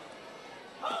first.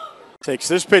 Takes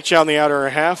this pitch on the outer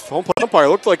half. Home plate umpire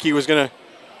looked like he was going to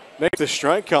make the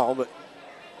strike call, but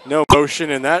no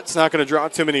motion, and that's not going to draw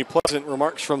too many pleasant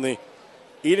remarks from the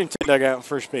Edenton dugout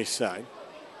first base side.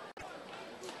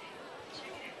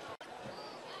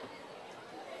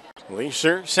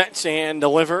 Leeser sets and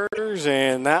delivers,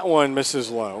 and that one misses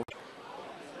low.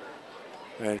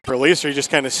 And for Leeser, he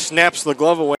just kind of snaps the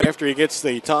glove away after he gets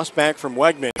the toss back from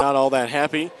Wegman. Not all that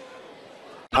happy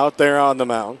out there on the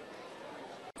mound.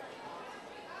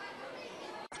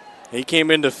 He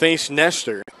came in to face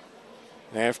Nestor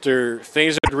after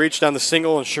Faison had reached on the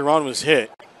single and Sharon was hit.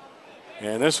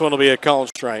 And this one will be a called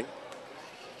strike.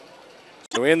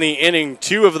 So in the inning,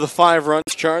 2 of the 5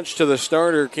 runs charged to the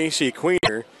starter, Casey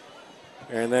Queener.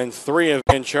 And then 3 have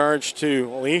been charged to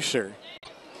Leeser.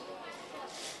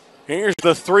 Here's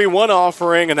the 3-1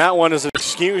 offering, and that one is an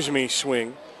excuse me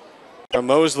swing from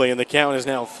Mosley, and the count is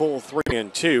now full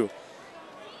 3-2.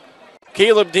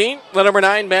 Caleb Dean, the number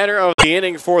 9 batter of the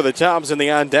inning for the Tobs in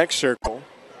the on-deck circle.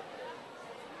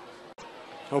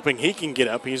 Hoping he can get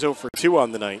up. He's 0 for 2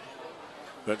 on the night.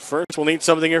 But first, we'll need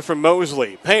something here from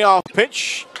Mosley. Payoff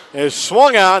pitch is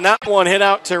swung on. That one hit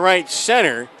out to right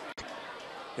center.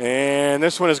 And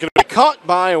this one is going to be caught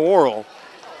by Worrell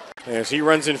as he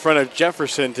runs in front of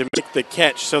Jefferson to make the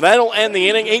catch. So that'll end the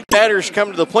inning. 8 batters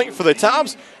come to the plate for the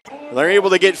Tobs. They're able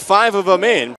to get 5 of them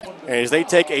in as they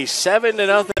take a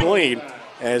 7-0 lead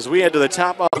as we head to the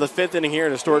top of the 5th inning here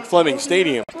at historic Fleming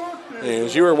Stadium.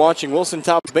 As you are watching Wilson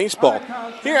Tobs baseball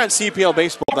here on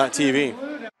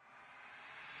CPLBaseball.tv.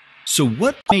 So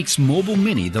what makes Mobile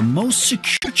Mini the most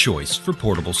secure choice for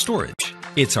portable storage?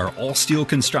 It's our all-steel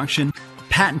construction,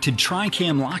 patented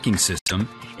tri-cam locking system,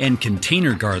 and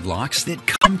container guard locks that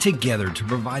come together to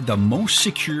provide the most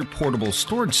secure portable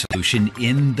storage solution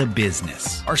in the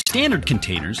business. Our standard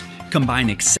containers combine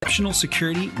exceptional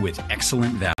security with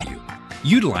excellent value,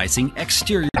 utilizing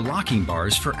exterior locking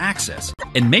bars for access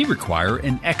and may require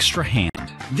an extra hand.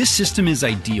 This system is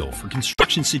ideal for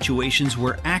construction situations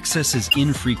where access is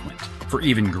infrequent. For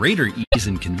even greater ease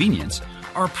and convenience,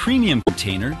 our premium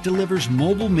container delivers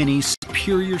Mobile Mini's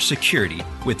superior security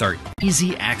with our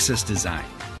easy access design.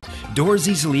 Doors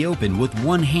easily open with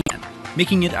one hand,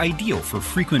 making it ideal for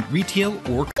frequent retail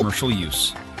or commercial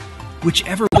use.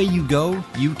 Whichever way you go,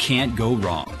 you can't go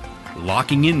wrong.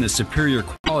 Locking in the superior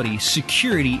quality,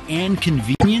 security, and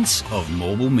convenience of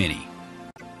Mobile Mini.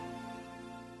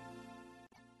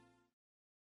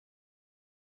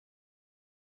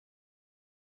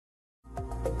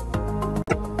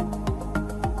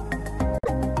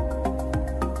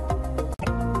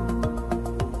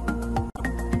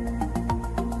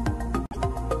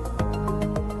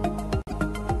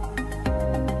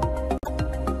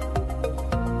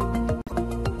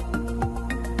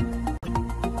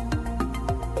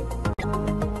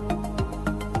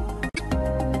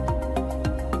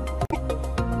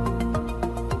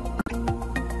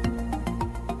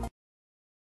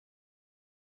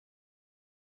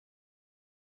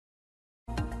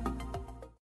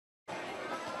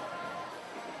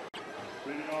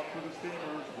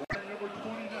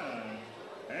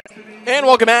 And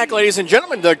welcome back, ladies and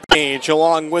gentlemen. Doug Page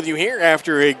along with you here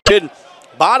after a good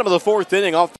bottom of the 4th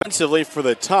inning offensively for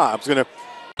the Tobs. Going to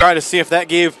try to see if that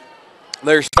gave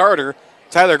their starter,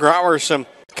 Tyler Grauer, some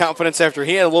confidence after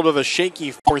he had a little bit of a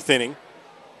shaky 4th inning.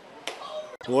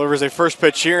 Delivers a first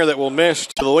pitch here that will miss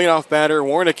to the leadoff batter,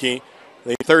 Warnicki,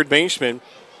 the third baseman.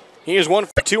 He is 1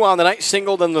 for 2 on the night,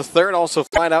 singled in the third, also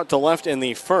flied out to left in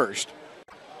the first.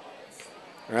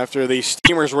 After the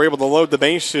Steamers were able to load the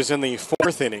bases in the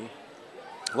 4th inning.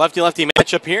 Lefty-lefty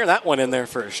matchup here. That one in there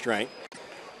for a strike.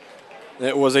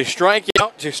 It was a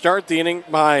strikeout to start the inning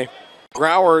by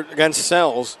Grauer against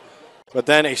Sells. but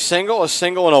then a single,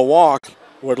 and a walk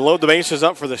would load the bases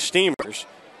up for the Steamers.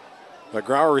 But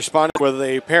Grauer responded with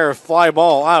a pair of fly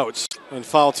ball outs in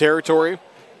foul territory.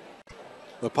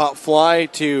 The pop fly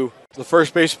to the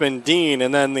first baseman, Dean,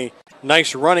 and then the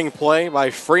nice running play by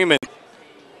Freeman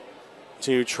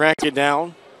to track it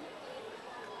down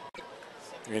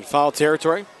in foul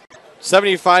territory.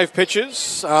 75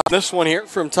 pitches on this one here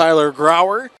from Tyler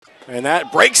Grauer, and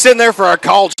that breaks in there for a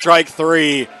called strike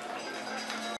 3.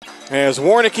 As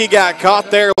Warnicki got caught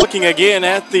there looking again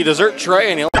at the dessert tray,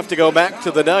 and he'll have to go back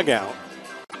to the dugout.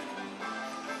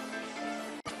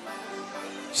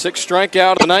 6th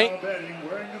strikeout of the night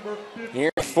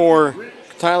here for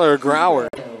Tyler Grauer.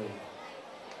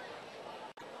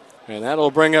 And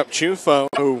that'll bring up Chufo,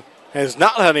 who has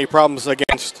not had any problems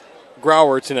against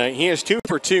Grauer tonight. He is 2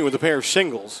 for 2 with a pair of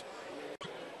singles.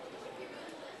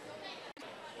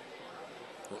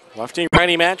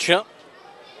 Lefty-righty matchup.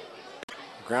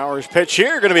 Grauer's pitch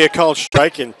here going to be a called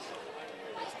strike, and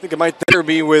I think it might there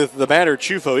be with the batter,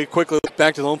 Chufo. He quickly looked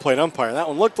back to the home plate umpire. That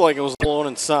one looked like it was blown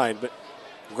inside, but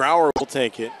Grauer will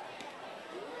take it.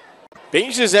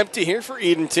 Base is empty here for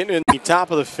Edenton in the top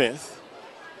of the 5th.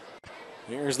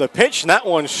 Here's the pitch, and that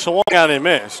one swung out and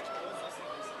missed.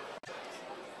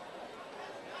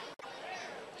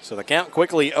 So the count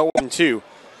quickly 0-2.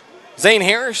 Zane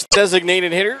Harris,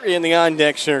 designated hitter in the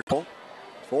on-deck circle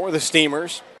for the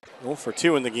Steamers. 0 for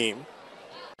 2 in the game.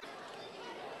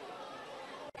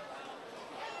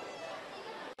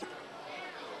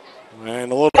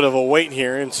 And a little bit of a wait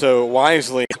here, and so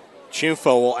wisely,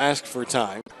 Chufo will ask for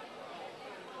time.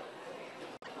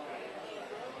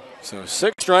 So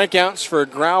 6 strikeouts for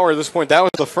Grauer at this point. That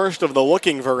was the first of the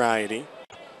looking variety.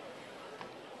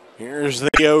 Here's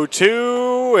the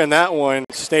 0-2, and that one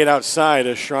stayed outside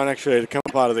as Schron actually had to come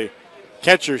up out of the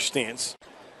catcher's stance.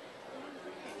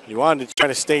 He wanted to try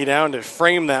to stay down to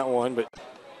frame that one, but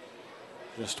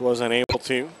just wasn't able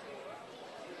to.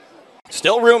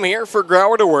 Still room here for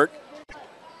Grauer to work.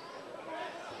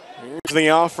 Here's the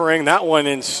offering. That one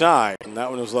inside. And that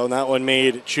one was low. And that one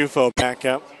made Chufo back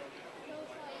up.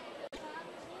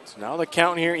 So now the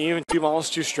count here, even 2 balls,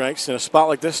 2 strikes. In a spot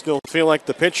like this, still feel like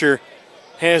the pitcher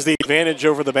has the advantage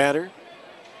over the batter.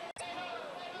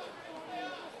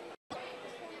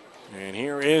 And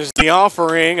here is the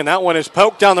offering. And that one is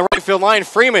poked down the right field line.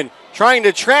 Freeman trying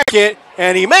to track it.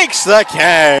 And he makes the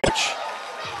catch.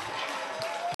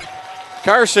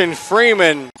 Carson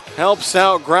Freeman helps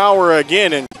out Grauer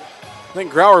again, and I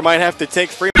think Grauer might have to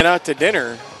take Freeman out to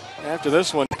dinner after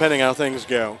this one, depending how things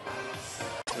go.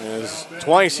 As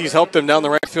twice he's helped him down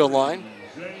the right field line.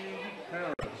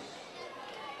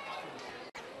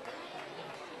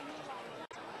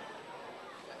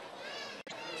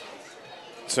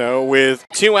 So with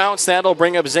 2 outs, that'll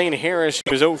bring up Zane Harris,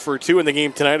 who was 0 for 2 in the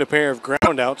game tonight, a pair of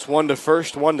ground outs, 1 to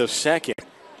first, 1 to second.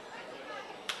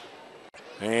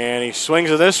 And he swings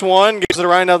at this one, gives it a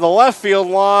right down the left field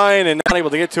line, and not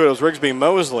able to get to it. It was Rigsby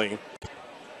Mosley.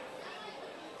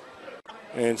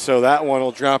 And so that one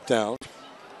will drop down.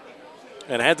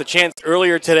 And I had the chance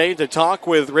earlier today to talk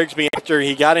with Rigsby after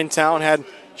he got in town, had a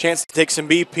chance to take some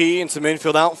BP and some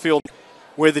infield outfield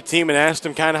with the team, and asked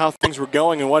him kind of how things were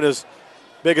going and what his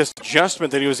biggest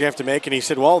adjustment that he was going to have to make. And he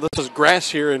said, well, this is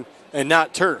grass here and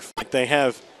not turf like they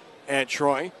have at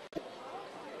Troy.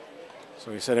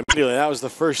 So he said immediately that was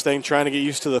the first thing, trying to get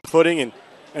used to the footing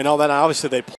and all that. Obviously,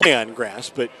 they play on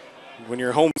grass, but when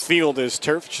your home field is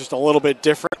turf, it's just a little bit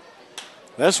different.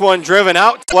 This one driven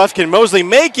out to left. Can Mosley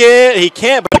make it? He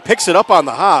can't, but he picks it up on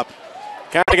the hop.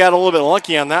 Kind of got a little bit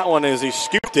lucky on that one as he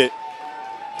scooped it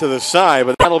to the side,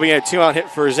 but that'll be a 2-out hit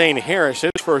for Zane Harris,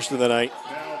 his first of the night,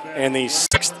 and the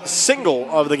 6th single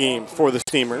of the game for the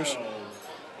Steamers.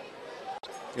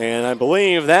 And I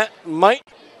believe that might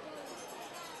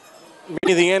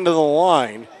be the end of the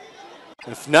line.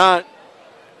 If not,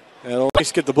 it'll at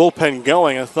least get the bullpen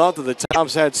going. I thought that the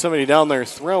Tobs had somebody down there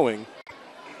throwing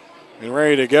and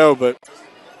ready to go, but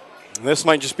this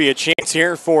might just be a chance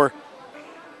here for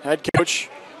head coach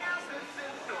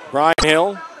Brian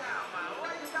Hill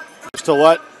just to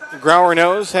let Grauer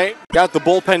knows, hey, got the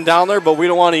bullpen down there, but we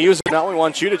don't want to use it now. We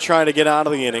want you to try to get out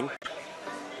of the inning.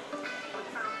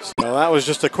 So that was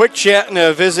just a quick chat and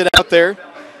a visit out there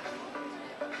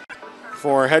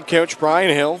for head coach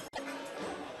Brian Hill.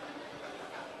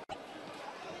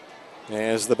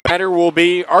 As the batter will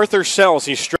be Arthur Sells.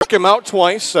 He struck him out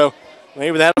twice, so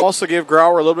maybe that'll also give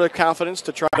Grauer a little bit of confidence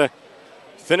to try to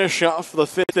finish off the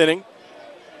 5th inning.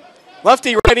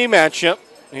 Lefty-righty matchup.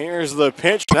 Here's the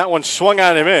pitch. That one swung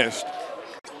on and missed.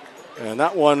 And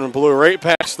that one blew right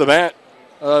past the bat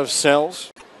of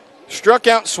Sells. Struck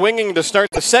out swinging to start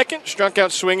the 2nd, struck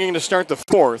out swinging to start the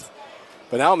 4th.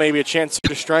 But now maybe a chance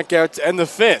to strike out to end the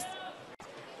fifth.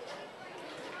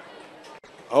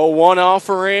 0-1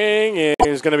 offering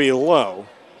is going to be low.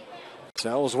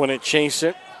 Sells when it chase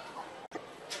it. A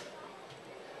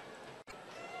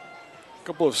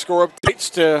couple of score updates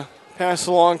to pass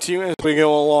along to you as we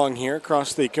go along here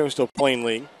across the Coastal Plain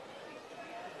League.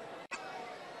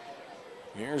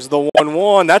 Here's the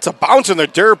 1-1. That's a bounce in the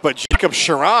dirt, but Jacob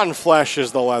Sharon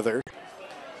flashes the leather.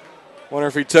 Wonder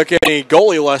if he took any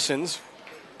goalie lessons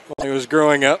while he was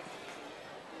growing up.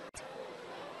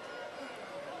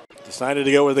 Decided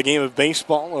to go with a game of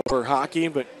baseball over hockey,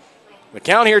 but the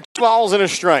count here, 2 balls and a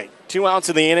strike. 2 outs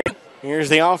in the inning. Here's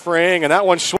the offering, and that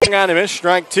one swung on and missed,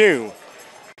 strike 2.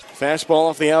 Fastball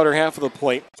off the outer half of the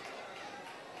plate.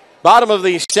 Bottom of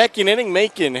the second inning,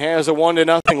 Macon has a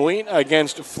 1-0 lead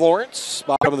against Florence.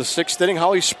 Bottom of the sixth inning,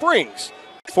 Holly Springs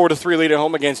 4-3 lead at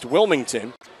home against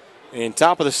Wilmington. And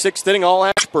top of the sixth inning, all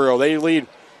Asheboro. They lead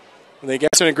the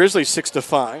Gadsden Grizzlies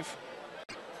 6-5.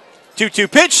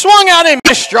 2-2 pitch, swung out and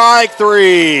missed, strike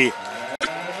 3.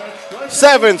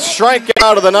 7th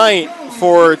strikeout of the night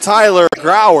for Tyler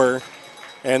Grauer.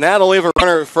 And that'll leave a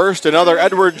runner at first. Another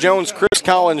Edward Jones, Chris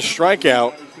Collins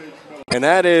strikeout. And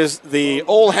that is the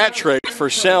old hat trick for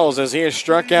Sells as he has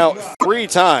struck out 3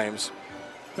 times.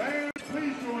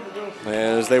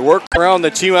 As they work around the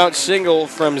 2-out single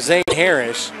from Zane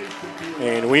Harris.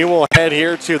 And we will head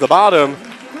here to the bottom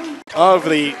of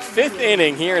the 5th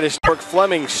inning here at historic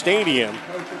Fleming Stadium.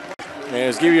 And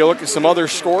let's give you a look at some other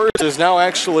scores. As now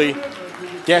actually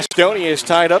Gastonia has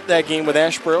tied up that game with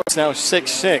Asheboro. It's now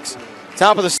 6-6.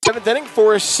 Top of the 7th inning,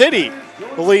 Forest City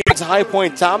leads High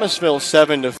Point Thomasville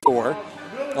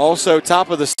 7-4. Also top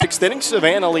of the 6th inning,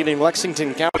 Savannah leading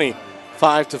Lexington County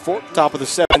 5-4. Top of the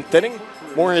 7th inning,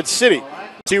 Morehead City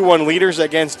 2-1 leaders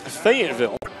against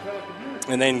Fayetteville.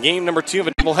 And then game number 2 of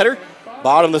a doubleheader,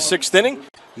 bottom of the 6th inning,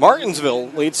 Martinsville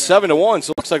leads 7-1.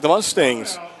 So it looks like the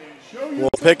Mustangs will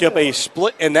pick up a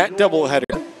split in that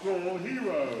doubleheader.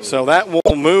 So that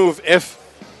will move if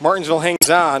Martinsville hangs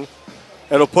on.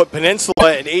 It'll put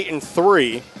Peninsula at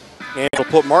 8-3, and it'll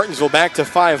put Martinsville back to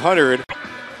 500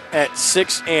 at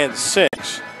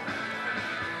 6-6.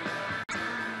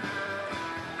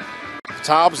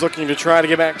 Tobs looking to try to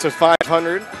get back to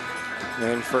 500.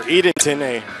 And for Edenton,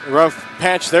 a rough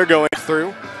patch they're going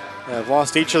through. Have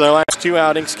lost each of their last 2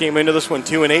 outings. Came into this one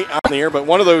 2-8 on the year, but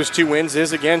one of those 2 wins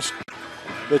is against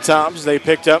the Tobs. They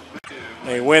picked up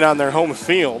a win on their home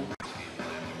field.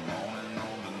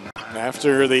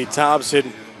 After the Tobs had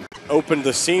opened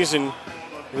the season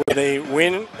with a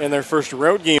win in their first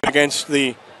road game against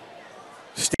the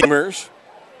Steamers,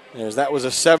 as that was a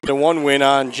 7-1 win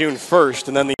on June 1st,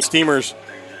 and then the Steamers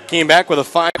came back with a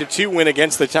 5-2 win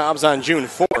against the Tobs on June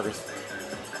 4th.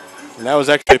 And that was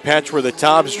actually a patch where the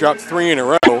Tobs dropped 3 in a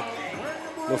row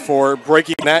before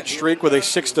breaking that streak with a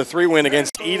 6-3 win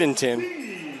against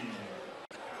Edenton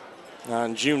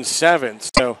on June 7th.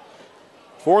 So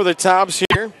for the Tobs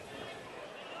here,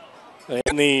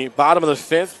 in the bottom of the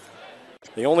 5th,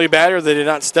 the only batter that did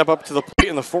not step up to the plate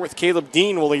in the 4th, Caleb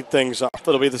Dean, will lead things off.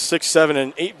 It'll be the 6, 7,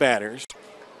 and 8 batters.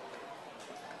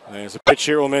 As a pitch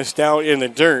here will missed out in the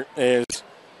dirt as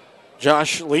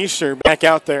Josh Leeser back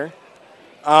out there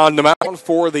on the mound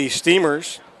for the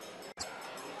Steamers.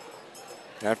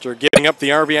 After giving up the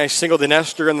RBI single to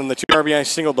Nestor and then the 2 RBI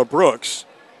single to Brooks.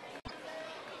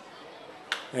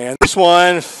 And this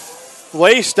one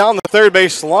laced down the third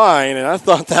base line, and I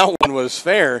thought that one was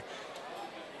fair.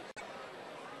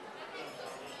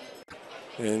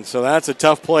 And so that's a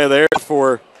tough play there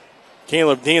for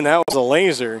Caleb Dean. That was a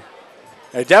laser.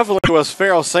 It definitely was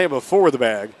fair, I'll say, before the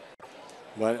bag.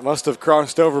 But it must have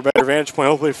crossed over better vantage point,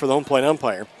 hopefully, for the home plate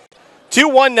umpire.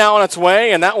 2-1 now on its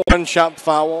way, and that one chopped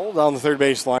foul down the third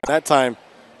base line. That time,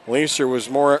 Leeser was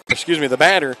more, the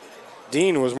batter,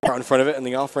 Dean was more in front of it in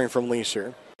the offering from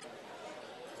Leeser.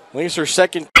 Leeser's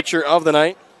second pitcher of the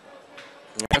night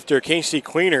after Casey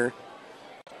Queener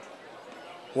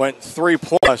went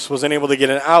 3+, was unable to get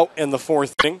an out in the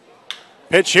 4th inning.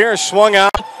 Pitch here, swung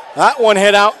out. That one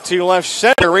hit out to left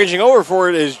center. Reaching over for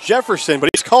it is Jefferson, but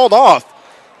he's called off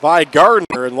by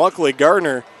Gardner, and luckily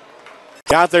Gardner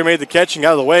got there, made the catch, and got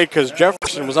out of the way because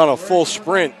Jefferson was on a full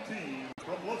sprint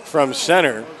from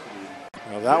center.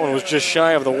 Well, that one was just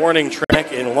shy of the warning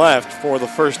track and left for the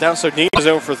first down, so Dean is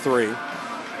 0 for 3.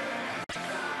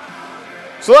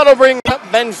 So that'll bring up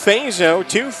Ben Fazo,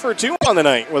 2 for 2 on the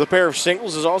night with a pair of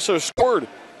singles. Has also scored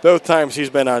both times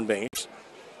he's been on base.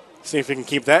 See if we can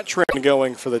keep that trend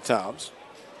going for the Tobs.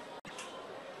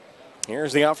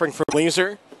 Here's the offering from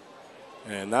Leeser,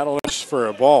 and that'll miss for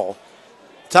a ball.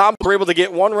 Tobs were able to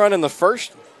get 1 run in the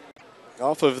first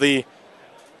off of the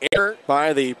error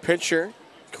by the pitcher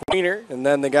Queener, and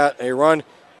then they got a run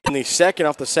in the second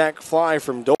off the sack fly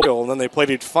from Doyle, and then they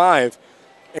plated 5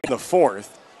 in the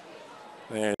fourth.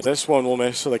 And this one will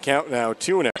miss, so the count now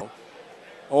 2-0.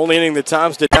 Only inning the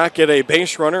Tobs did not get a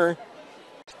base runner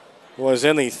was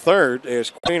in the third,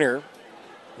 as Queener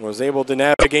was able to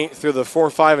navigate through the 4,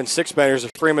 5, and 6 batters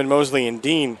of Freeman, Mosley, and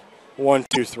Dean. 1,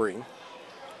 2, 3.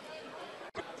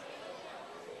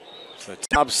 So the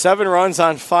Tobs 7 runs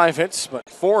on 5 hits, but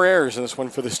 4 errors in this one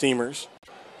for the Steamers.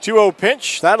 2-0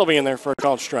 pitch, that'll be in there for a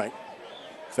called strike.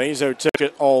 Fazo took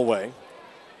it all way.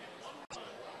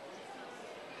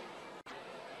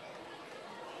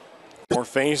 For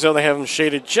Fazo, they have him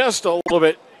shaded just a little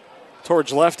bit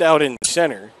towards left out in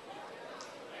center.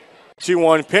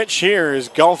 2-1 pitch here is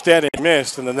golfed at and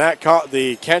missed, and then that caught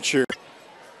the catcher,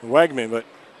 Wegman, but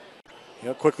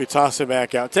he'll quickly toss it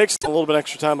back out. Takes a little bit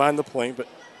extra time behind the plate, but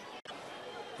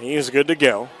he is good to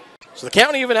go. So the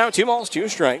count even out, 2 balls, 2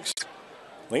 strikes.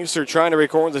 Leaster trying to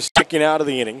record the second out of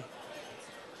the inning.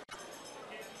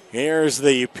 Here's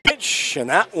the pitch, and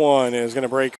that one is going to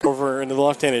break over into the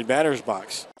left-handed batter's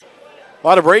box. A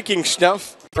lot of breaking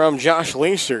stuff from Josh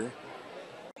Leaster.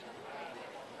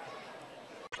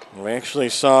 We actually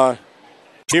saw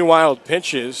 2 wild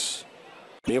pitches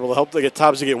be able to help the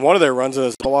Tobs to get one of their runs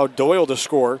as it allowed Doyle to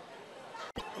score.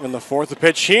 In the fourth, the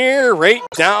pitch here, right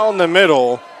down the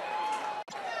middle.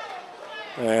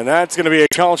 And that's going to be a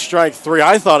called strike 3.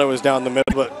 I thought it was down the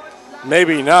middle, but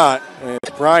maybe not. And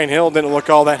Brian Hill didn't look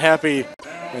all that happy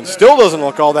and still doesn't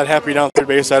look all that happy down third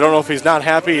base. I don't know if he's not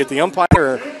happy at the umpire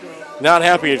or not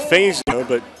happy at Fazo,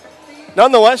 but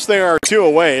nonetheless, they are 2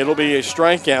 away. It'll be a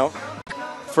strikeout.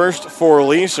 First for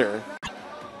Leaser.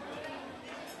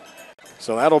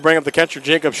 So that'll bring up the catcher,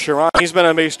 Jacob Sharon. He's been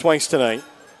on base twice tonight.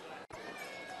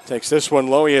 Takes this one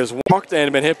low. He has walked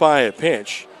and been hit by a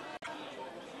pitch.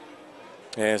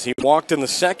 As he walked in the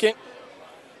second,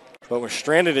 but was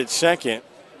stranded at second,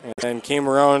 and then came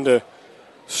around to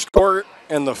score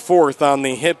in the fourth on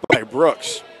the hit by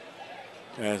Brooks.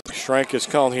 As the strike is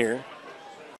called here.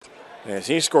 As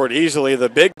he scored easily, the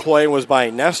big play was by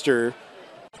Nestor,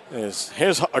 as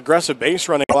his aggressive base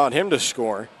running allowed him to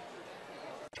score.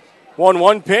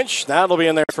 1-1 pitch, that'll be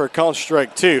in there for a called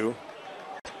strike 2.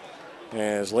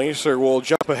 As Leaser will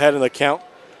jump ahead in the count.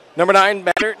 Number 9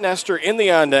 batter, Nestor, in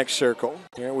the on-deck circle.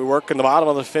 Here we work in the bottom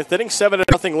of the 5th inning,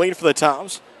 7-0 lead for the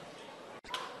Tobs.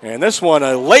 And this one,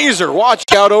 a laser watch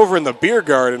out over in the beer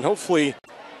garden. Hopefully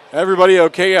everybody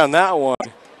okay on that one,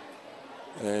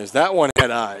 as that one had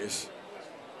eyes.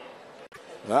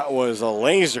 That was a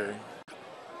laser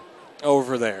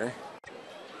over there.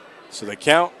 So the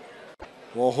count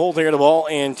will hold here, the ball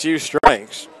and 2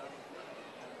 strikes.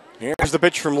 Here's the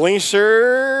pitch from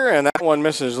Leaser, and that one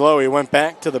misses low. He went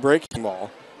back to the breaking ball.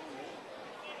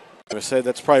 I said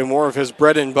that's probably more of his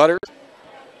bread and butter.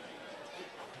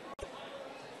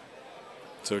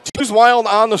 So 2's wild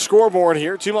on the scoreboard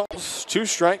here. 2 balls, 2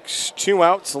 strikes, 2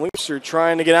 outs. Leaser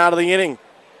trying to get out of the inning.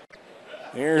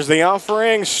 Here's the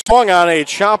offering, swung on a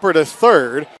chopper to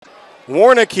third.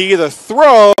 Warnicki, the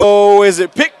throw, is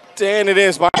it picked? And it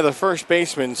is by the first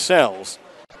baseman, Sells.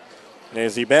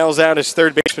 As he bails out his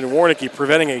third baseman, Warnicki,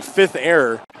 preventing a 5th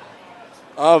error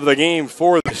of the game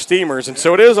for the Steamers. And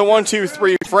so it is a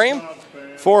 1-2-3 frame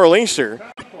for Leaser,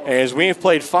 as we have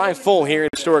played 5 full here at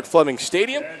historic Fleming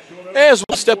Stadium. As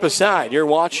we'll step aside, you're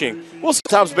watching Wilson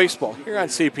Tobs Baseball here on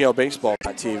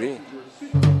CPLBaseball.tv.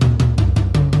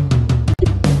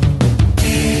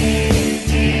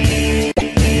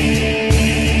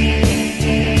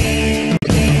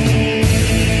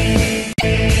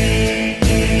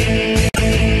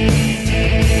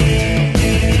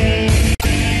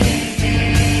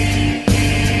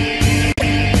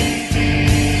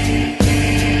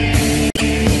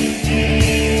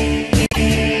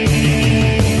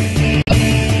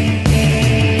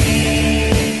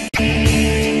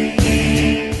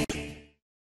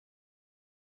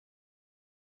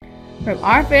 From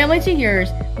our family to yours,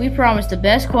 we promise the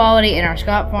best quality in our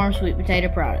Scott Farm sweet potato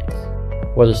products.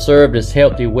 Whether served as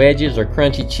healthy wedges or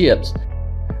crunchy chips,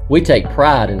 we take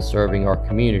pride in serving our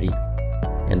community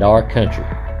and our country.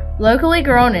 Locally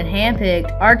grown and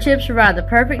hand-picked, our chips provide the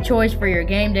perfect choice for your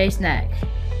game day snacks.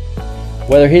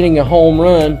 Whether hitting a home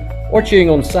run or cheering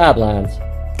on the sidelines,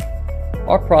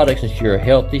 our products ensure a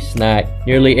healthy snack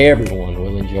nearly everyone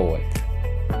will enjoy.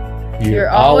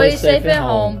 You're always safe at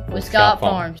home with Scott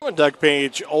Farms. Doug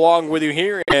Page along with you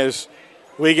here as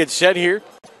we get set here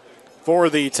for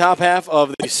the top half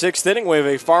of the 6th inning. We have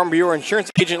a Farm Bureau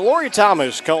Insurance agent, Lori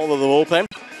Thomas, called to the bullpen.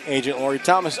 Agent Lori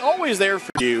Thomas always there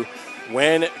for you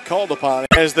when called upon.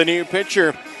 As the new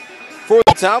pitcher for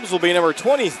the Tobs will be number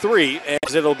 23,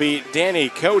 as it'll be Danny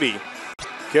Cody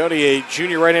Cody, a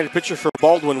junior right-handed pitcher for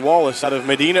Baldwin Wallace out of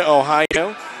Medina,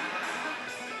 Ohio.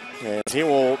 And he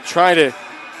will try to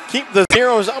keep the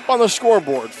zeros up on the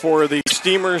scoreboard for the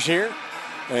Steamers here,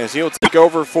 as he'll take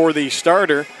over for the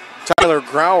starter, Tyler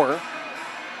Grauer,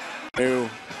 who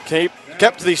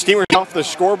kept the Steamers off the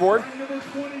scoreboard,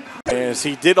 as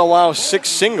he did allow 6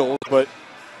 singles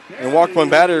and walked one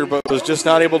batter, but was just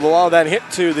not able to allow that hit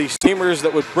to the Steamers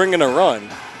that would bring in a run.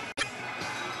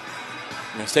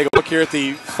 Let's take a look here at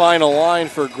the final line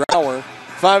for Grauer.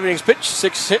 5 innings pitched,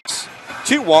 6 hits,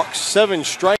 2 walks, 7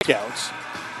 strikeouts.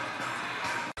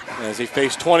 As he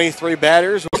faced 23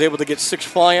 batters, was able to get 6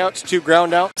 flyouts, 2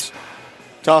 groundouts,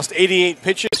 tossed 88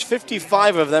 pitches,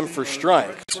 55 of them for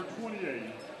strikes.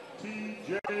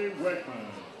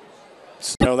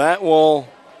 So that will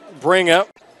bring up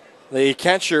the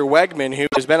catcher, Wegman, who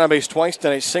has been on base twice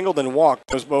tonight, singled and walked.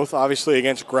 Those both obviously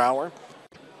against Grauer.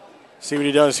 See what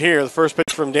he does here. The first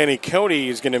pitch from Danny Cody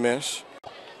is going to miss.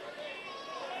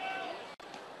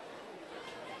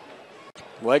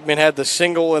 Wegman had the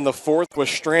single in the 4th, was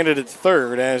stranded at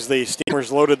 3rd as the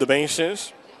Steamers loaded the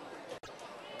bases.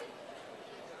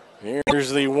 Here's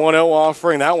the 1-0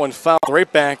 offering. That one fouled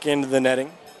right back into the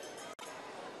netting.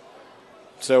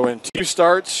 So in 2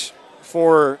 starts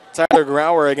for Tyler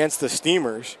Grauer against the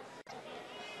Steamers,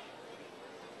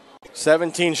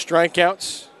 17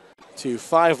 strikeouts to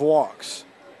 5 walks,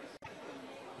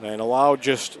 and allowed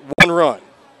just 1 run.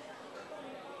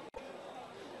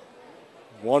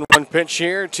 1-1 pitch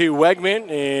here to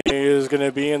Wegman is going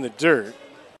to be in the dirt.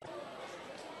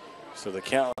 So the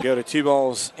count will go to 2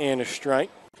 balls and a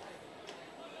strike.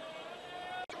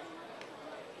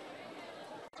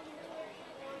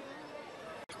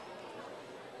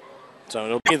 So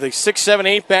it'll be the 6, 7,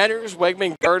 8 batters,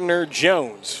 Wegman, Gardner,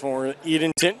 Jones for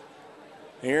Edenton.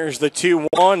 Here's the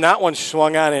 2-1. That one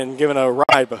swung on and given a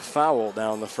ride, but foul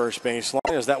down the first base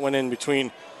line as that went in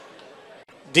between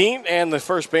Dean and the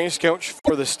first base coach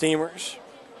for the Steamers.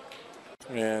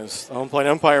 As the home plate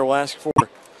umpire will ask for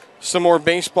some more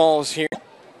baseballs here.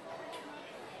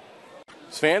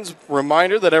 Fans,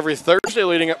 reminder that every Thursday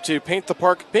leading up to Paint the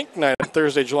Park Pink Night on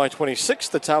Thursday, July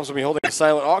 26th, the Tobs will be holding a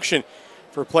silent auction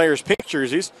for players' pink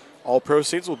jerseys. All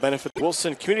proceeds will benefit the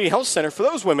Wilson Community Health Center for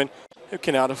those women who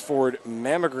cannot afford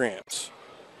mammograms.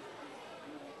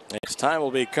 Next time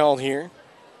will be called here.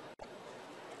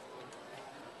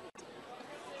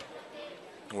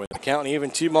 With the count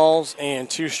even, 2 balls and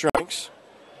 2 strikes.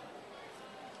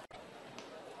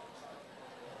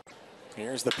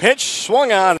 Here's the pitch,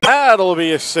 swung on. That'll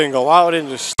be a single out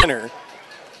into center.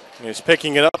 And he's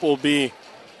picking it up will be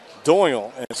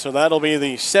Doyle. And so that'll be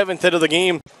the 7th hit of the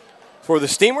game for the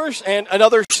Steamers and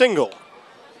another single.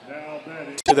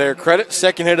 To their credit,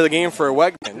 2nd hit of the game for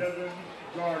Wegman.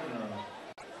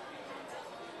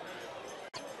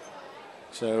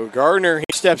 So Gardner, he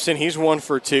steps in. He's 1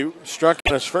 for 2. Struck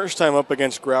on his first time up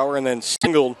against Grauer and then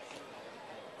singled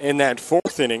in that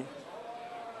 4th inning.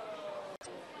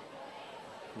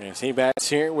 As he bats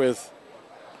here with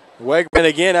Wegman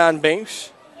again on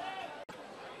base.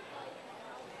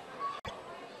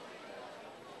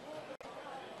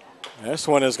 This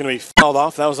one is going to be fouled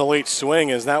off. That was a late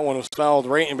swing as that one was fouled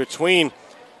right in between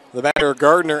the batter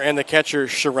Gardner and the catcher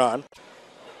Sharon.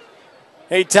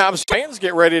 Hey, Tobs fans,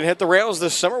 get ready to hit the rails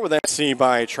this summer with NC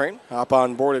by Train. Hop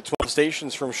on board at 12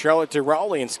 stations from Charlotte to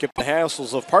Raleigh and skip the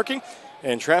hassles of parking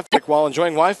and traffic while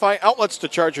enjoying Wi-Fi, outlets to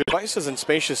charge your devices, and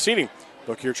spacious seating.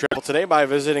 Book your travel today by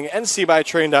visiting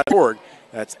ncbytrain.org.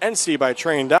 That's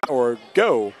ncbytrain.org.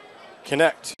 Go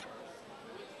Connect.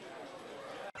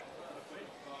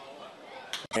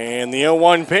 And the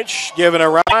 0-1 pitch given a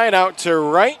ride out to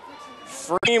right.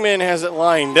 Freeman has it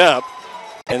lined up,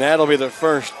 and that'll be the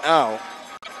first out.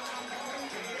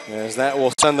 As that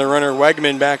will send the runner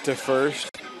Wegman back to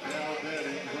first.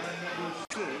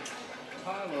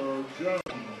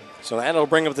 So that'll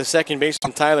bring up the second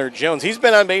baseman, Tyler Jones. He's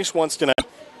been on base once tonight.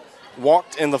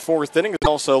 Walked in the 4th inning. He's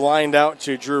also lined out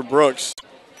to Drew Brooks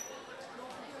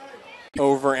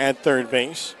over at 3rd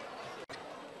base.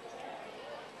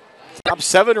 Top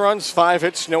 7 runs, 5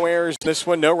 hits, no errors. This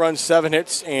one, no runs, 7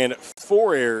 hits, and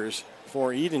 4 errors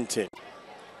for Edenton.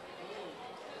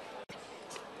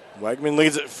 Wegman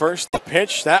leads at first. The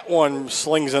pitch, that one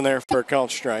slings in there for a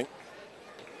called strike.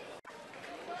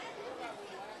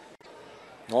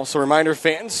 Also, reminder,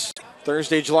 fans,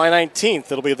 Thursday, July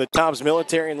 19th, it'll be the Tobs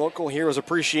Military and Local Heroes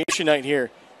Appreciation Night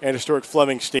here at historic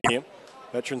Fleming Stadium.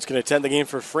 Veterans can attend the game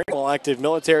for free, while active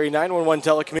military, 911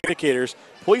 telecommunicators,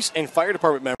 police, and fire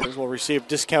department members will receive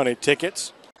discounted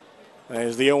tickets. That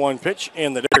is the 0-1 pitch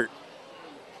and the dirt.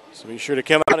 So be sure to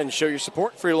come out and show your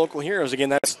support for your local heroes. Again,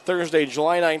 that's Thursday,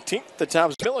 July 19th, the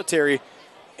Tobs Military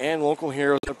and Local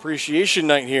Heroes Appreciation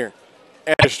Night here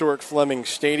at historic Fleming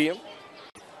Stadium.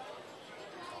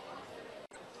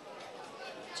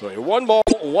 So a 1-ball,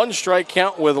 1-strike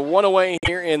count with 1 away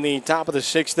here in the top of the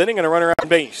 6th inning and a runner on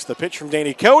base. The pitch from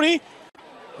Danny Cody,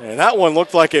 and that one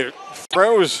looked like it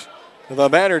froze the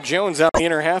batter Jones out the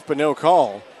inner half, but no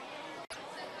call.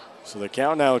 So the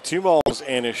count now 2 balls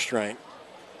and a strike.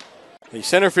 The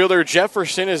center fielder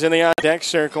Jefferson is in the on-deck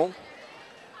circle.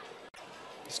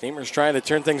 Steamers trying to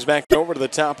turn things back over to the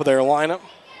top of their lineup.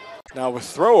 Now with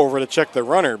throw over to check the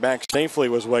runner back safely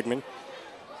was Wegman.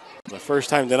 The first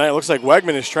time tonight, it looks like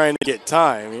Wegman is trying to get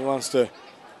time. He wants to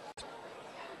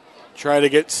try to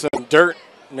get some dirt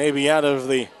maybe out of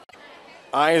the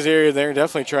eyes area there.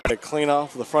 Definitely try to clean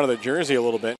off the front of the jersey a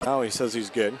little bit. Now he says he's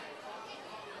good.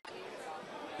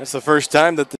 That's the first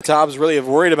time that the Tobs really have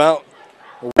worried about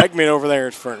Wegman over there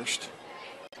at first.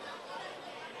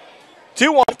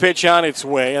 2-1 pitch on its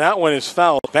way, and that one is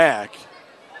fouled back.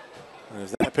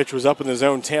 As that pitch was up in the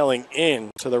zone, tailing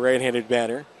in to the right-handed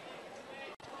batter.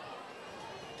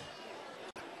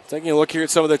 Taking a look here at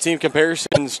some of the team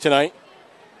comparisons tonight.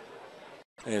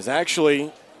 Is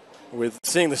actually, with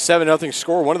seeing the 7-0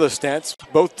 score, one of the stats,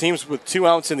 both teams with 2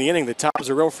 outs in the inning. The Tobs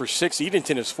are 0 for 6.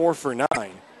 Edenton is 4 for 9.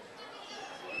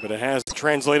 But it has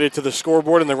translated to the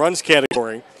scoreboard in the runs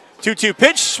category. 2-2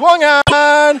 pitch, swung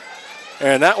on!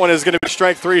 And that one is going to be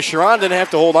strike 3. Sharon didn't have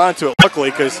to hold on to it,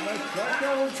 luckily, because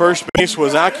first base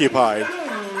was occupied.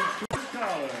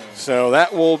 So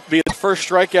that will be the first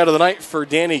strikeout of the night for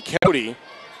Danny Cody.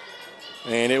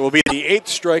 And it will be the 8th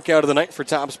strikeout of the night for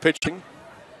Tobs pitching.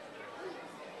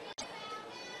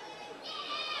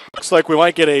 Looks like we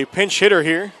might get a pinch hitter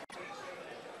here.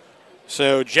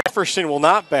 So Jefferson will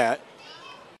not bat.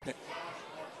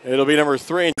 It'll be number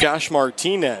 3, Josh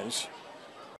Martinez.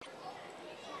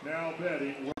 Now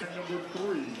batting, number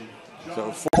 3.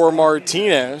 So for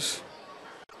Martinez,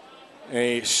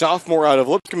 a sophomore out of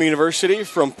Lipscomb University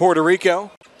from Puerto Rico.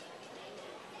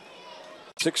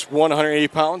 6'1", 180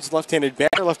 pounds, left-handed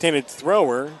batter, left-handed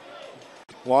thrower.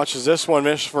 Watches this one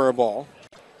miss for a ball.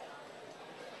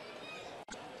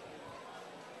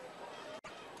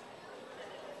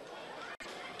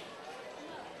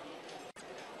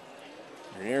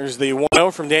 Here's the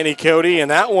 1-0 from Danny Cody, and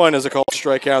that one is a called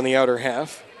strikeout in the outer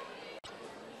half.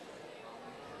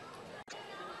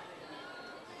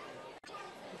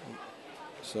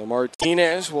 So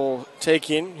Martinez will take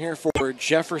in here for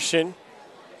Jefferson.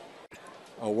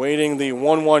 Awaiting the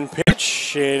 1-1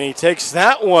 pitch, and he takes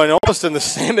that one almost in the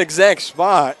same exact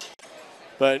spot,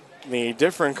 but the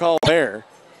different call there.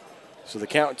 So the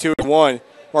count 2-1.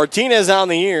 Martinez on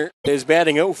the year is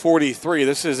batting .043.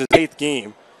 This is his 8th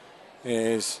game.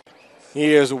 He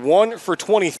is 1 for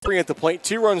 23 at the plate,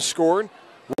 2 runs scored,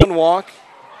 1 walk,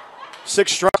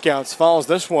 6 strikeouts. Follows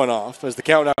this one off as the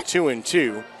count now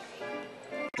 2-2.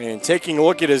 And taking a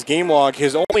look at his game log,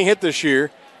 his only hit this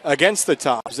year against the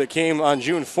Tobs that came on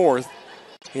June 4th.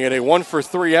 He had a 1 for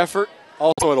 3 effort,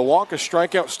 also had a walk, a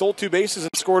strikeout, stole 2 bases,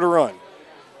 and scored a run.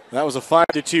 That was a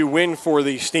 5-2 win for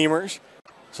the Steamers.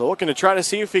 So looking to try to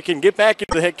see if he can get back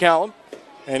into the hit column.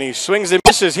 And he swings and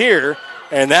misses here,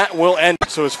 and that will end.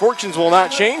 So his fortunes will not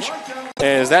change,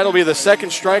 as that'll be the 2nd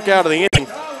strikeout of the inning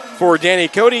for Danny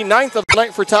Cody, 9th of the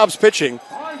night for Tobs pitching.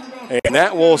 And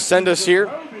that will send us here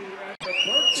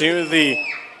to the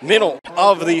middle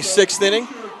of the 6th inning,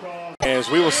 as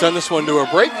we will send this one to a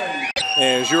break,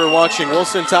 as you are watching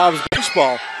Wilson Tobs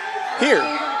Baseball here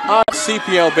on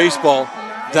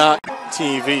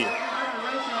CPLBaseball.tv.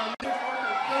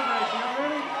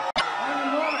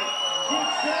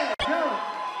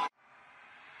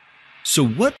 So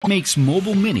what makes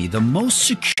Mobile Mini the most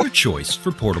secure choice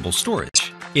for portable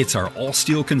storage? It's our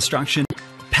all-steel construction,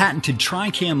 patented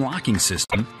tri-cam locking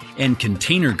system, and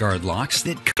container guard locks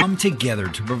that come together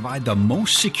to provide the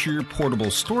most secure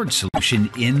portable storage solution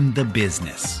in the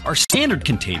business. Our standard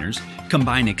containers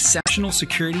combine exceptional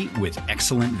security with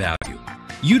excellent value,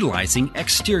 utilizing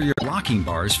exterior locking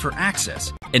bars for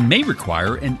access and may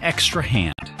require an extra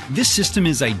hand. This system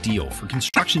is ideal for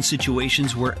construction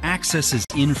situations where access is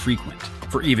infrequent.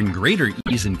 For even greater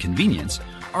ease and convenience,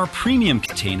 our premium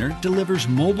container delivers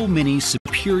Mobile Mini's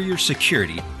superior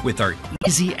security with our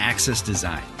easy access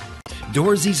design.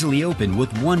 Doors easily open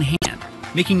with one hand,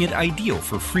 making it ideal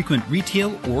for frequent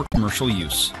retail or commercial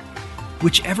use.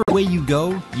 Whichever way you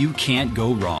go, you can't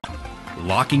go wrong.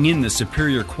 Locking in the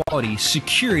superior quality,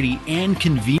 security, and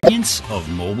convenience of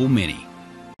Mobile Mini.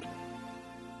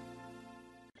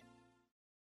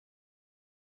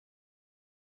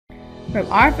 From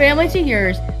our family to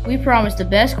yours, we promise the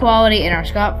best quality in our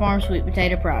Scott Farm sweet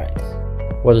potato products.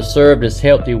 Whether served as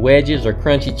healthy wedges or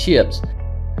crunchy chips,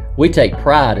 We take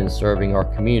pride in serving our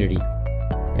community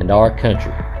and our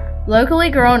country. Locally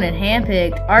grown and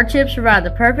hand-picked, our chips provide the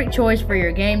perfect choice for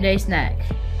your game day snack.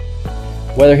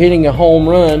 Whether hitting a home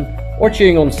run or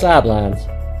cheering on the sidelines,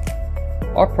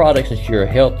 our products ensure a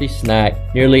healthy snack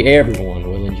nearly everyone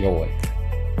will enjoy.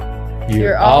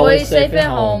 You're always safe at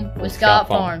home with Scott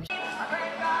Farms.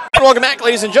 Welcome back,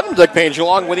 ladies and gentlemen. Doug Page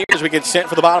along with you as we get set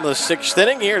for the bottom of the sixth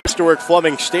inning here at historic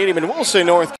Fleming Stadium in Wilson,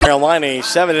 North Carolina. A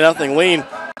 7-0 lead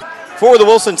for the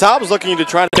Wilson Tobs, looking to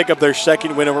try to pick up their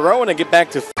second win in a row and get back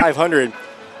to 500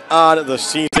 on the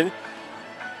season.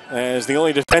 As the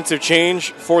only defensive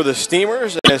change for the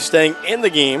Steamers is staying in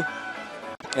the game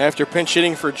after pinch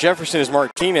hitting for Jefferson is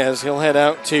Martinez. He'll head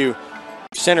out to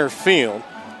center field.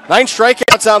 9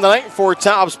 strikeouts on the night for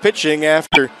Tobs pitching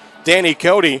after Danny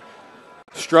Cody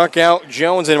struck out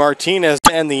Jones and Martinez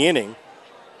to end the inning.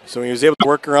 So he was able to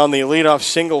work around the leadoff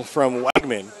single from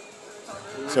Wegman.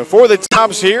 So for the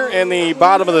Tobs here in the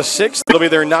bottom of the sixth, it'll be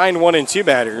their 9-1 and 2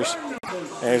 batters.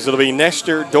 As it'll be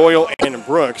Nestor, Doyle, and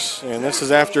Brooks. And this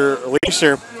is after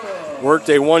Leeser worked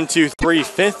a 1-2-3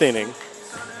 fifth inning.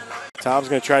 Tobs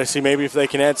going to try to see maybe if they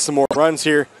can add some more runs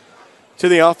here to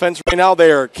the offense. Right now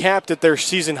they are capped at their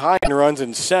season high in runs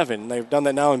in 7. They've done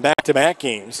that now in back-to-back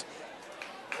games.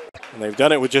 And they've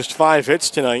done it with just 5 hits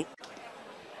tonight.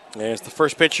 As the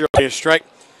first pitcher will be a strike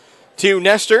to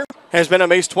Nestor. Has been on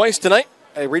base twice tonight.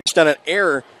 They reached on an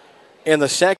error in the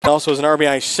second. Also as an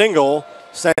RBI single.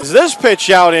 Sends this pitch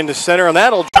out into center, and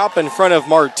that'll drop in front of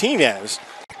Martinez.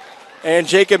 And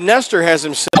Jacob Nestor has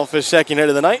himself his second hit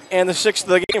of the night and the 6th of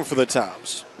the game for the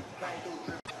Tobs.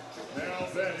 Now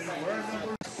batting wearing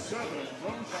number 7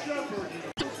 from Shepherd,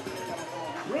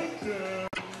 Brenton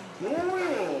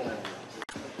Doyle.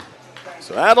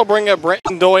 So that'll bring up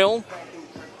Brenton Doyle.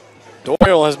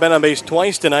 Doyle has been on base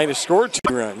twice tonight, has scored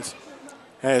 2 runs.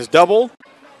 Has doubled,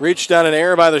 reached on an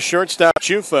error by the shortstop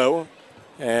Chufo,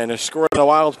 and has scored a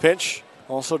wild pitch.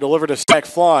 Also delivered a sac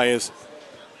fly as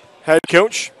head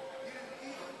coach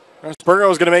Russ Burrow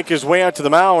is going to make his way out to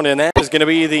the mound, and that is going to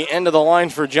be the end of the line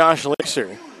for Josh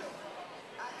Leeser.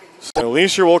 So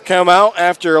Leeser will come out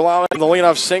after allowing the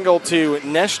leadoff single to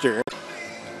Nestor.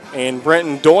 And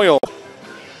Brenton Doyle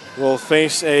will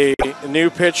face a new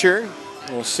pitcher.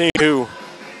 We'll see who.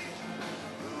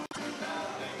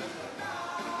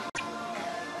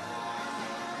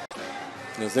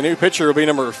 As the new pitcher will be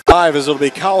number 5, as it'll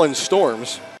be Colin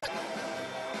Storms.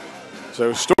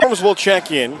 So Storms will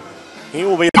check in. He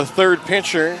will be the 3rd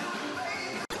pitcher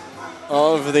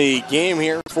of the game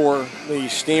here for the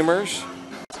Steamers.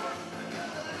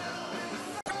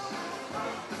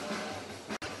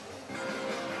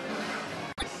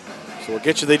 So we'll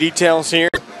get you the details here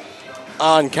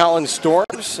on Colin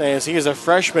Storms, as he is a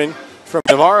freshman from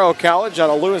Navarro College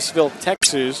out of Louisville,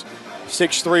 Texas.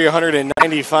 6'3",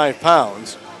 195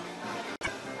 pounds.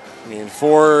 And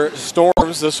for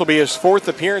Storms, this will be his 4th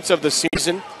appearance of the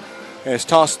season. Has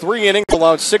tossed 3 innings,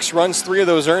 allowed 6 runs, 3 of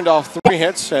those earned off 3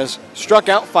 hits, has struck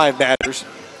out 5 batters,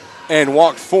 and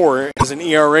walked 4, has an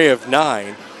ERA of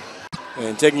 9.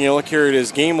 And taking a look here at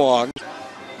his game log,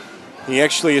 he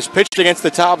actually has pitched against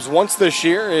the Tobs once this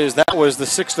year, as that was the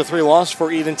 6-3 loss for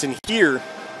Edenton here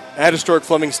at historic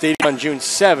Fleming Stadium on June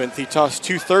 7th. He tossed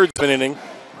 2/3 of an inning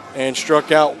and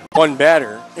struck out 1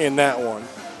 batter in that one.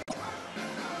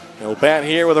 He'll bat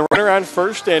here with a runner on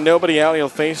first and nobody out. He'll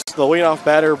face the leadoff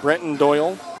batter, Brenton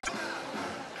Doyle.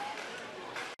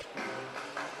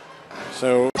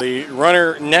 So the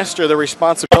runner, Nestor, the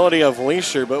responsibility of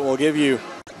Leeser, but we'll give you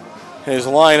his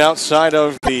line outside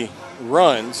of the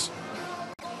runs.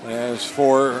 As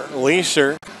for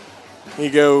Leeser, he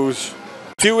goes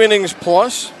 2 innings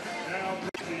plus,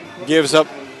 gives up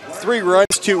 3 runs,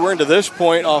 2 earned to this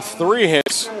point off 3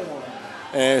 hits,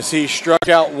 as he struck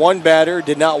out 1 batter,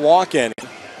 did not walk any.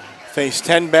 Faced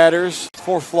 10 batters,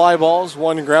 4 fly balls,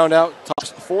 1 ground out,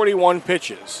 tossed 41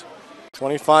 pitches.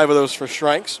 25 of those for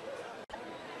strikes.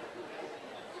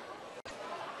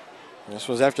 This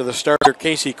was after the starter,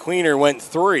 Casey Queener, went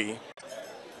 3.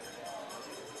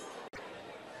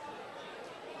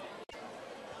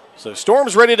 So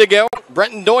Storm's ready to go.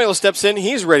 Brenton Doyle steps in.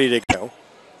 He's ready to go.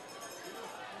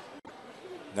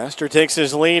 Nestor takes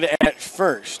his lead at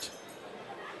first.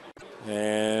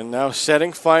 And now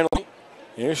setting finally.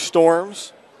 Here's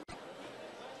Storms.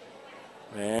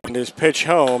 And his pitch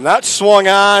home. That swung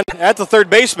on at the third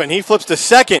baseman. He flips to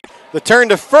second. The turn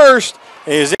to first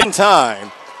is in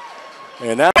time.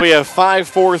 And now we have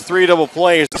 5-4-3 double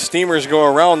play as the Steamers go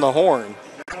around the horn.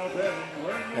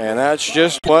 And that's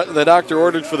just what the doctor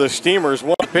ordered for the Steamers.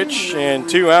 1 pitch and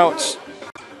 2 outs.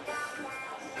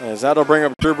 As that'll bring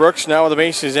up Drew Brooks now with the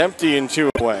bases empty and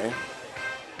 2 away.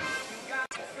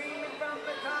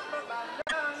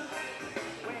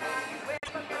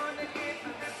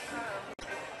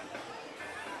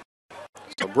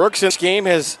 Brooks in this game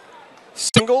has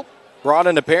singled, brought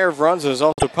in a pair of runs, and has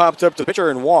also popped up to the pitcher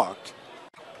and walked.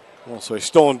 Also a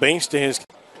stolen base to his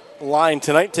line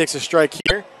tonight. Takes a strike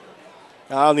here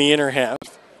on the inner half.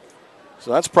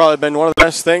 So that's probably been one of the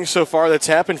best things so far that's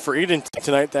happened for Edenton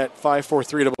tonight, that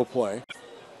 5-4-3 double play.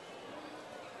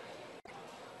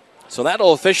 So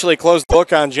that'll officially close the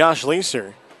book on Josh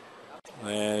Leeser,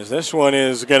 as this one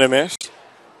is going to miss.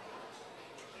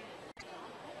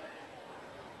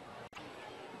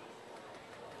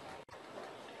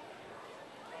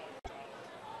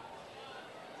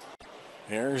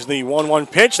 Here's the 1-1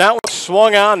 pitch. That one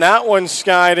swung on. That one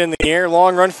skied in the air.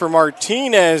 Long run for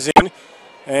Martinez in.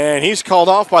 And he's called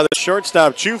off by the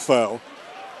shortstop, Chufo.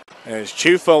 As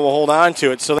Chufo will hold on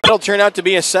to it. So that'll turn out to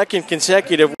be a second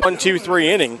consecutive 1-2-3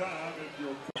 inning.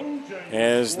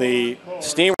 As the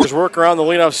Steamers work around the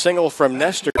leadoff single from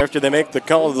Nestor after they make the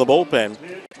call to the bullpen.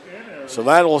 So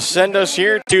that will send us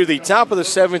here to the top of the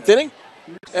 7th inning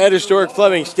at historic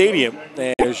Fleming Stadium.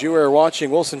 As you are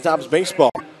watching Wilson Tobs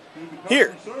Baseball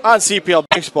here on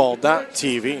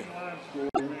CPLBaseball.tv.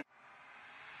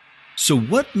 So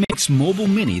what makes Mobile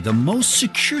Mini the most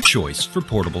secure choice for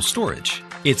portable storage?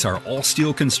 It's our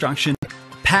all-steel construction,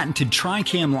 patented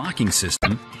tri-cam locking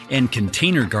system, and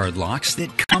container guard locks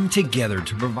that come together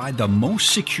to provide the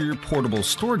most secure portable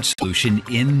storage solution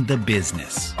in the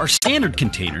business. Our standard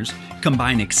containers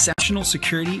combine exceptional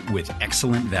security with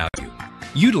excellent value,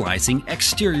 utilizing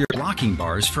exterior locking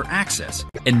bars for access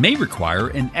and may require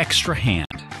an extra hand.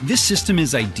 This system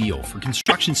is ideal for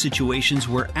construction situations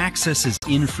where access is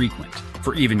infrequent.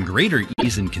 For even greater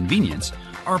ease and convenience,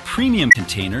 our premium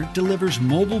container delivers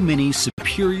Mobile Mini's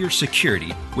superior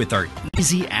security with our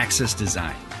easy access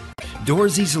design.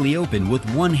 Doors easily open with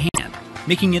one hand,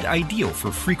 making it ideal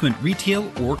for frequent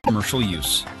retail or commercial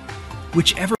use.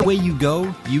 Whichever way you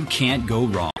go, you can't go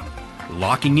wrong.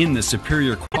 Locking in the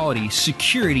superior quality,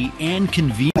 security, and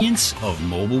convenience of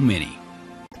Mobile Mini.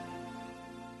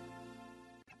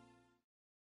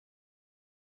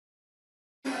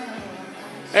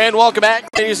 And welcome back,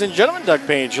 ladies and gentlemen. Doug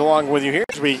Page along with you here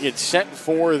as we get set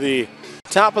for the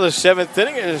top of the 7th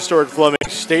inning at historic Fleming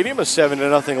Stadium. A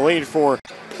 7-0 lead for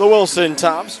the Wilson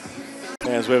Tobs.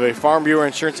 As we have a Farm Bureau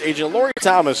Insurance agent, Lori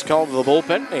Thomas, called to the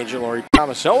bullpen. Agent Lori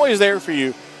Thomas always there for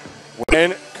you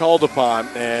when called upon,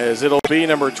 as it'll be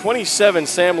number 27,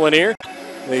 Sam Lanier,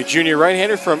 the junior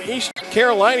right-hander from East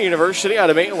Carolina University out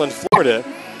of Maitland, Florida,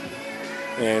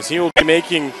 as he will be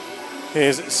making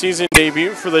his season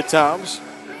debut for the Tobs.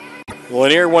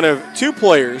 Lanier, one of 2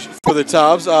 players for the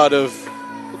Tobs out of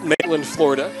Maitland,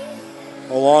 Florida,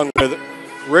 along with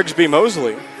Rigsby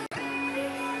Mosley.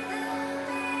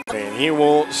 And he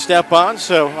will step on,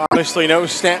 so obviously no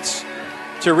stats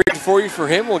to read for you for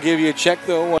him. We'll give you a check,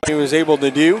 though, what he was able to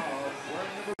do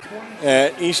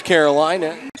at East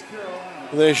Carolina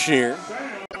this year.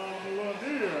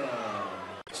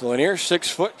 So Lanier, 6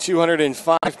 foot,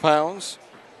 205 pounds.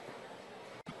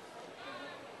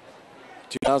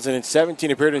 2017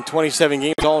 appeared in 27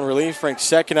 games, all in relief, ranked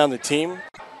second on the team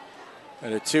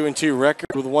at a 2-2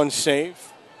 record with 1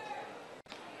 save.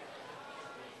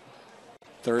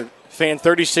 Fanned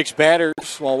 36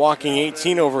 batters while walking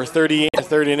 18 over 38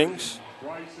 third innings.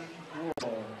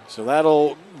 So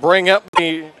that'll bring up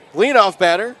the leadoff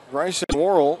batter, Bryson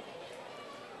Worrell.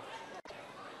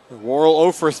 Worrell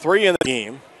 0 for 3 in the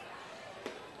game.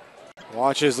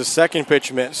 Watches the second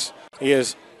pitch miss. He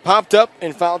is popped up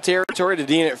in foul territory to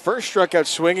Dean at first, struck out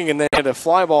swinging, and then had a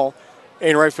fly ball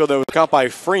in right field that was caught by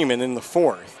Freeman in the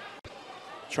 4th.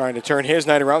 Trying to turn his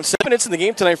night around. 7 hits in the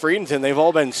game tonight for Edenton. They've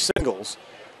all been singles.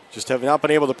 Just have not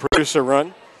been able to produce a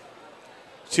run.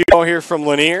 2-0 here from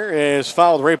Lanier is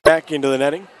fouled right back into the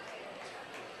netting.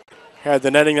 Had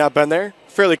the netting not been there,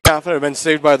 fairly confident it had been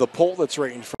saved by the pole that's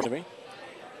right in front of me.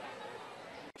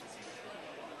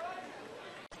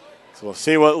 So we'll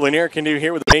see what Lanier can do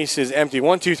here with the bases empty.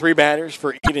 1-2-3 batters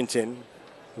for Edenton.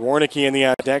 Warnicki in the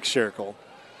on-deck circle.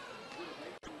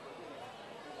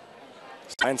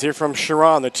 Signs here from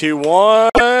Sharon. The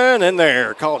 2-1 in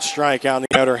there. Called strike on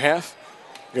the outer half.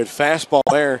 Good fastball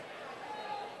there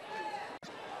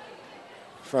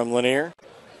from Lanier.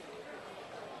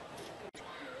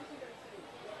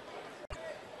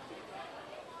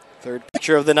 Third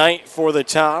pitcher of the night for the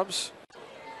Tobs.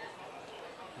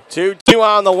 2-2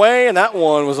 on the way, and that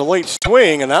one was a late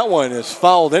swing, and that one is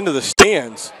fouled into the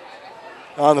stands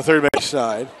on the third base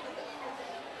side.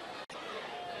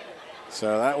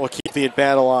 So that will keep the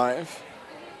at-bat alive.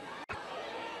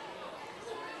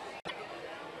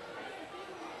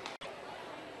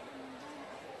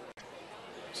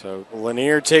 So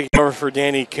Lanier taking over for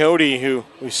Danny Cody, who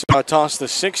we saw toss the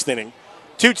 6th inning.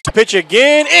 2-2 pitch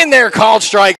again. In there, called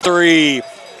strike 3.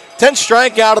 10th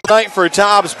strikeout of the night for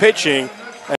Tobs pitching.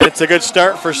 And it's a good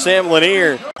start for Sam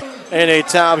Lanier in a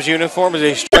Tobs uniform as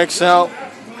he strikes out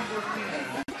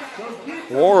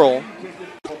Worrell.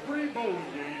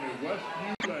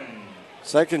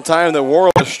 Second time that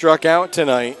Worrell has struck out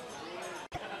tonight.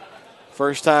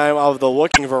 First time of the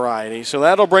looking variety. So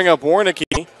that'll bring up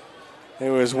Warnicki. It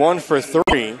was 1 for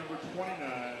 3.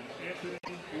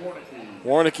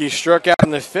 Warnicki struck out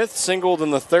in the 5th, singled in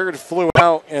the 3rd, flew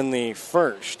out in the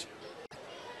 1st.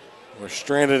 We're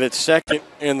stranded at 2nd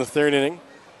in the 3rd inning.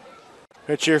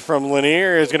 Pitcher from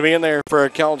Lanier is going to be in there for a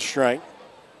called strike.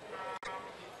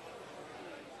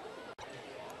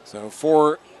 So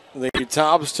for the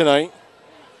Tobs tonight,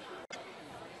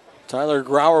 Tyler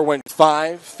Grauer went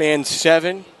 5, fanned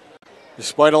 7,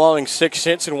 despite allowing 6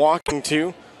 hits and walking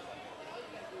 2.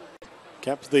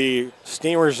 Kept the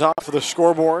Steamers off of the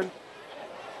scoreboard.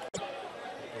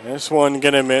 This one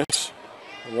going to miss.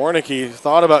 Warnicki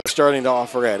thought about starting to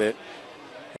offer at it.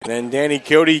 And then Danny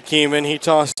Cody came in. He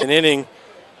tossed an inning.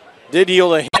 Did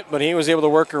yield a hit, but he was able to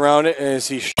work around it as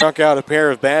he struck out a pair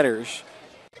of batters.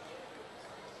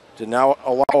 Did not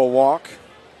allow a walk.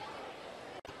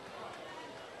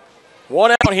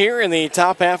 1 out here in the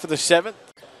top half of the 7th.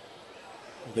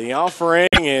 The offering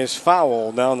is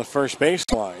foul down the first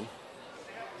baseline.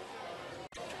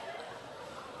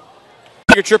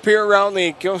 Take a trip here around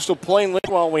the Coastal Plain League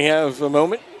while we have a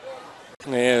moment.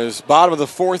 As bottom of the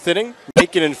 4th inning,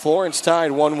 Macon and Florence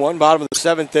tied 1-1. Bottom of the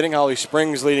 7th inning, Holly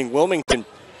Springs leading Wilmington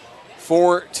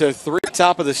 4-3.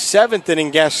 Top of the 7th inning,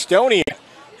 Gastonia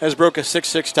has broke a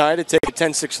 6-6 tie to take a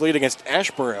 10-6 lead against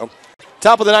Ashboro.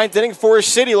 Top of the 9th inning,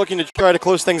 Forest City looking to try to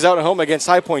close things out at home against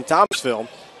High Point Thomasville.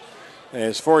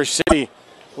 As Forest City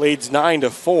leads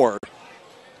 9-4.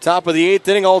 Top of the 8th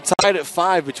inning, all tied at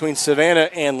 5 between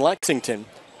Savannah and Lexington.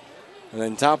 And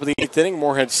then top of the 8th inning,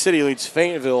 Morehead City leads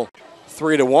Fayetteville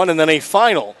 3-1. And then a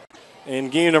final in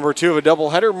game number 2 of a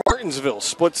doubleheader. Martinsville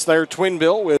splits their twin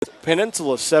bill with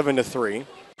Peninsula 7-3.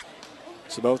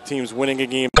 So both teams winning a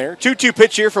game there. 2-2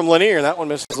 pitch here from Lanier. That one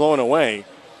misses low and away.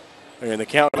 And the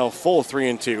count now full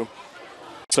 3-2.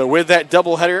 So with that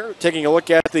doubleheader, taking a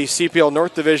look at the CPL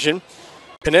North Division,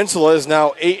 Peninsula is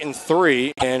now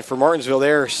 8-3, and for Martinsville,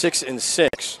 they're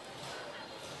 6-6.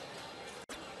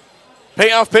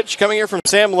 Payoff pitch coming here from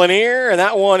Sam Lanier, and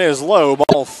that one is low,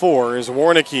 ball 4, as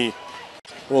Warnicki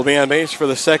will be on base for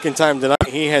the 2nd time tonight.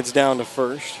 He heads down to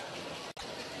first.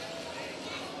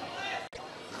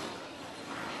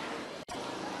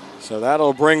 So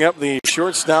that'll bring up the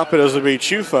shortstop. It'll be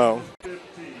Chufo.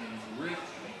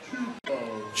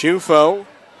 Chufo,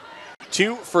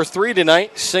 2 for 3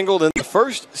 tonight. Singled in the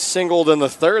 1st, singled in the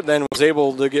 3rd, then was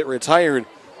able to get retired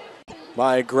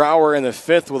by Grauer in the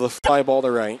 5th with a fly ball to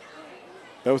right.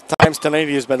 Both times tonight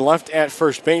he has been left at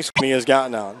first base when he has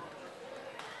gotten on.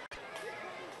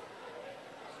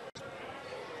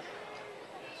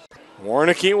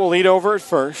 Warnicki will lead over at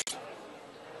first.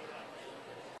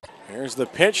 Here's the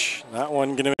pitch. That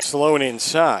one going to be slow and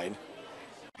inside.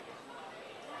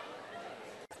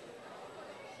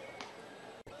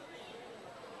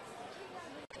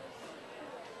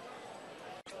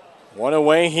 One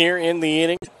away here in the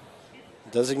inning.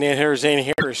 Designated hitter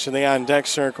Zane Harris in the on-deck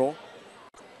circle.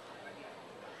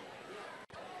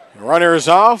 Runner is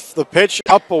off. The pitch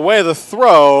up away. The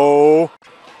throw.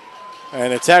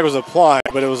 And a tag was applied,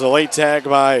 but it was a late tag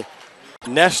by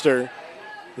Nestor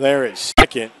there at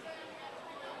 2nd.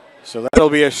 So that'll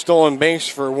be a stolen base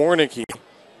for Warnicki.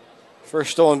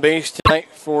 First stolen base tonight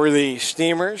for the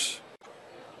Steamers.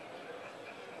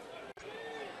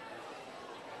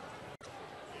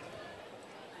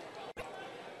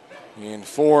 And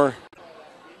for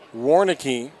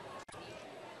Warnicki,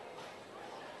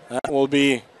 that will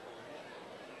be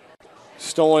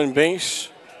stolen base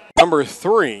number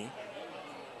 3.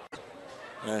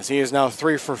 As he is now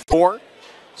 3 for 4.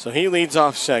 So he leads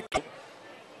off 2nd.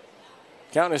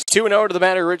 Count is 2-0 to the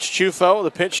batter, Rich Chufo.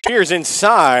 The pitch here is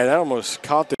inside. That almost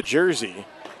caught the jersey.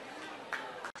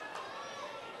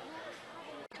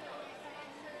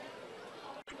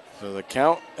 So the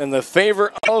count in the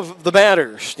favor of the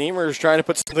batter. Steamers trying to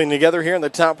put something together here in the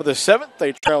top of the 7th.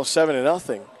 They trail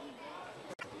 7-0.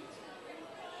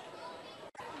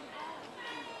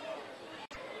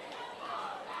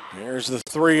 Here's the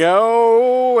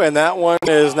 3-0, and that one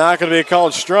is not going to be a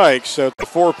called strike. So it's a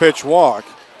 4-pitch walk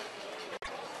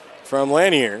from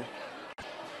Lanier.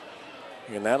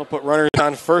 And that'll put runners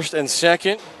on 1st and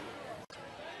 2nd.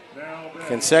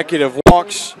 Consecutive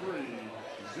walks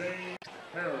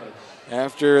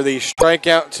after the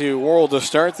strikeout to Worrell to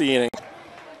start the inning.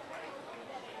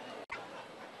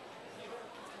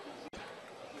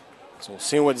 So we'll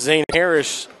see what Zane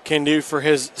Harris can do for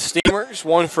his Steamers.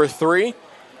 1 for 3.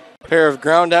 Pair of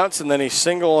ground outs and then a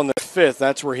single in the 5th.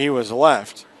 That's where he was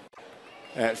left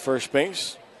at first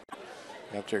base.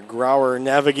 After Grauer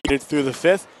navigated through the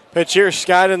 5th. Pitch here,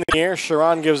 skied in the air.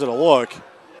 Sharon gives it a look.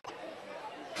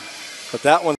 But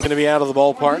that one's going to be out of the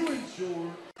ballpark.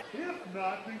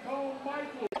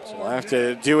 So we'll have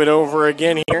to do it over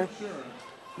again here.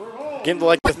 Again, I'd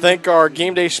like to thank our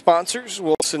game day sponsors,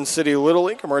 Wilson City Little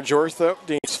League, Marge Ortho,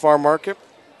 Dean's Farm Market,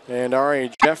 and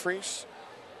R.A. Jeffries.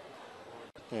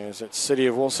 As it's City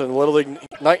of Wilson Little League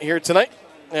night here tonight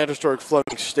at historic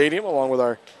Fleming Stadium, along with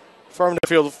our Farm to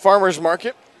Field Farmers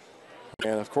Market.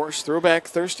 And, of course, Throwback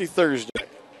Thirsty Thursday.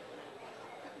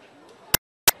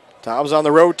 Tobs on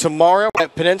the road tomorrow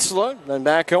at Peninsula, then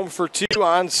back home for 2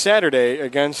 on Saturday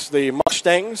against the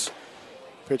Mustangs.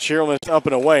 Pitch here on up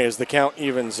and away as the count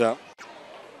evens up.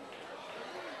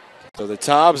 So the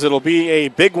Tobs, it'll be a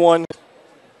big one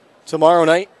tomorrow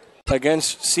night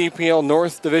against CPL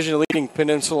North Division leading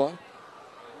Peninsula.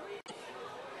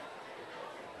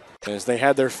 As they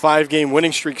had their 5-game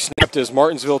winning streak snapped as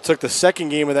Martinsville took the second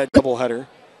game of that doubleheader.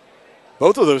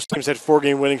 Both of those teams had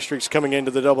 4-game winning streaks coming into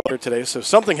the doubleheader today, so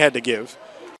something had to give.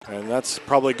 And that's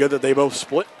probably good that they both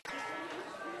split.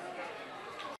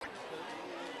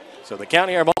 So the count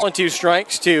here, ball and 2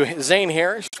 strikes to Zane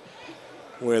Harris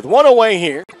with 1 away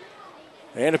here.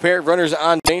 And a pair of runners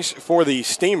on base for the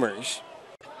Steamers.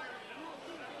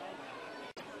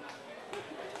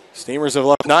 Steamers have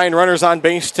left 9 runners on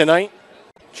base tonight,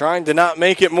 trying to not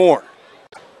make it more.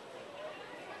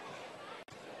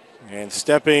 And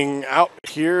stepping out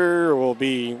here will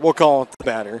be, we'll call it the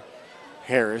batter.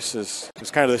 Harris is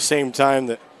kind of the same time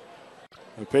that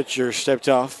the pitcher stepped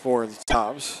off for the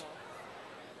Tobs.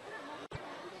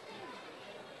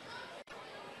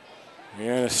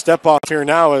 And a step off here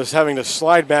now is having to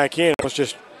slide back in. It was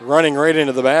just running right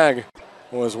into the bag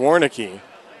was Warnicki.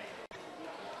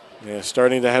 Yeah,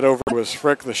 starting to head over was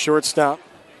Frick, the shortstop.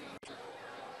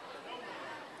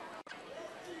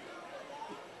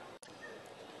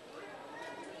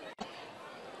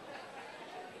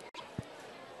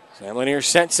 Samlin here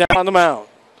sets out on the mound.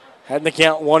 Had the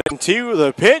count 1 and 2.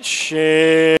 The pitch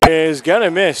is going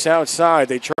to miss outside.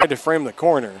 They tried to frame the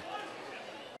corner.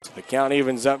 So the count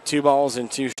evens up, 2 balls and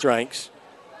 2 strikes.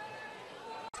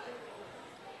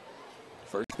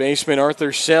 First baseman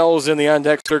Arthur Sells in the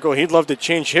on-deck circle. He'd love to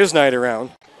change his night around.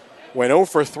 Went 0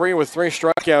 for 3 with 3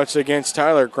 strikeouts against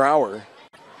Tyler Grauer.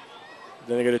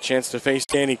 Then they get a chance to face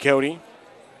Danny Cody.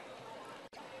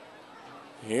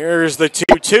 Here's the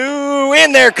 2-2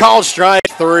 in there, called strike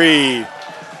 3.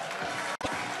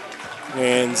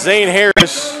 And Zane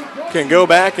Harris can go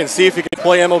back and see if he can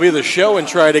play MLB The Show and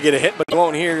try to get a hit, but he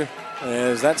won't here,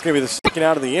 as that's going to be the second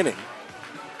out of the inning.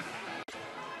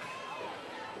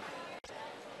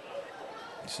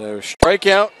 So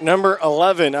strikeout number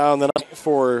 11 on the night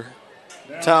for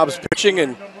Tobs pitching,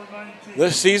 and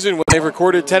this season when they've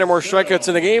recorded 10 or more strikeouts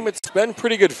in a game, it's been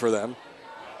pretty good for them.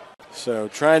 So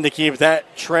trying to keep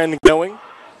that trend going.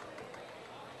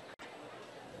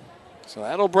 So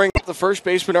that'll bring up the first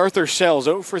baseman, Arthur Sells,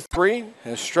 0 for 3.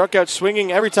 Has struck out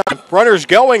swinging every time. Runners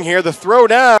going here. The throw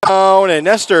down, and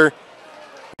Nestor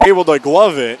able to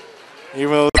glove it,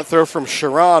 even though that throw from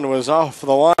Sharon was off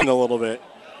the line a little bit.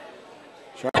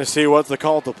 Trying to see what the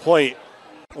call at the plate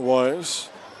was.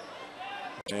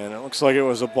 And it looks like it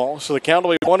was a ball. So the count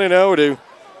will be 1-0 to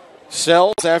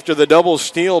Sells after the double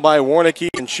steal by Warnicki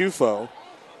and Chufo.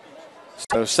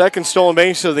 So second stolen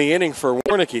base of the inning for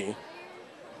Warnicki.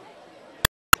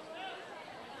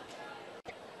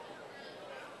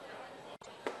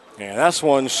 And that's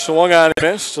one swung on and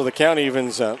missed, so the count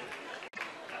evens up.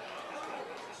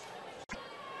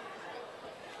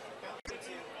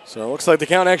 So it looks like the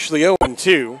count actually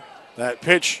 0-2. That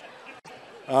pitch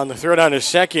on the throw down to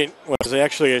second was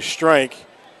actually a strike.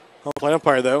 Home plate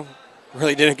umpire, though,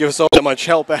 really didn't give us all that much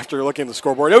help after looking at the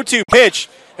scoreboard. 0-2 pitch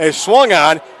is swung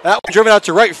on. That one driven out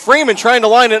to right. Freeman trying to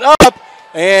line it up,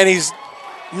 and he's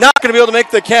not going to be able to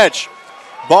make the catch.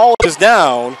 Ball is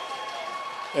down,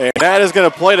 and that is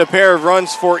going to plate a pair of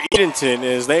runs for Edenton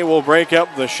as they will break up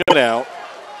the shutout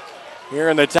here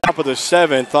in the top of the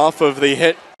 7th off of the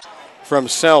hit from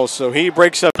Sells. So he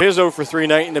breaks up his 0 for 3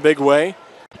 night in a big way,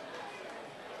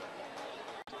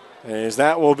 as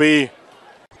that will be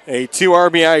a 2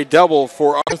 RBI double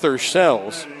for Arthur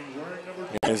Sells,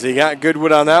 as he got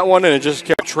Goodwood on that one, and it just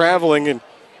kept traveling, and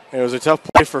it was a tough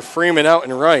play for Freeman out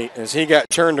and right as he got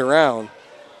turned around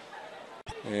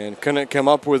and couldn't come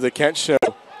up with the catch. So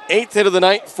 8th hit of the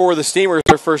night for the Steamers,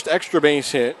 their first extra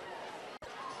base hit,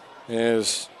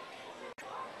 as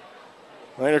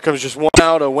Lander comes just 1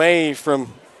 out away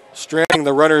from stranding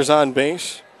the runners on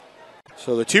base.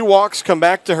 So the 2 walks come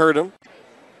back to hurt him.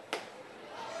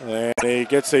 And he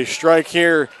gets a strike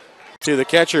here to the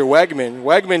catcher, Wegman.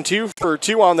 Wegman 2 for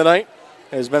 2 on the night.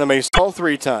 Has been a base all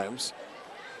 3 times.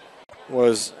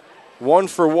 Was 1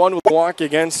 for 1 with a walk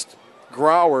against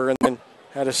Grauer and then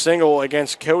had a single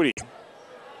against Cody.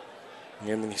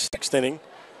 In the 6th inning.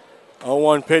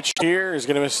 0-1 pitch here is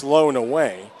going to miss low and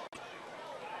away.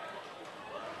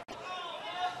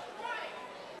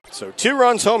 So 2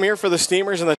 runs home here for the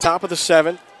Steamers in the top of the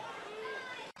 7th.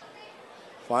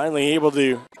 Finally able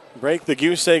to break the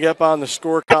goose egg up on the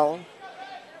score column.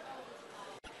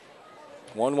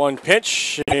 1-1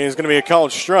 pitch is going to be a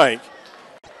called strike.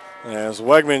 As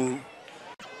Wegman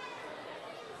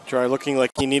tried looking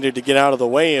like he needed to get out of the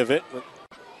way of it, but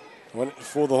went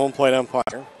for the home plate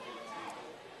umpire.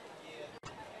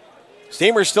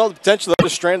 Steamers still have the potential to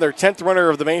strand their 10th runner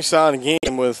of the base on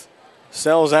game with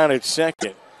Sells out at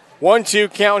second.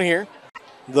 1-2 count here.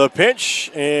 The pitch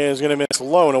is going to miss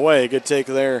low and away. Good take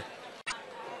there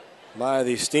by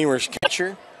the Steamers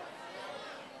catcher.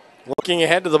 Looking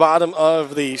ahead to the bottom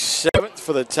of the 7th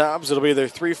for the Tobs, it'll be their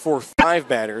 3-4-5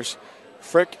 batters,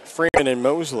 Frick, Freeman, and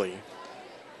Mosley.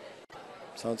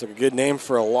 Sounds like a good name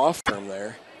for a law firm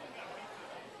there.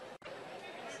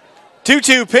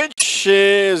 2-2 pitch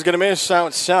is going to miss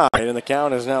outside, and the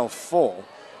count is now full.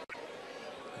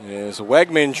 Is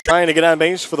Wegman trying to get on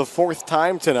base for the 4th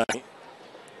time tonight.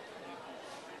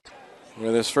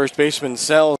 With his first baseman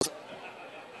Sells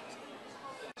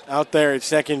out there at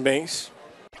second base.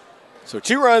 So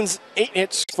 2 runs, 8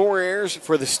 hits, 4 errors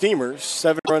for the Steamers.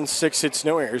 7 runs, 6 hits,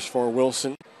 no errors for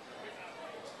Wilson.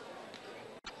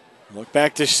 Look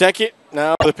back to second.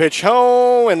 Now the pitch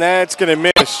home, and that's going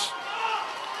to miss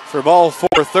for ball 4.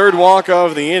 3rd walk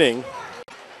of the inning.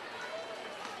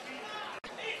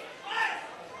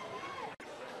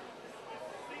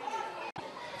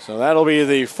 So that'll be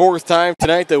the 4th time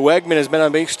tonight that Wegman has been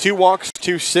on base. 2 walks,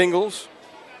 2 singles.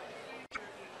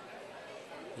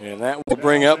 And that will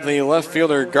bring up the left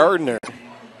fielder, Gardner.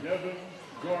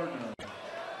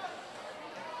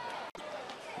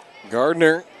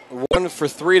 Gardner 1 for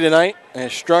 3 tonight,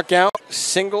 and struck out,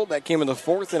 single. That came in the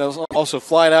 4th, and also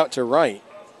flied out to right.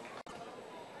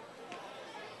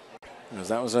 As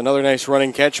that was another nice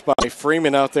running catch by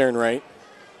Freeman out there in right.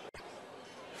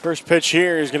 First pitch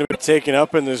here is going to be taken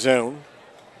up in the zone.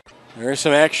 There's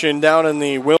some action down in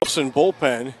the Wilson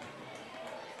bullpen.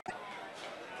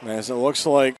 As it looks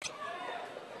like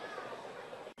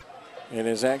it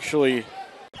is actually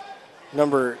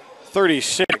number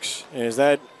 36. Is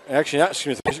that actually not,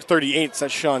 excuse me, 38?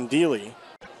 That's Sean Deely.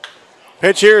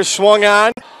 Pitch here is swung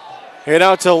on. Hit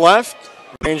out to left.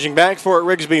 Ranging back for it,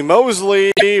 Rigsby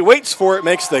Mosley. Waits for it,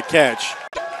 makes the catch.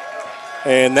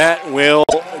 And that will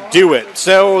do it.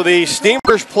 So the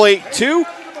Steamers plate 2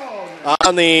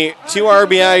 on the 2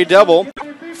 RBI double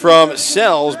from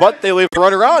Sells, but they leave a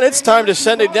runner on. It's time to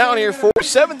send it down here for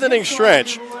 7th inning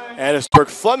stretch at historic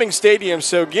Fleming Stadium.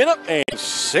 So get up and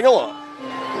sing along.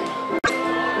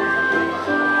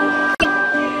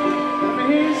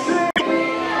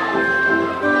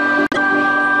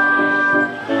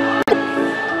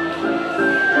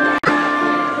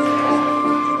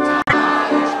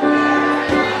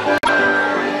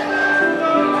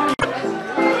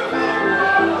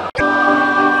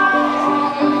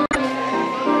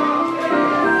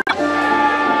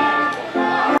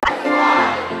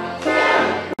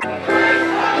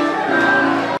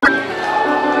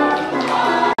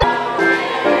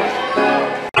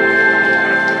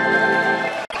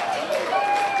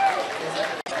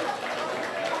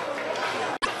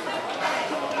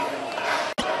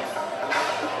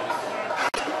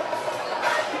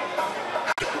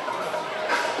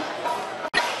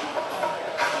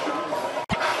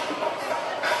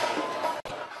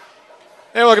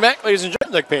 And welcome back, ladies and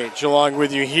gentlemen. Doug Page along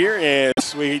with you here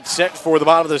as we set for the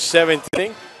bottom of the 7th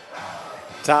inning.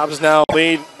 Tobs now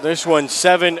lead this one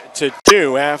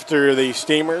 7-2 after the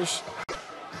Steamers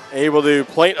able to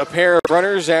plate a pair of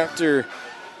runners after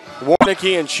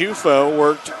Warnicki and Chufo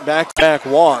worked back-to-back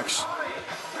walks.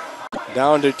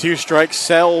 Down to 2 strikes.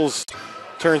 Sells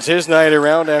turns his night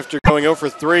around after going 0 for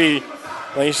 3.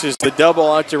 Laces the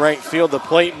double out to right field to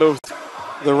plate both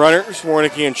the runners,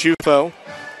 Warnicki and Chufo.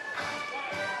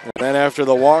 And then after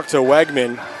the walk to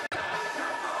Wegman,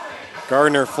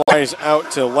 Gardner flies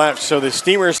out to left. So the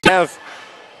Steamers have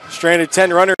stranded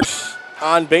 10 runners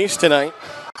on base tonight.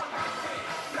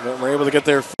 But we're able to get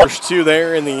their first 2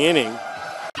 there in the inning.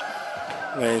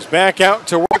 And he's back out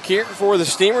to work here for the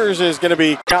Steamers is going to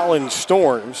be Colin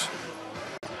Storms.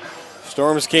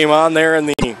 Storms came on there in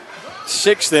the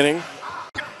 6th inning.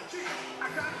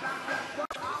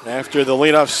 after the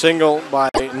leadoff single by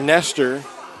Nestor.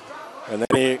 And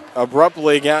then he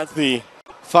abruptly got the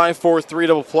 5-4-3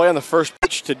 double play on the first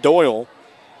pitch to Doyle.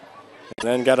 And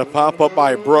then got a pop-up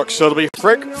by Brooks. So it'll be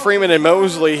Frick, Freeman, and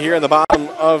Mosley here in the bottom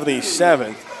of the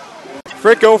 7th.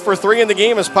 Frick 0 for 3 in the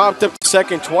game, has popped up to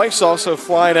second twice, also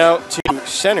flied out to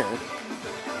center.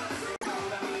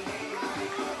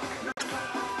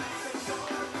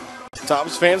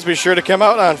 Tobs fans, be sure to come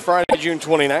out on Friday, June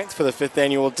 29th for the 5th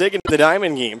annual Dig into the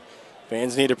Diamond game.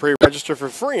 Fans need to pre-register for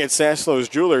free at Saslow's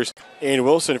Jewelers in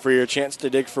Wilson for your chance to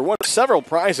dig for one of several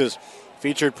prizes.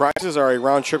 Featured prizes are a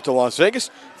round trip to Las Vegas,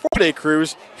 4-day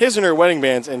cruise, his and her wedding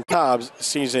bands, and Tobs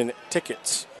season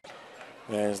tickets.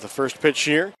 As the first pitch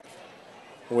here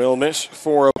will miss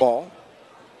for a ball.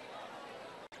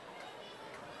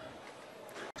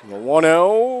 The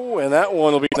 1-0, and that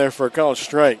one will be there for a called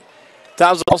strike.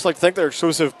 Tobs would also like to thank their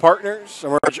exclusive partners,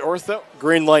 Emerge Ortho,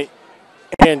 Greenlight,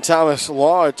 and Thomas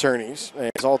Law Attorneys.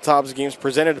 As all Tobs games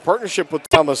presented in partnership with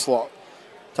Thomas Law.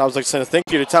 Tobs would like to send a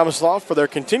thank you to Thomas Law for their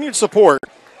continued support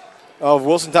of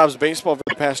Wilson Tobs baseball for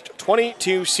the past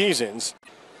 22 seasons.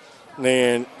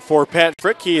 And for Pat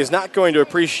Frick, he is not going to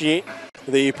appreciate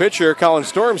the pitcher, Colin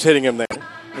Storms, hitting him there,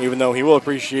 even though he will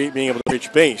appreciate being able to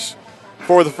reach base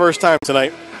for the first time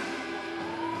tonight.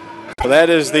 So that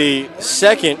is the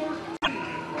second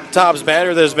Tobs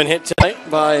batter that has been hit tonight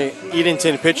by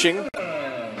Edenton pitching.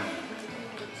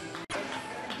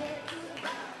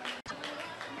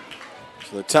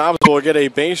 So the Tobs will get a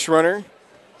base runner,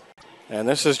 and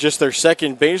this is just their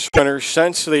second base runner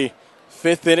since the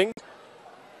 5th inning.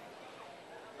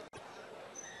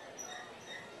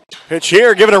 Pitch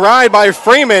here, given a ride by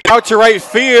Freeman out to right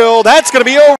field. That's going to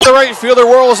be over the right fielder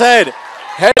Worrell's head.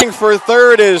 Heading for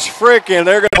third is Frick, and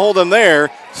they're going to hold him there.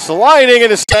 Sliding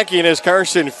into second is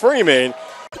Carson Freeman,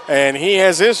 and he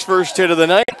has his first hit of the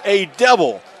night, a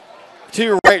double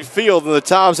to right field, and the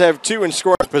Tobs have 2 in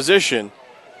scoring position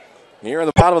here in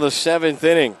the bottom of the 7th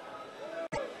inning.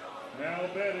 Now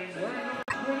batting number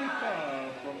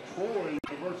 25 from Troy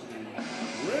University,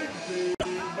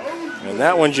 and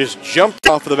that one just jumped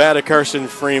off of the bat of Carson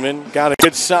Freeman. Got a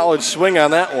good solid swing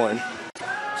on that one.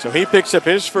 So he picks up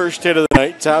his first hit of the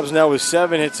night. Tobs now with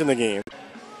 7 hits in the game.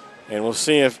 And we'll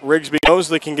see if Rigsby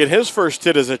Mosley can get his first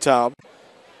hit as a Tob.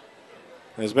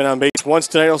 Has been on base once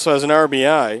tonight, also has an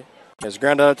RBI. Has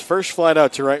grounded out to first, flied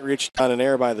out to right, reached on an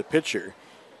error by the pitcher.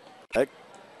 That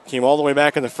came all the way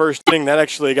back in the first inning. That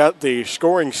actually got the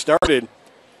scoring started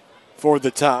for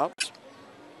the Tobs.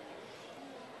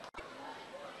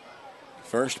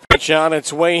 First pitch on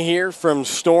its way here from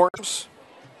Storms.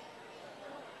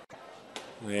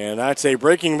 And that's a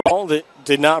breaking ball that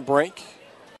did not break.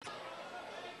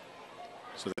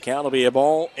 So the count will be a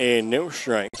ball and no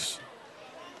strikes.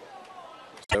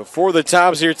 So for the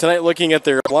Tobs here tonight, looking at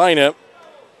their lineup,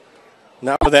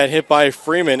 not with that hit by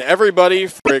Freeman. Everybody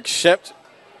except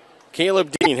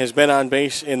Caleb Dean has been on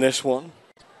base in this one.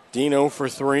 Dean 0 for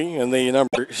 3 in the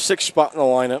number 6 spot in the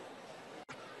lineup.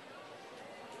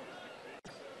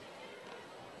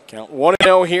 Count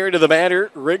 1-0 here to the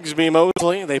batter, Rigsby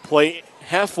Mosley. They play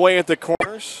halfway at the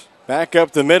corners, back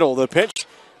up the middle. The pitch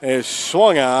is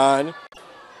swung on.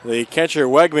 The catcher,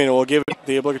 Wegman, will give it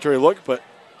the obligatory look, but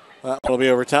that will be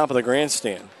over top of the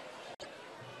grandstand.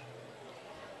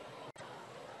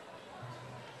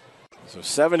 So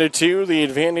 7-2, the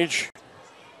advantage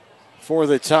for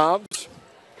the Tobs.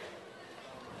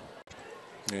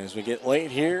 As we get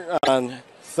late here on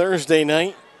Thursday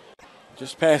night,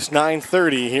 just past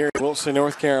 9:30 here in Wilson,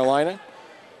 North Carolina.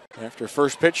 After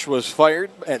first pitch was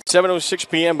fired at 7:06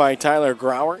 p.m. by Tyler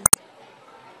Grauer.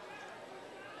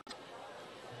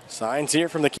 Signs here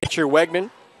from the catcher, Wegman.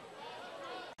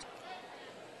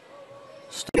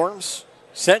 Storms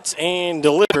sets and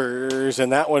delivers,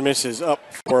 and that one misses up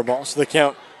for a ball. So the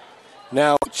count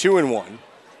now 2-1.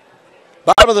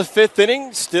 Bottom of the 5th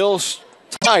inning, still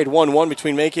tied 1-1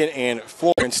 between Macon and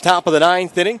Florence. Top of the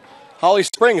 9th inning, Holly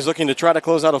Springs looking to try to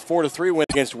close out a 4-3 win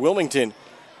against Wilmington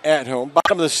at home.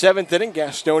 Bottom of the 7th inning,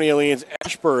 Gastonia leads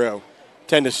Ashboro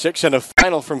 10-6, and a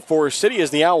final from Forest City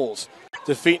as the Owls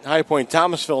defeat High Point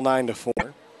Thomasville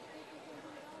 9-4.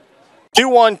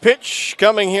 2-1 pitch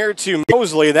coming here to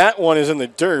Mosley. That one is in the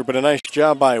dirt, but a nice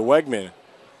job by Wegman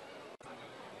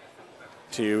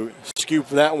to scoop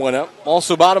that one up.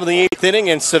 Also bottom of the 8th inning,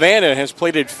 and Savannah has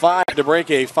plated 5 to break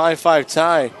a 5-5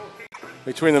 tie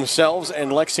between themselves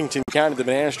and Lexington County. The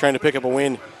Bananas trying to pick up a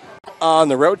win on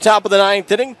the road. Top of the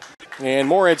 9th inning, and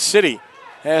Morehead City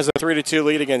has a 3-2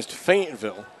 lead against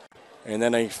Fayetteville. And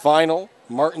then a final,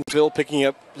 Martinsville picking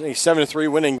up a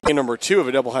 7-3 win in game number 2 of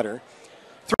a doubleheader.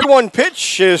 3-1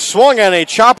 pitch is swung on a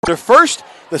chopper to first.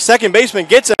 The second baseman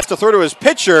gets it to throw to his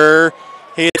pitcher.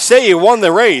 He'd say he won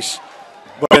the race,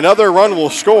 but another run will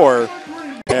score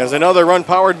as another run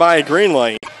powered by a green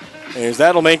light, as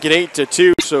that'll make it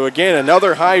 8-2. So again,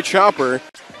 another high chopper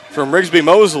from Rigsby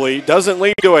Mosley. Doesn't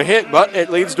lead to a hit, but it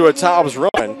leads to a Tobs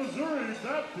run.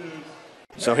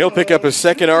 So he'll pick up his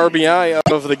second RBI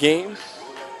of the game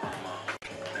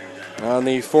on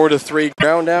the 4-3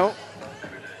 ground out.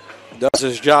 Does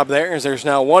his job there as there's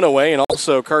now one away, and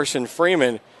also Carson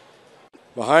Freeman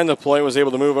behind the plate was able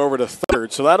to move over to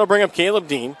third. So that'll bring up Caleb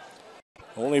Dean.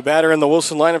 Only batter in the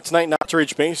Wilson lineup tonight not to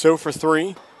reach base, 0 for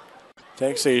 3.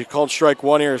 Takes a called strike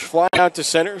one here, is fly out to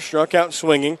center, struck out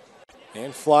swinging,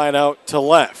 and fly out to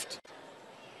left.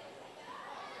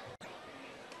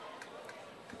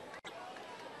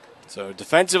 So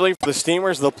defensively for the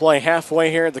Steamers, they'll play halfway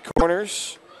here at the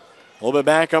corners. A little bit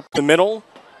back up the middle,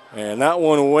 and that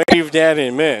one waved at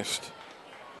and missed.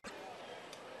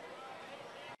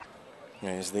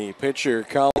 As the pitcher,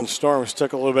 Colin Storms,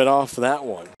 took a little bit off that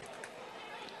one.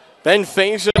 Ben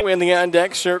Faso in the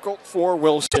on-deck circle for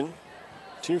Wilson.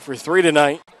 2 for 3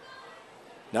 tonight.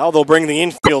 Now they'll bring the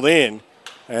infield in,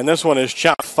 and this one is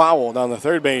chopped foul down the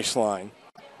third base line.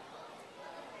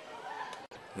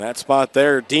 That spot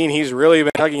there, Dean, he's really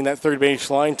been hugging that third base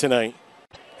line tonight.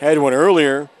 Had one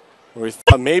earlier where we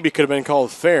thought maybe could have been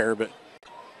called fair, but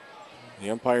the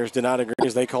umpires did not agree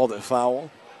as they called it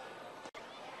foul.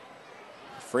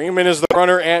 Freeman is the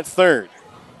runner at third.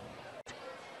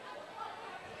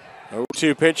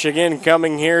 0-2 pitch again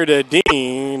coming here to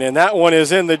Dean, and that one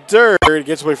is in the dirt. It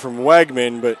gets away from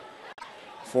Wegman, but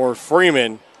for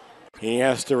Freeman, he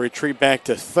has to retreat back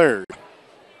to third.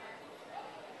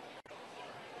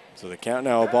 So the count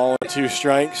now, a ball and 2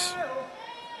 strikes.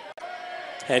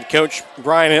 Head coach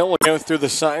Brian Hill will go through the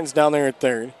signs down there at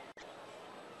third.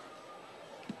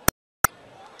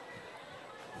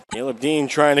 Caleb Dean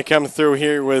trying to come through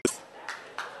here with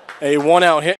a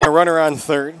one-out hit and a runner on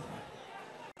third.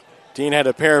 Dean had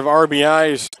a pair of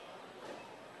RBIs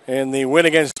in the win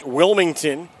against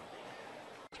Wilmington.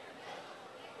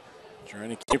 Trying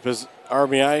to keep his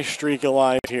RBI streak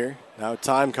alive here. Now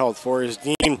time called for is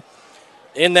Dean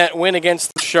in that win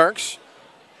against the Sharks.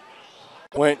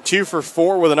 Went 2 for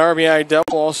 4 with an RBI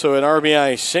double, also an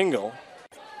RBI single.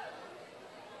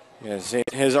 Yes,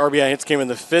 his RBI hits came in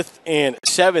the 5th and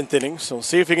 7th innings, so we'll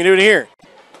see if he can do it here.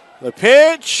 The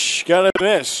pitch, got a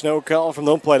miss. No call from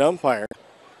the home plate umpire.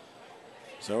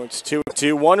 So it's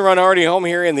 2-2. 1 run already home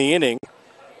here in the inning.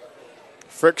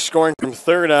 Frick scoring from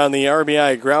third on the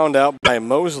RBI ground out by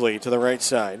Mosley to the right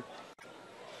side.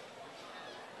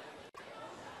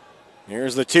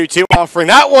 Here's the 2-2 offering.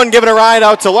 That one giving a ride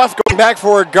out to left, going back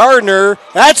for Gardner.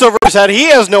 That's over his head. He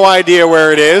has no idea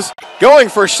where it is. Going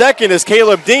for second is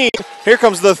Caleb Dean. Here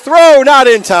comes the throw, not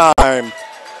in time.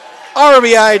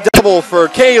 RBI double for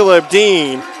Caleb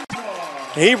Dean.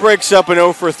 He breaks up an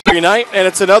 0 for 3 night, and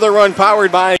it's another run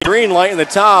powered by a green light, and the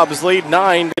Tobs lead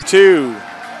 9-2.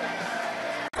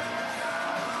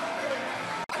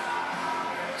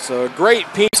 So a great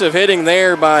piece of hitting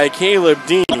there by Caleb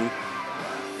Dean.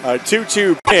 A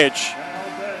 2-2 pitch.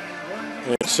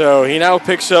 And so he now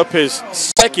picks up his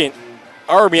second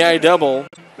RBI double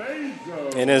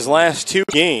in his last 2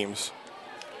 games.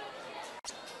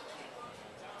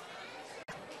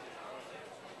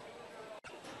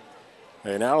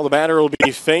 And now the batter will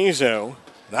be Faso.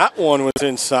 That one was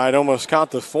inside, almost caught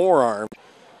the forearm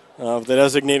of the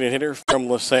designated hitter from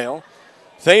LaSalle.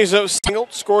 Faso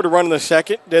singled, scored a run in the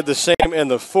second, did the same in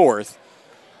the 4th,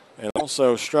 and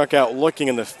also struck out looking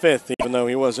in the 5th, even though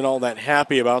he wasn't all that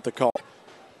happy about the call.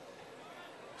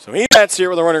 So he bats here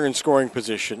with a runner in scoring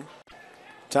position.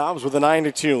 Tobs with a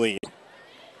 9-2 lead.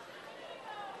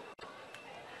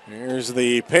 Here's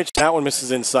the pitch. That one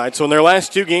misses inside. So in their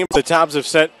last 2 games, the Tobs have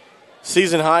set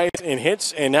season highs in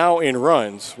hits and now in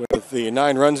runs, with the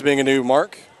 9 runs being a new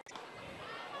mark.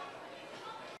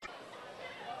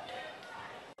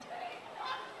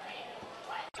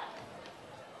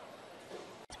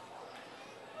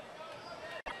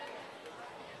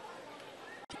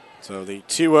 So the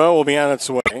 2-0 will be on its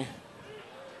way.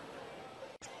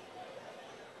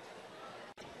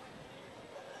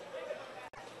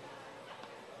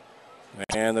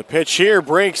 And the pitch here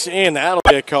breaks in. That'll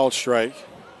be a called strike.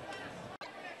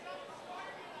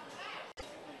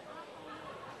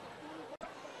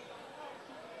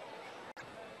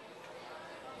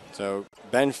 So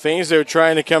Ben Faso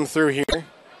trying to come through here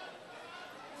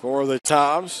for the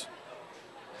Tobs.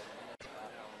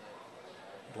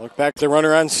 Look back to the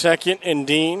runner on second and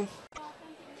Dean.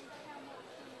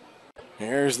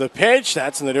 Here's the pitch.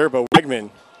 That's in the dirt, but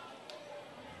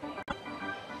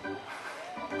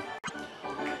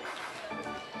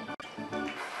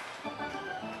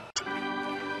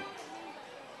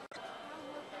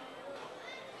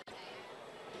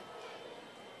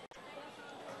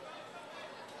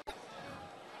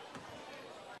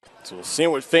So we'll see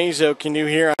what Fazo can do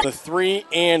here on the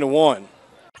 3-1.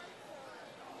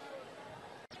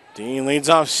 Dean leads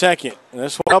off second. And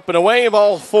this one up and away,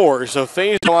 ball 4. So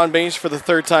Fazo on base for the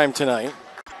third time tonight.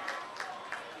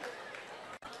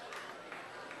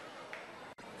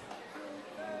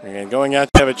 And going out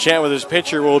to have a chat with his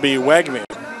pitcher will be Wegman.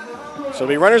 So it'll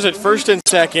be runners at first and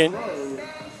second.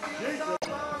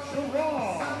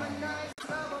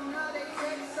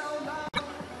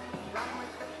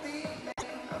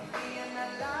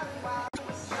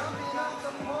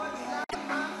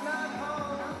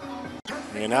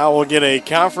 And now we'll get a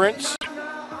conference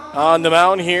on the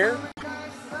mound here,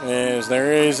 as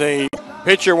there is a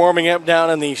pitcher warming up down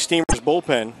in the Steamers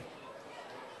bullpen.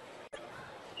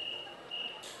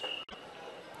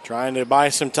 Trying to buy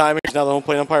some time here. Now the home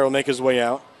plate umpire will make his way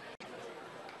out.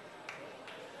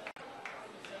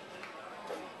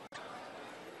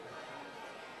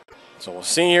 So we'll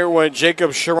see here what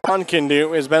Jacob Sharon can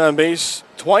do. He's been on base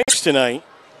twice tonight.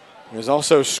 He's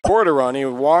also scored a run. He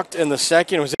walked in the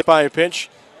second, was hit by a pitch,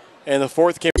 and the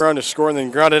fourth came around to score and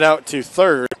then grounded out to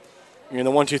third in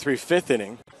the 1-2-3 fifth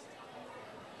inning.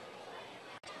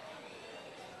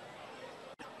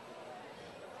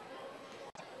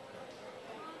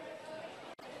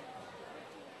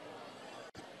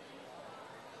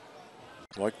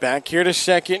 Look back here to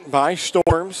second by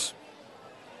Storms.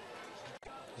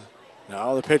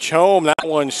 Now the pitch home. That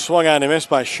one swung on and missed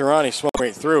by Sharon. He swung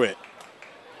right through it.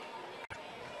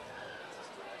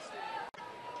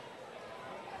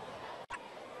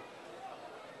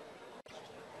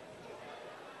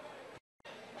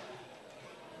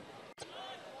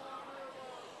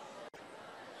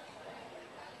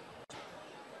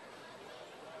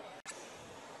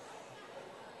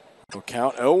 We'll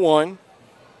count 0-1.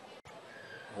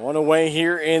 One away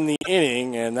here in the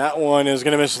inning, and that one is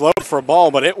going to miss low for a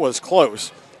ball, but it was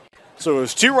close. So it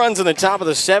was 2 runs in the top of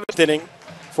the 7th inning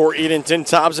for Edenton.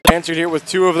 Tobs answered here with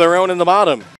 2 of their own in the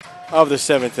bottom of the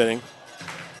 7th inning.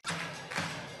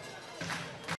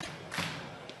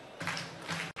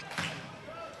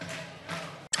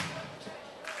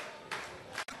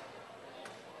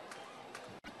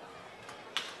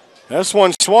 This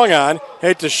one swung on,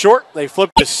 hit to short. They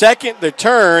flipped to second. The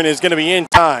turn is going to be in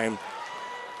time.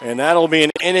 And that'll be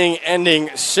an inning-ending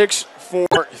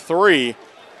 6-4-3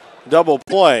 double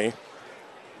play.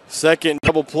 Second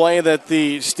double play that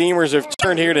the Steamers have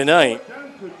turned here tonight.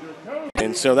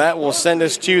 And so that will send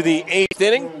us to the 8th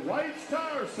inning.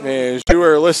 As you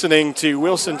are listening to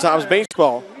Wilson Tobs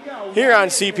Baseball here on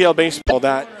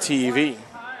CPLBaseball.tv.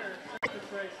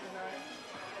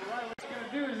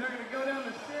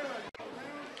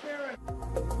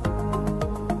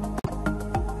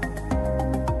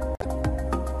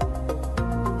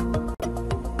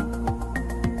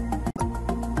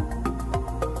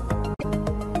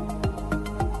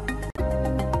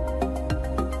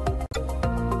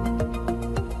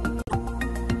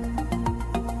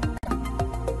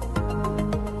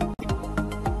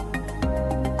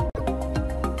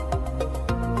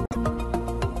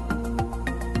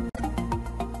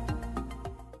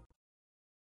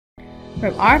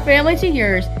 From our family to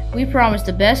yours, we promise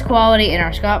the best quality in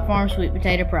our Scott Farm sweet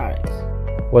potato products.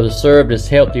 Whether served as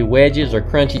healthy wedges or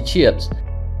crunchy chips,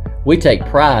 we take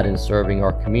pride in serving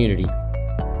our community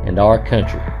and our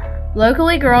country.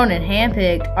 Locally grown and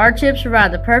hand-picked, our chips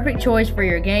provide the perfect choice for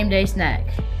your game day snack.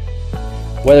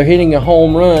 Whether hitting a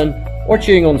home run or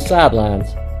cheering on the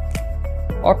sidelines,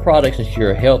 our products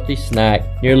ensure a healthy snack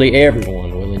nearly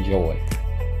everyone will enjoy.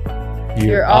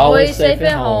 You're always safe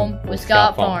at home with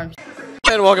Scott Farms.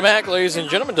 And welcome back, ladies and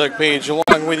gentlemen. Doug Page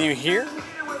along with you here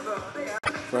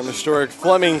from historic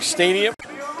Fleming Stadium.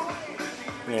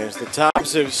 As the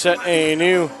Tobs have set a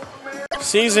new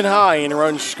season high in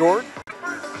runs scored,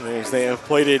 as they have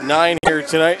plated 9 here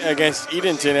tonight against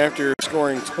Edenton after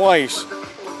scoring twice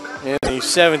in the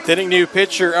 7th inning. New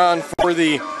pitcher on for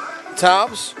the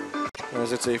Tobs,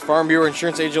 as it's a Farm Bureau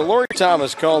Insurance agent Lori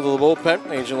Thomas called to the bullpen.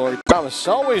 Agent Lori Thomas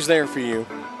always there for you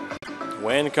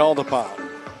when called upon.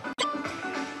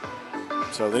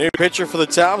 So the new pitcher for the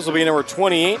Tobs will be number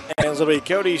 28, and it'll be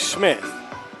Cody Smith.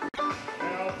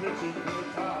 Now pitching for the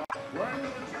Tobs,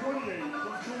 wearing number 28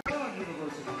 from Tulane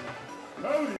University,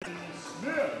 Cody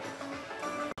Smith.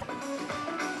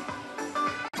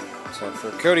 So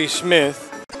for Cody Smith,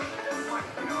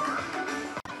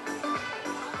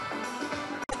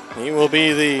 he will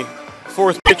be the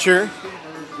 4th pitcher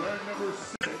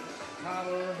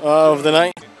of the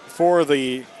night for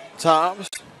the Tobs.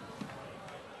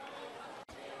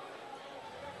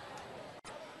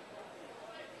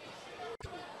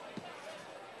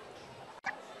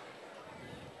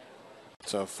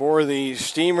 So for the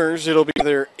Steamers, it'll be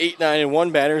their 8, 9, and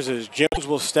 1 batters as Jones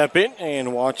will step in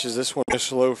and watches this one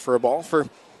just low for a ball for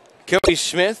Cody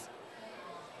Smith.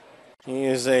 He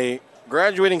is a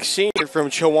graduating senior from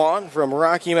Chowan from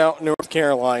Rocky Mount, North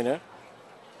Carolina.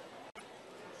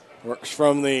 Works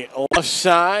from the left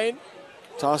side.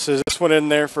 Tosses this one in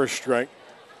there for a strike.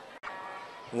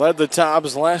 Led the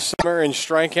Tobs last summer in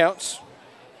strikeouts.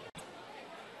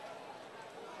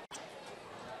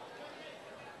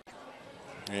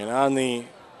 And on the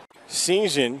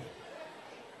season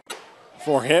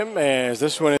for him, as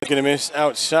this one is going to miss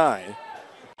outside.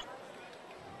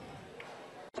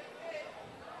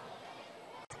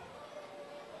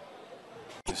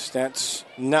 The stats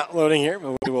not loading here,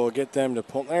 but we will get them to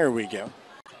pull. There we go.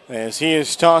 As he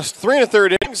has tossed 3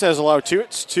 1/3 innings, has allowed 2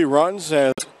 hits, 2 runs,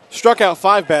 has struck out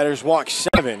 5 batters, walked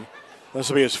 7. This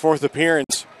will be his 4th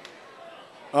appearance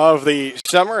of the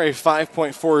summer, a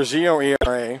 5.40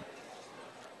 ERA.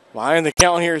 Behind the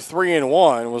count here,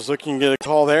 3-1. Was looking to get a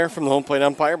call there from the home plate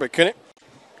umpire, but couldn't.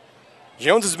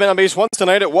 Jones has been on base once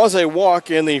tonight. It was a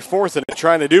walk in the 4th inning,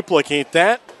 trying to duplicate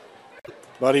that.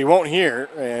 But he won't here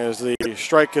as the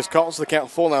strike is called, so the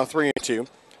count full now 3-2.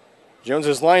 Jones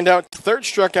is lined out, 3rd,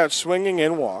 struck out swinging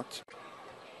and walked.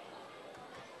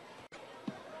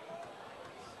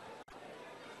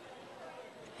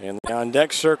 And the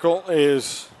on-deck circle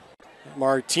is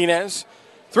Martinez.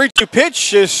 3-2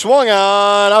 pitch is swung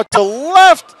on out to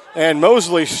left, and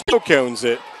Mosley still cones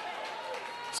it.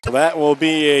 So that will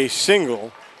be a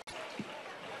single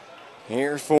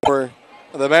here for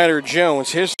the batter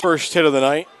Jones, his first hit of the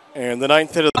night, and the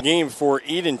 9th hit of the game for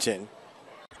Edenton.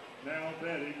 Now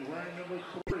batting, wearing number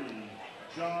 3,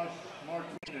 Josh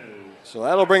Martinez. So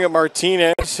that'll bring up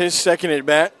Martinez, his 2nd at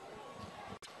bat.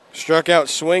 Struck out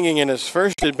swinging in his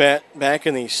 1st at bat back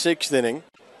in the 6th inning.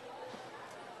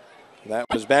 That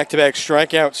was back-to-back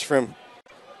strikeouts from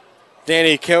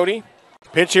Danny Cody.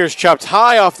 Pitch here is chopped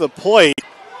high off the plate,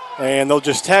 and they'll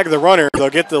just tag the runner.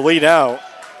 They'll get the lead out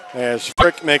as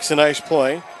Frick makes a nice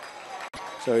play.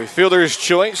 So a fielder's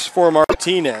choice for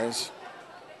Martinez,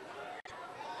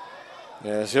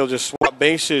 as he'll just swap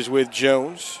bases with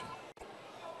Jones.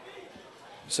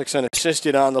 6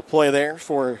 unassisted on the play there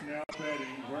for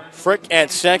Frick at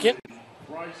 2nd.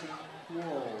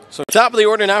 So top of the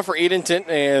order now for Edenton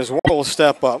as Worrell will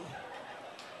step up.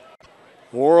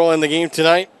 Worrell in the game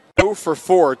tonight, 0 for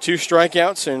 4, 2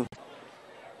 strikeouts and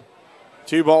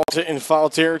 2 balls hit in foul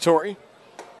territory.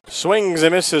 Swings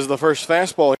and misses the first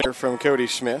fastball here from Cody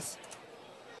Smith.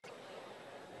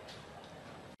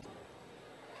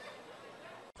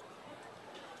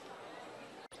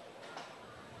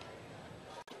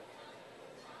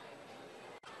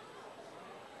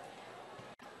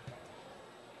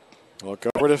 Look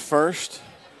over to first.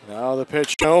 Now the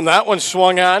pitch home. That one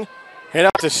swung on. Hit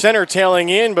out to center, tailing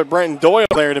in, but Brenton Doyle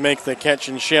there to make the catch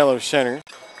in shallow center.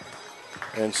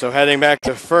 And so heading back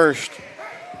to first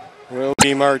will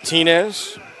be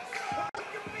Martinez.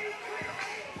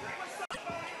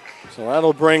 So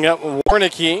that'll bring up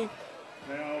Warnicki,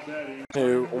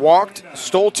 who walked,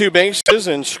 stole 2 bases,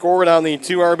 and scored on the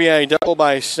 2 RBI double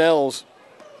by Sells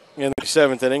in the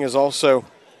 7th inning. Is also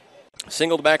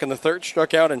singled back in the 3rd,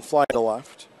 struck out, and fly to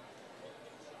left.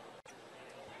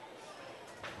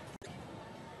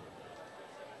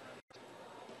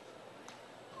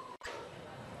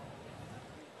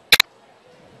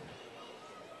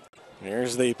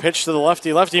 Here's the pitch to the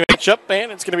lefty-lefty matchup,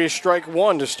 and it's going to be a strike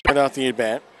 1 to start out the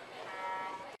at-bat.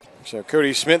 So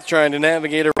Cody Smith trying to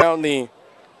navigate around the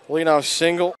leadoff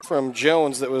single from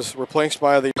Jones that was replaced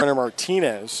by the runner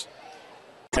Martinez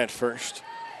at first.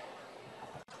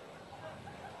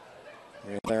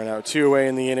 And they're now 2 away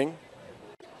in the inning.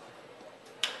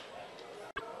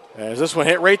 As this one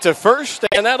hit right to first,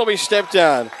 and that'll be stepped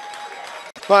on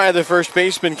by the first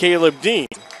baseman, Caleb Dean.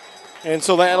 And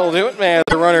so that'll do it, man.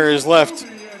 The runner is left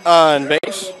on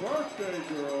base.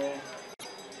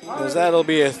 As that'll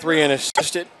be a 3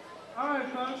 unassisted.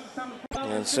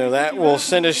 And so that will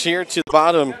send us here to the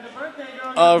bottom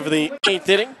of the 8th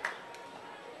inning.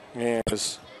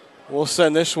 As we'll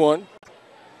send this one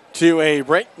to a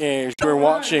break as you're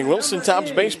watching Wilson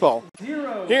Tobs Baseball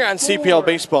here on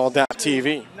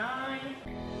CPLBaseball.tv.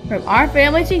 From our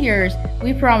family to yours,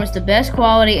 we promise the best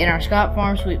quality in our Scott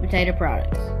Farm sweet potato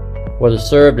products. Whether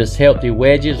served as healthy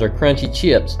wedges or crunchy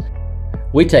chips,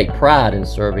 we take pride in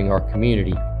serving our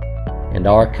community and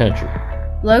our country.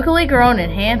 Locally grown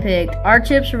and hand-picked, our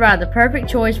chips provide the perfect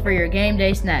choice for your game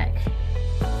day snack.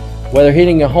 Whether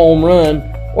hitting a home run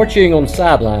or cheering on the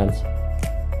sidelines,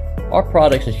 our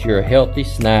products ensure a healthy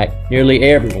snack nearly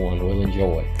everyone will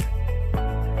enjoy.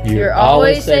 You're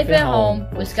always safe at home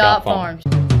with Scott Farms.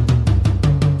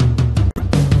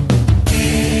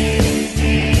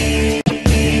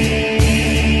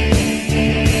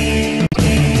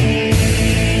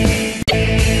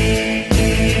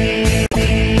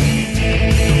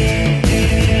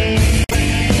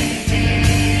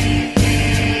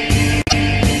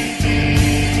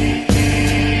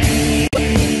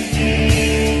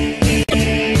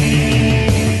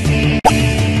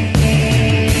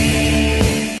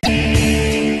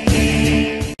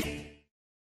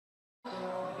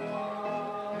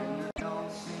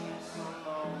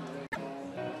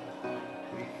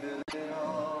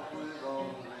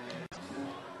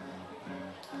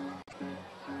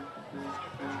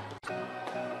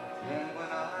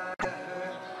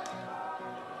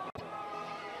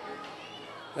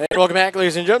 And welcome back,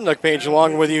 ladies and gentlemen. Doug Page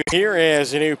along with you here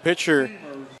as a new pitcher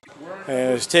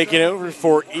has taken over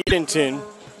for Edenton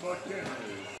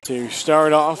to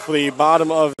start off the bottom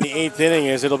of the 8th inning,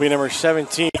 as it'll be number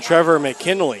 17, Trevor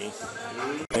McKinley.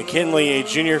 McKinley, a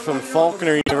junior from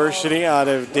Faulkner University out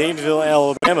of Dadeville,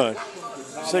 Alabama.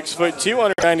 6'2",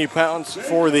 290 pounds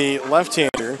for the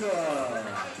left-hander.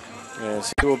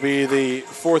 As he will be the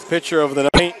 4th pitcher of the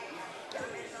night.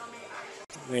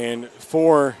 And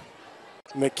for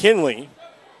McKinley,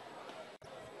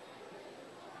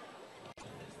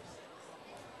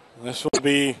 this will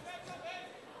be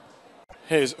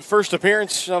his first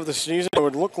appearance of the season, it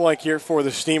would look like, here for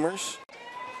the Steamers.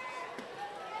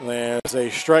 There's a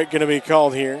strike going to be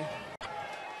called here.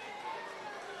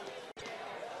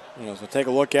 So take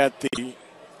a look at the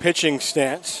pitching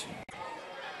stats.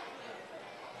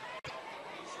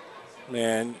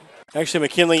 And actually,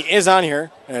 McKinley is on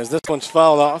here, as this one's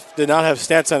fouled off. Did not have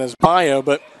stats on his bio,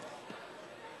 but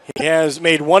he has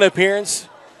made 1 appearance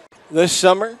this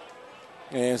summer.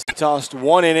 And he tossed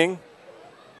 1 inning.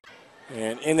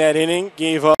 And in that inning,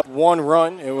 gave up 1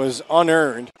 run. It was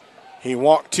unearned. He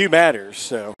walked 2 batters,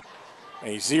 so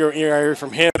a 0 ERA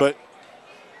from him, but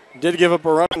did give up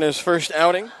a run in his first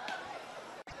outing.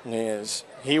 As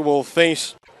he will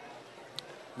face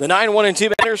the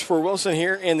 9-1-2 batters for Wilson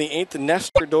here in the 8th,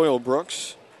 Nestor Doyle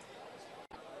Brooks.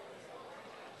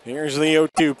 Here's the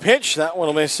 0-2 pitch. That one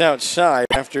will miss outside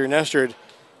after Nestor had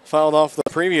fouled off the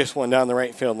previous one down the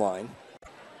right field line.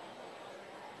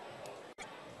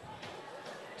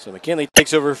 So McKinley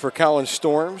takes over for Colin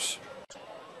Storms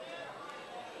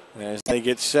as they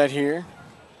get set here.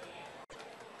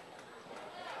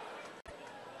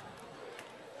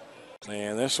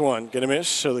 And this one going to miss,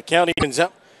 so the count evens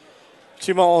up.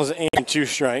 2 balls and 2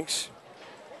 strikes.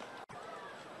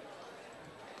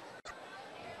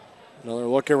 Another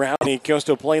look around the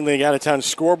Coastal Plain League out-of-town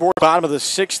scoreboard. Bottom of the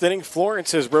 6th inning,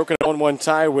 Florence has broken a 1-1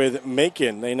 tie with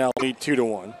Macon. They now lead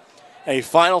 2-1. A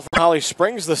final for Holly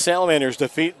Springs. The Salamanders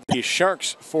defeat the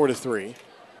Sharks 4-3.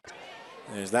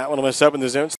 As that one will miss up in the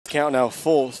zone. The count now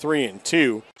full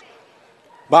 3-2.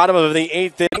 Bottom of the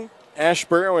 8th inning,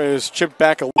 Ashboro is chipped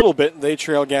back a little bit. They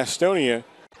trail Gastonia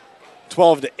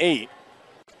 12-8.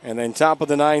 And then top of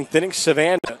the 9th inning,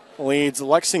 Savannah leads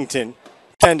Lexington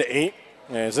 10-8.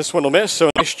 As this one will miss, so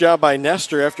nice job by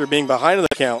Nestor after being behind in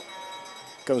the count.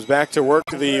 Comes back to work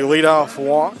the leadoff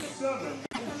walk.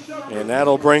 And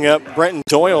that'll bring up Brenton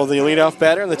Doyle, the leadoff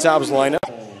batter in the Tobs lineup.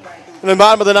 And then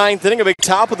bottom of the 9th inning, a big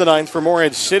top of the 9th for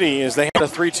Morehead City as they had a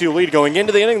 3-2 lead. Going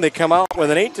into the inning, they come out with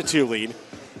an 8-2 lead.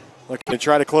 Looking to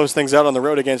try to close things out on the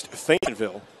road against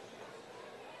Fayetteville.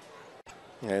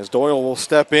 As Doyle will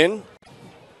step in.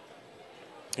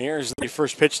 Here's the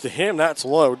first pitch to him. That's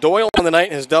low. Doyle on the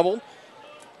night has doubled.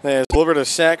 Has delivered a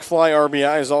sac fly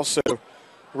RBI. Has also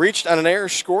reached on an error,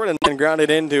 scored, and then grounded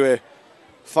into a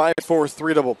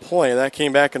 5-4-3 double play. That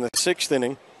came back in the 6th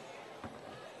inning.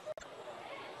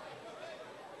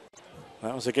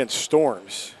 That was against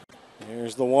Storms.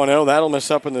 Here's the 1-0. That'll miss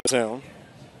up in the zone.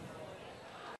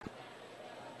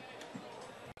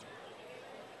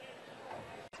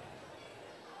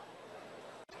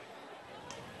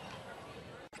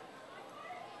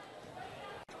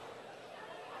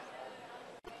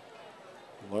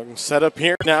 Looking set up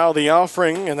here now, the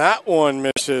offering, and that one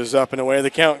misses up and away. The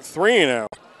count 3-0.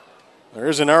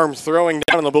 There's an arm throwing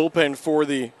down in the bullpen for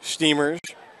the Steamers.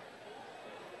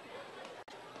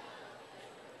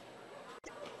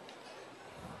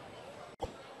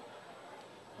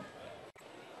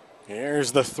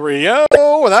 Here's the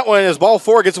 3-0. That one is ball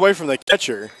 4, gets away from the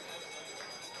catcher.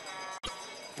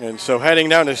 And so heading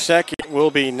down to second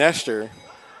will be Nestor.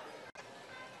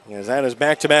 As that is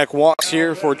back-to-back walks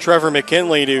here for Trevor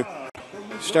McKinley to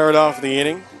start off the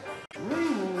inning.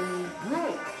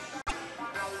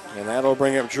 And that'll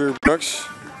bring up Drew Brooks.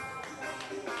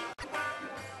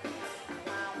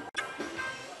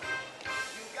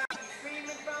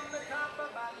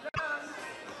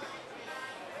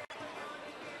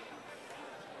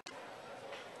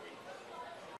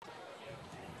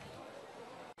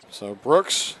 So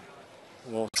Brooks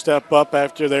will step up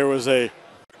after there was a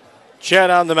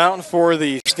chat on the mountain for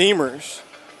the Steamers.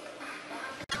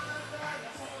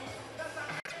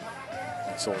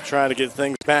 So we'll try to get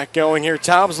things back going here.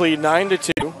 Tobs lead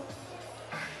 9-2.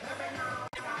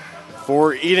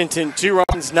 For Edenton, 2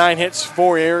 runs, 9 hits,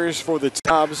 4 errors for the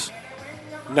Tobs.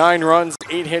 9 runs,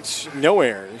 8 hits, no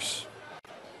errors.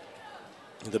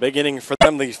 The big inning for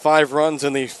them, the 5 runs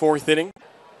in the 4th inning.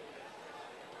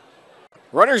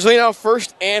 Runners lead off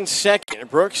first and second.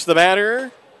 Brooks, the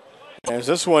batter. There's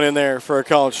this one in there for a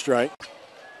called strike.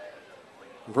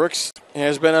 Brooks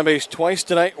has been on base twice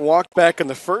tonight, walked back in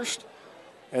the first,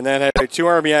 and then had a 2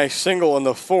 RBI single in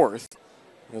the fourth.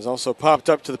 Has also popped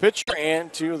up to the pitcher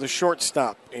and to the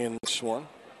shortstop in this one.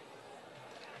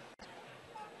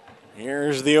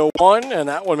 Here's the 0-1, and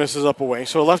that one misses up away.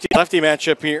 So a lefty-lefty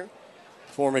matchup here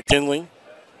for McKinley.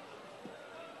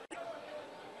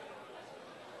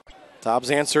 Tobs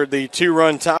answered the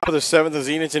 2-run top of the 7th as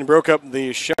Edenton broke up the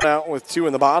shutout with 2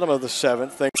 in the bottom of the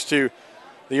 7th, thanks to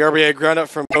the RBI ground up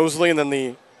from Mosley and then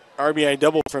the RBI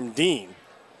double from Dean.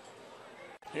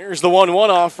 Here's the 1-1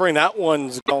 offering. That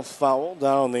one's golf foul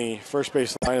down the first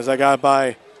base line as that got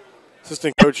by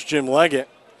assistant coach Jim Leggett.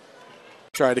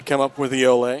 Tried to come up with the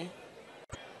Olay.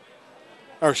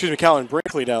 Colin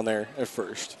Brinkley down there at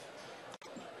first.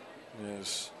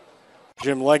 As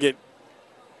Jim Leggett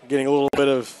getting a little bit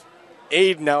of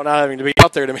aid now, not having to be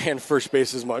out there to man first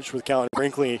base as much, with Colin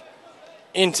Brinkley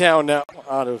in town now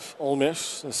out of Ole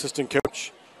Miss, assistant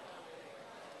coach.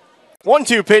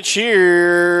 1-2 pitch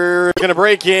here. Going to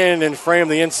break in and frame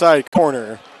the inside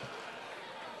corner.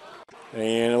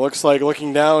 And it looks like,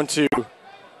 looking down to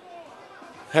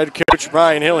head coach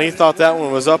Brian Hill, he thought that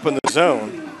one was up in the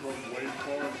zone.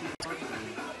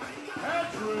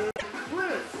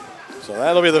 So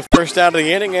that'll be the first out of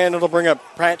the inning, and it'll bring up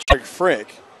Patrick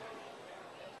Frick.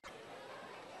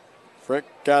 Frick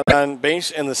got on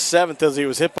base in the 7th as he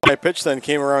was hit by a pitch, then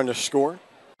came around to score.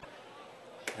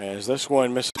 As this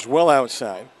one misses well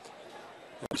outside.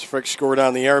 As Frick scored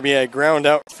on the RBI ground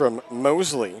out from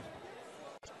Mosley,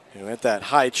 who hit that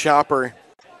high chopper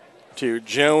to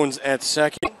Jones at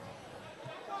second.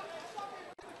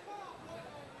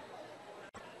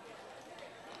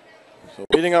 So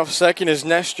leading off second is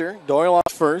Nestor. Doyle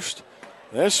off first.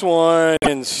 This one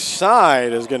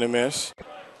inside is going to miss.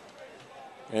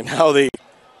 And now the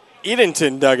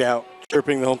Edenton dugout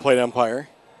chirping the home plate umpire.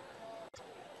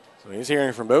 So he's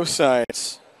hearing from both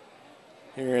sides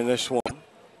here in this one.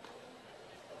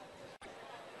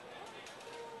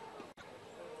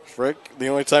 Frick, the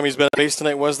only time he's been on base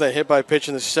tonight was that hit by pitch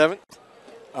in the 7th.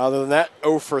 Other than that,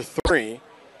 0 for 3.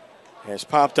 Has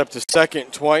popped up to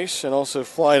second twice and also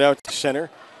flied out to center.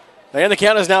 And the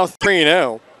count is now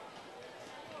 3-0.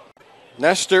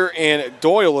 Nestor and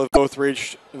Doyle have both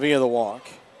reached via the walk.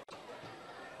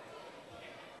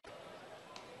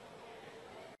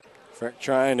 Frick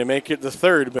trying to make it the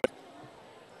third, but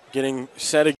getting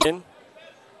set again.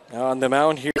 Now on the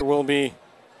mound here will be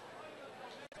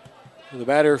the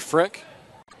batter, Frick.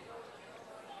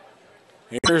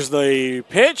 Here's the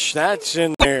pitch. That's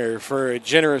in there for a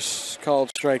generous called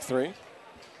strike 3.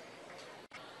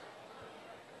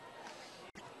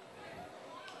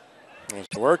 There's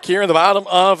the work here in the bottom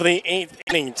of the 8th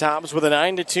inning. Tobs with a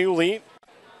 9-2 lead.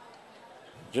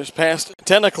 Just past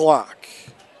 10 o'clock.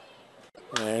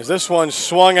 As this one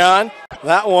swung on.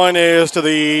 That one is to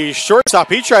the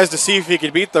shortstop. He tries to see if he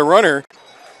could beat the runner.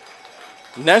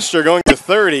 Nestor going to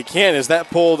third. He can't, as that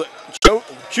pulled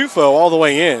Chufo all the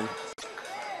way in.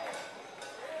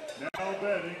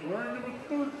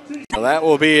 So that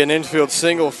will be an infield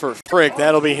single for Frick.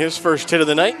 That'll be his first hit of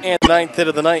the night and the 9th hit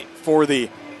of the night for the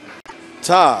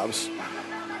Tobs.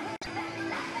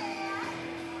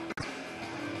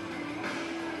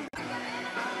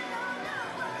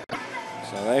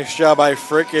 So nice job by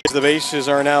Frick as the bases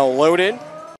are now loaded.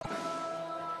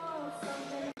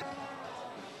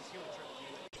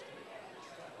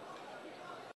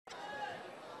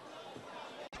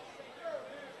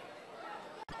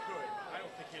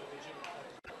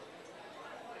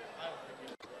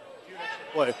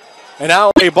 And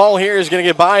now a ball here is going to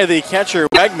get by the catcher,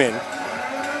 Wegman.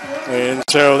 And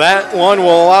so that one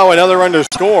will allow another run to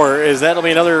score, as that'll be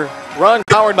another run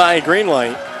powered by a green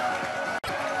light.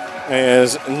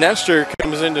 As Nestor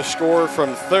comes in to score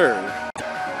from third.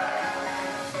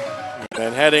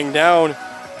 And heading down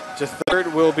to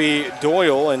third will be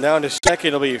Doyle, and down to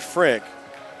second will be Frick.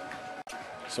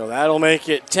 So that'll make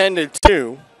it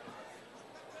 10-2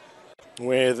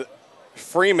 with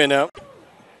Freeman up.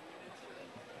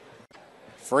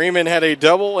 Freeman had a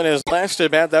double in his last at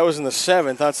bat. That was in the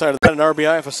 7th. Outside of that, an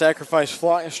RBI off a sacrifice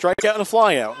fly, a strikeout and a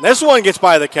flyout. This one gets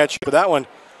by the catcher, but that one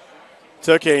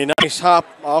took a nice hop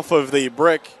off of the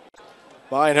brick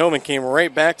by and home and came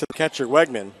right back to the catcher,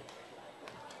 Wegman.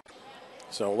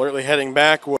 So alertly heading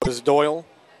back was Doyle.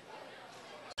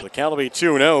 So the count will be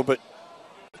 2-0, but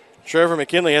Trevor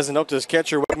McKinley hasn't helped his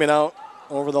catcher, Wegman, out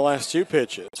over the last 2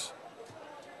 pitches.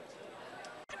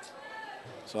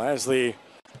 So that's the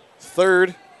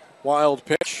third wild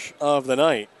pitch of the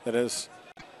night that has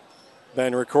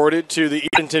been recorded to the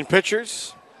Edenton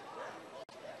pitchers.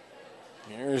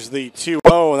 Here's the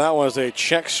 2-0, and that was a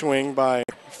check swing by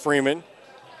Freeman.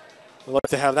 He'd like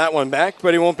to have that one back,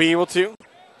 but he won't be able to.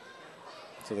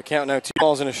 So the count now 2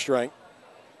 balls and a strike.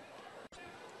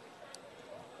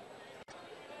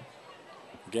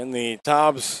 Again, the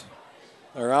Tobs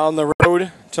are on the road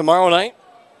tomorrow night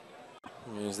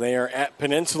as they are at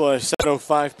Peninsula,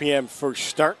 7:05 p.m. first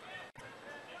start.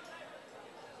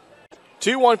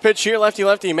 2-1 pitch here,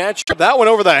 lefty-lefty matchup. That one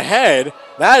over the head.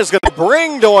 That is going to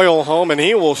bring Doyle home, and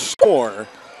he will score.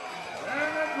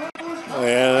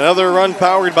 And another run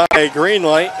powered by a green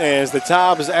light as the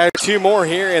Tobs add 2 more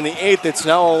here in the 8th. It's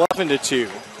now 11-2.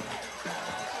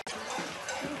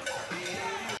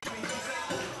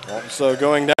 Also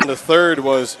going down to third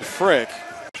was Frick.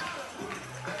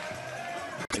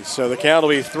 And so the count will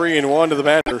be 3-1 to the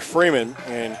batter, Freeman.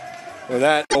 And with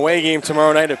that away game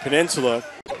tomorrow night at Peninsula,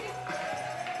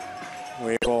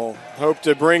 we will hope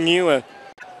to bring you a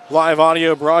live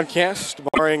audio broadcast,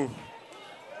 barring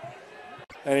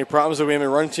any problems that we haven't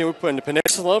run into the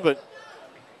Peninsula, but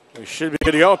we should be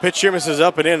good to go. Pitch here misses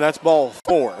up and in. That's ball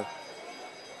 4.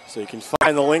 So you can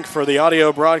find the link for the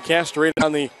audio broadcast right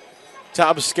on the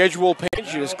top schedule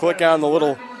page. You just click on the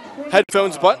little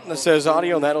headphones button that says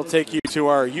audio, and that'll take you to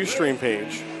our Ustream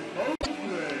page.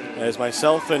 As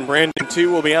myself and Brandon,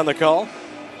 too, will be on the call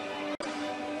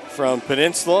from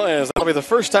Peninsula, as that'll be the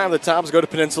first time the Tobs go to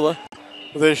Peninsula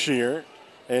this year.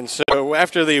 And so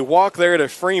after the walk there to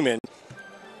Freeman,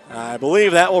 I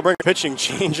believe that will bring a pitching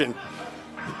change. And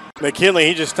McKinley,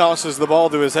 he just tosses the ball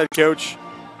to his head coach,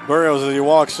 Burrows, as he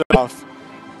walks off.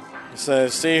 He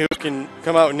says, see who can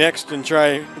come out next and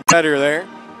try better there.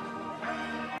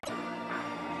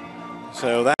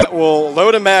 So that will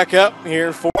load him back up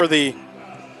here for the,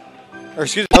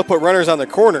 they'll put runners on the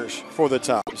corners for the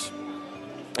Tobs.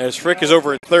 As Frick is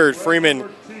over at third, Freeman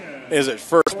is at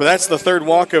first. But that's the third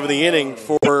walk of the inning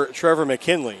for Trevor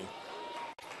McKinley.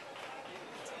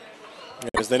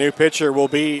 As the new pitcher will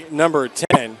be number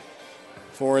 10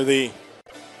 for the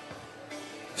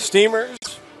Steamers.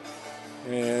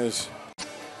 Is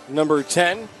number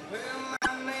 10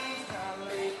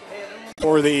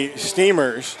 for the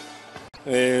Steamers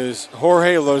is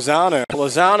Jorge Lozano.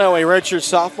 Lozano, a redshirt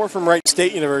sophomore from Wright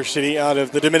State University out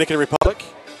of the Dominican Republic.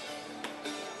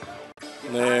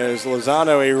 There's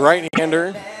Lozano, a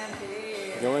right-hander,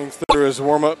 going through his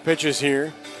warm-up pitches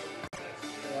here.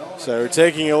 So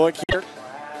taking a look here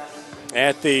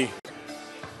at the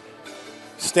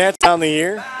stats on the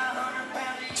year.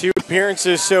 2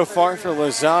 appearances so far for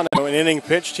Lozano. An inning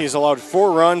pitched. He's allowed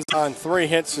 4 runs on 3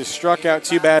 hits. He's struck out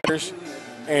 2 batters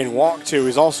and walked 2.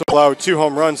 He's also allowed 2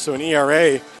 home runs, so an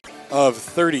ERA of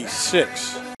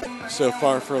 36 so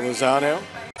far for Lozano.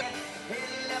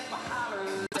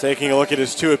 Taking a look at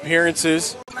his 2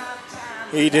 appearances,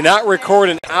 he did not record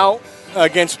an out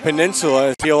against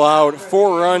Peninsula. He allowed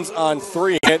 4 runs on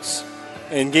 3 hits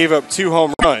and gave up 2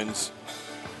 home runs.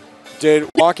 Did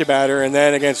walk a batter, and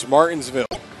then against Martinsville,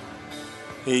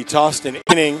 he tossed an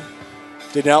inning,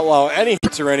 did not allow any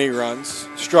hits or any runs,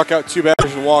 struck out 2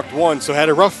 batters and walked 1. So had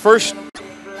a rough first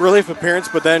relief appearance,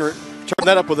 but then turned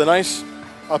that up with a nice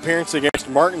appearance against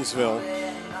Martinsville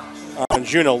on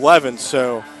June 11th.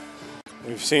 So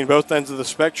we've seen both ends of the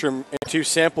spectrum in 2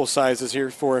 sample sizes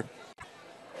here for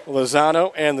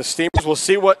Lozano and the Steamers. We'll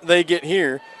see what they get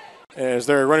here as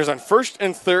there are runners on first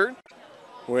and third.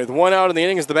 With 1 out in the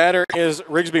inning as the batter is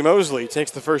Rigsby Mosley.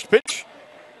 Takes the first pitch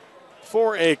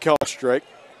for a call strike.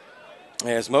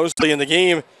 As Mosley in the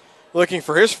game looking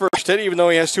for his first hit, even though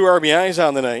he has 2 RBIs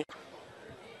on the night.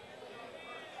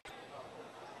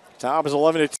 Top is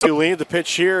 11-2 lead. The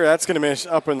pitch here, that's going to miss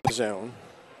up in the zone.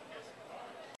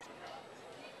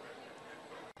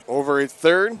 Over at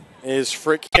third is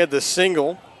Frick. He had the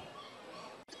single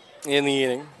in the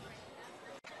inning.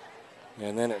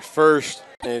 And then at first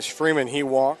is Freeman. He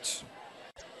walked.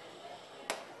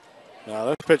 Now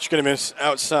that pitch going to miss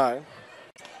outside.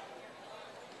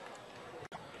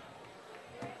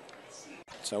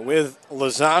 So with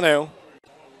Lozano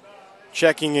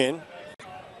checking in,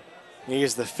 he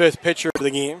is the 5th pitcher of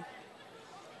the game.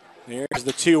 There's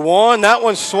the 2-1. That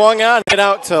one swung on, hit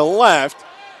out to left.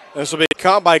 This will be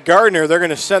caught by Gardner. They're going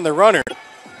to send the runner.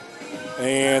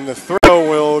 And the throw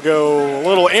will go a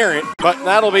little errant, but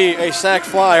that'll be a sac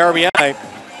fly RBI.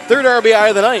 3rd RBI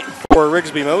of the night for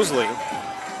Rigsby Mosley.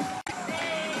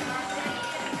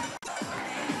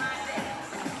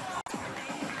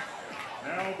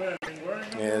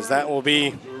 As that will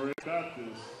be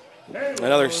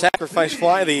another sacrifice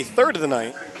fly, the 3rd of the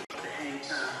night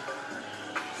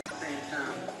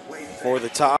for the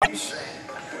Tobs.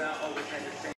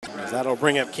 As that'll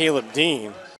bring up Caleb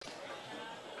Dean.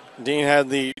 Dean had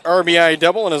the RBI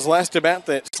double in his last at-bat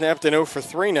that snapped an 0 for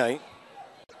 3 night.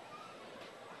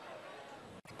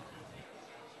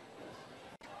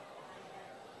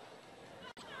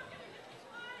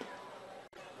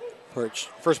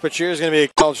 First pitch here is going to be a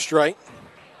called strike.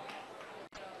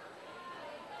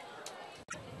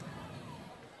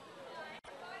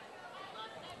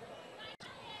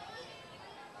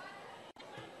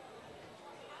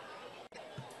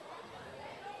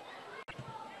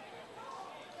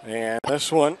 And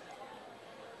this one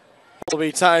will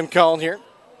be time called here.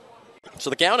 So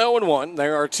the count 0-1.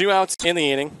 There are 2 outs in the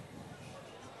inning.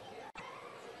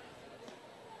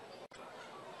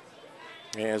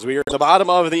 As we are at the bottom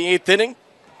of the 8th inning,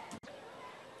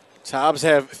 Tobs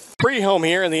have 3 home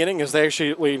here in the inning as they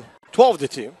actually lead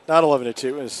 12-2, not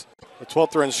 11-2, as the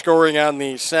 12th run scoring on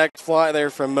the sac fly there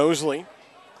from Mosley.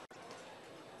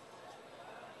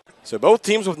 So both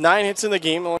teams with 9 hits in the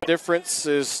game. The only difference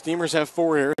is Steamers have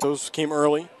 4 here. Those came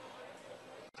early.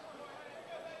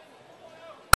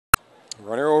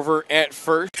 Runner over at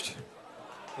first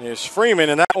is Freeman,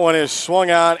 and that one is swung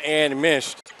on and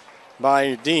missed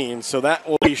by Dean. So that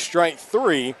will be strike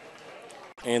 3,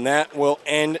 and that will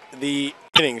end the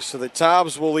inning. So the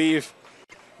Tobs will leave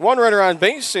 1 runner on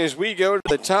base as we go to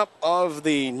the top of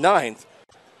the 9th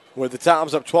with the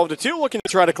Tobs up 12-2, looking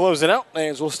to try to close it out.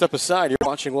 As we'll step aside, you're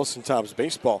watching Wilson Tobs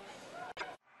baseball.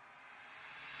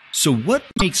 So what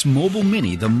makes Mobile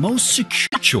Mini the most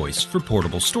secure choice for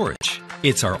portable storage?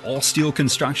 It's our all-steel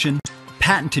construction,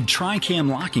 patented tri-cam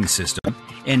locking system,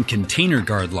 and container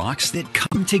guard locks that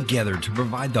come together to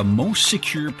provide the most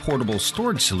secure portable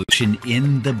storage solution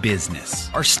in the business.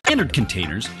 Our standard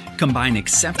containers combine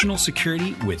exceptional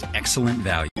security with excellent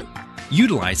value,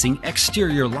 utilizing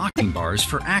exterior locking bars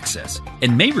for access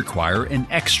and may require an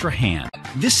extra hand.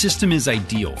 This system is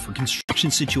ideal for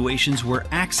construction situations where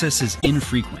access is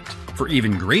infrequent. For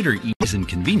even greater ease and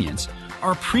convenience,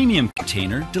 our premium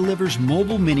container delivers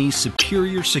Mobile Mini's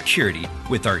superior security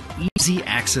with our easy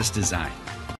access design.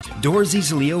 Doors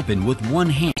easily open with one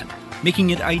hand,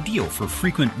 making it ideal for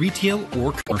frequent retail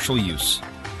or commercial use.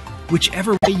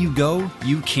 Whichever way you go,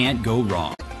 you can't go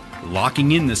wrong.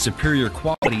 Locking in the superior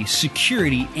quality,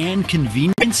 security, and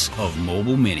convenience of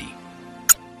Mobile Mini.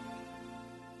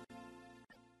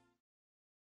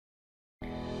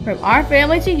 From our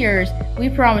family to yours, we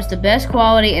promise the best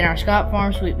quality in our Scott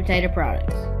Farm sweet potato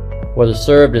products. Whether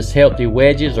served as healthy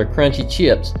wedges or crunchy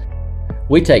chips,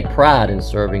 we take pride in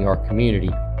serving our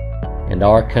community and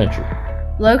our country.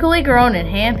 Locally grown and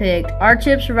hand-picked, our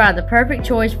chips provide the perfect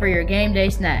choice for your game day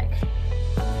snacks.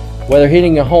 Whether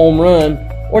hitting a home run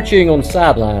or cheering on the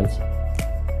sidelines,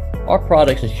 our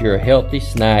products ensure a healthy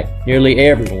snack nearly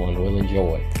everyone will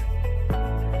enjoy.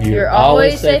 You're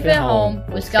always safe at home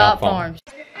with Scott Farms.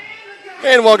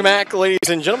 And welcome back, ladies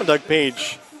and gentlemen. Doug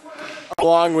Page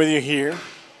along with you here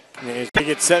as we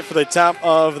get set for the top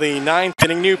of the 9th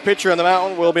inning. New pitcher on the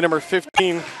mound will be number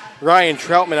 15, Ryan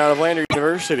Troutman out of Lander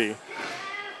University.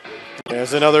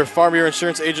 As another Farm Bureau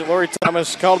Insurance agent, Lori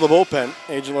Thomas, called the bullpen.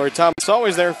 Agent Lori Thomas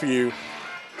always there for you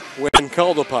when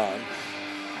called upon.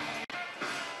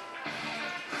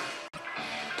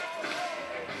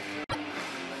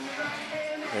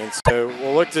 And so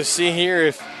we'll look to see here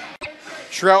if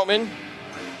Troutman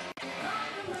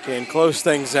can close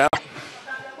things out.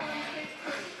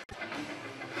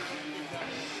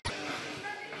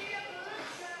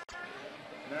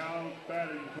 Now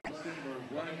batting for the Steamers,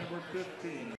 running number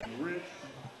 15, Rich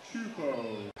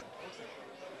Chufo.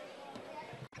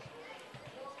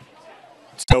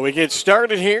 So we get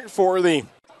started here for the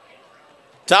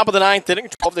top of the 9th inning,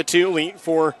 12-2 lead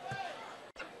for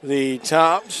the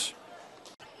Tobs.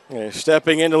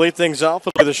 Stepping in to lead things off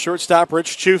will be the shortstop,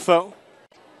 Rich Chufo.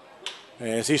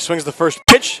 As he swings the first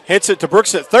pitch, hits it to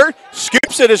Brooks at third,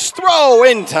 scoops it as throw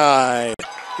in time.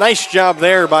 Nice job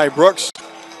there by Brooks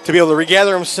to be able to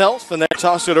regather himself and then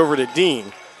toss it over to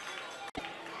Dean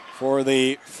for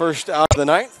the first out of the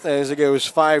 9th as it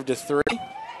goes 5-3.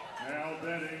 Now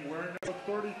batting, wearing number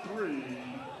 33,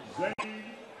 Zane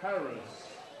Harris.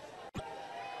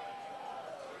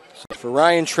 So for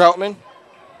Ryan Troutman,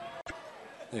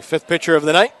 the 5th pitcher of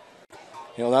the night,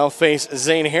 he'll now face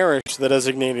Zane Harris, the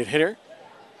designated hitter.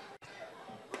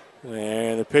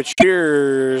 And the pitch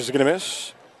here is going to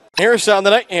miss. Harris on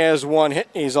the night has 1 hit.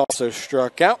 He's also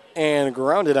struck out and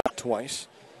grounded out twice.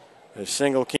 A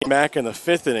single came back in the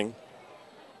 5th inning.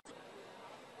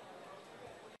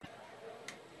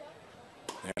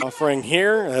 The offering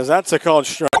here, as that's a called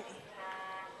strike.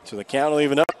 So the count will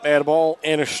even up, add a ball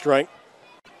and a strike.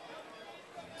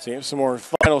 So you have some more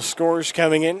final scores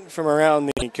coming in from around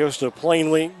the Coastal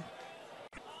Plain League.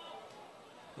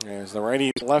 As the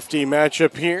righty-lefty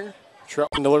matchup here.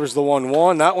 Troutman delivers the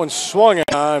 1-1. That one swung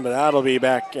on, but that'll be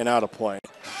back and out of play.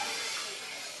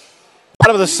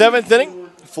 Out of the 7th inning,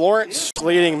 Florence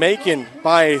leading Macon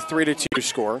by a 3-2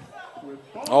 score.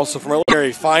 Also from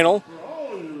preliminary final,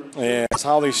 as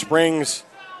Holly Springs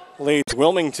leads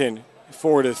Wilmington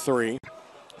 4-3.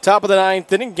 Top of the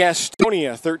ninth inning,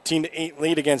 Gastonia 13-8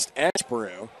 lead against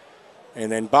Ashboro. And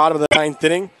then bottom of the ninth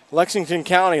inning, Lexington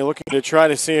County looking to try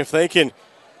to see if they can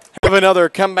have another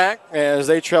comeback as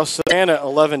they trail Savannah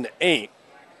 11-8.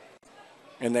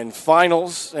 And then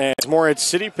finals, as Morehead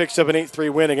City picks up an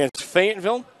 8-3 win against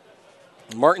Fayetteville.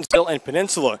 Martinsville and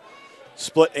Peninsula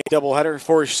split a doubleheader.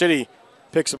 Forest City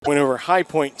picks up a win over High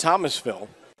Point Thomasville.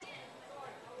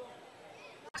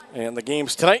 And the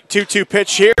game's tonight. 2-2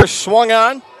 pitch here, swung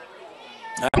on.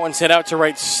 That one's hit out to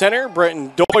right center.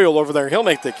 Brenton Doyle over there. He'll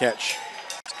make the catch.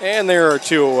 And there are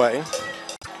two away.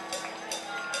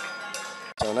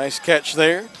 So nice catch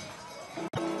there.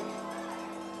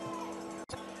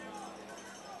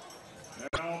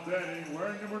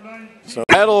 So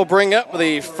that'll bring up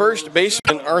the first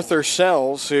baseman, Arthur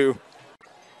Sells, who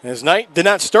his night did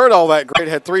not start all that great.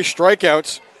 Had 3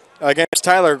 strikeouts against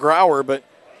Tyler Grauer, but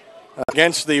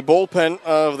against the bullpen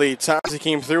of the Tobs, he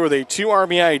came through with a 2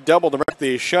 RBI double to break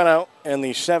the shutout in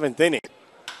the 7th inning.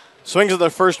 Swings at the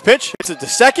first pitch, hits it to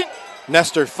second.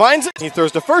 Nestor finds it. He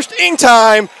throws to first in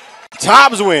time.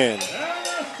 Tobs win.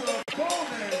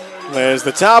 As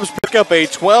the Tobs pick up a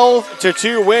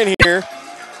 12-2 win here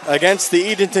against the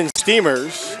Edenton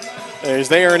Steamers, as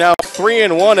they are now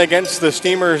 3-1 against the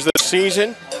Steamers this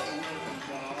season.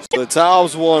 So the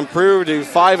Tobs will improve to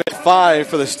 5-5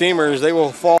 for the Steamers. They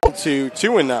will fall to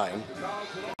 2-9.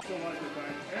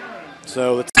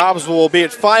 So the Tobs will be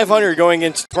at 500 going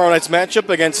into tomorrow night's matchup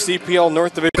against CPL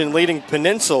North Division leading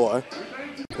Peninsula,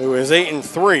 who is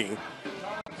 8-3.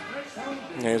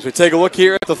 As we take a look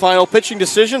here at the final pitching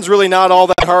decisions, really not all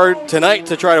that hard tonight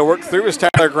to try to work through as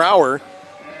Tyler Grauer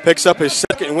picks up his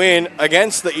second win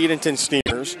against the Edenton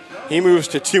Steamers. He moves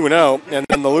to 2-0, and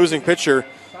then the losing pitcher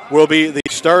will be the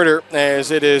starter,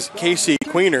 as it is Casey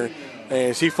Queener,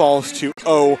 as he falls to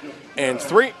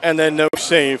 0-3, and then no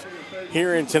save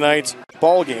here in tonight's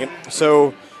ball game.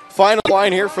 So final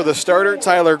line here for the starter,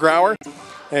 Tyler Grauer,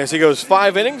 as he goes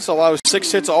 5 innings, allows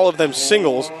 6 hits, all of them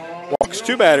singles, walks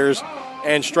 2 batters,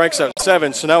 and strikes out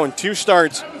 7. So now in 2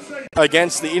 starts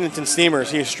against the Edenton Steamers,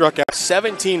 he has struck out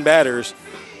 17 batters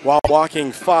while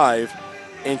walking 5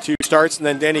 in 2 starts. And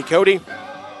then Danny Cody,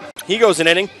 he goes an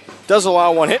inning, does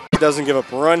allow 1 hit, doesn't give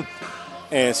up a run,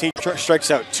 as he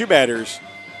strikes out 2 batters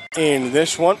in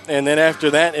this one. And then after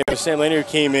that, it was Sam Lanier who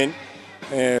came in.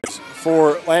 As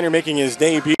for Lanier making his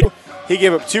debut, he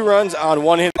gave up 2 runs on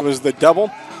 1 hit. It was the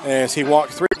double, as he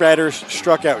walked 3 batters,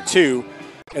 struck out 2.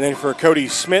 And then for Cody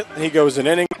Smith, he goes an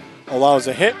inning, allows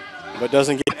a hit, but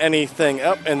doesn't get anything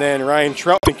up. And then Ryan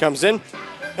Troutman comes in,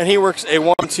 and he works a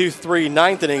 1-2-3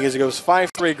 9th inning as he goes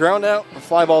 5-3 ground out, a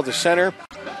fly ball to center,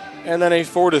 and then a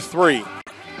 4-3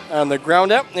 on the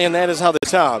ground out. And that is how the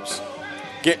Tobs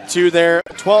get to their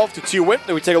 12-2 win.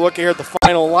 Then we take a look here at the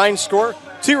final line score.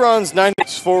 2 runs, 9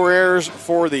 hits, 4 errors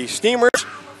for the Steamers.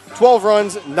 12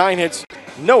 runs, 9 hits,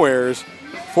 no errors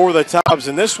for the Tobs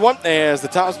in this one, as the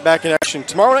Tobs back in action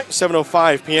tomorrow night,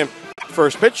 7:05 p.m.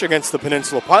 first pitch against the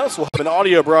Peninsula Pilots. We'll have an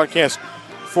audio broadcast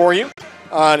for you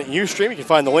on Ustream. You can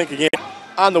find the link again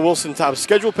on the Wilson Tobs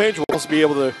schedule page. We'll also be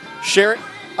able to share it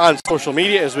on social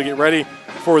media as we get ready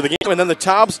for the game. And then the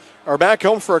Tobs are back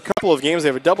home for a couple of games. They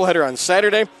have a doubleheader on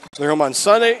Saturday, they're home on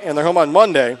Sunday, and they're home on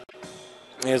Monday,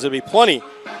 as there'll be plenty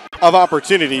of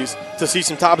opportunities to see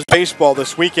some Tobs baseball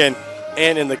this weekend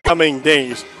and in the coming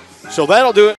days. So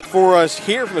that'll do it for us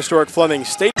here from historic Fleming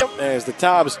Stadium, as the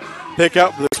Tobs pick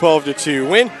up the 12-2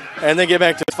 win, and they get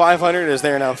back to 500 as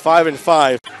they are now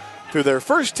 5-5 through their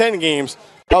first 10 games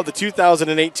of the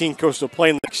 2018 Coastal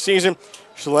Plain League season.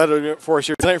 So that'll do it for us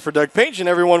here tonight. For Doug Page and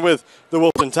everyone with the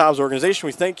Wilson Tobs organization,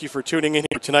 we thank you for tuning in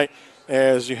here tonight,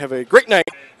 as you have a great night,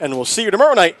 and we'll see you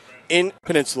tomorrow night in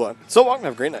Peninsula. So long,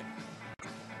 have a great night.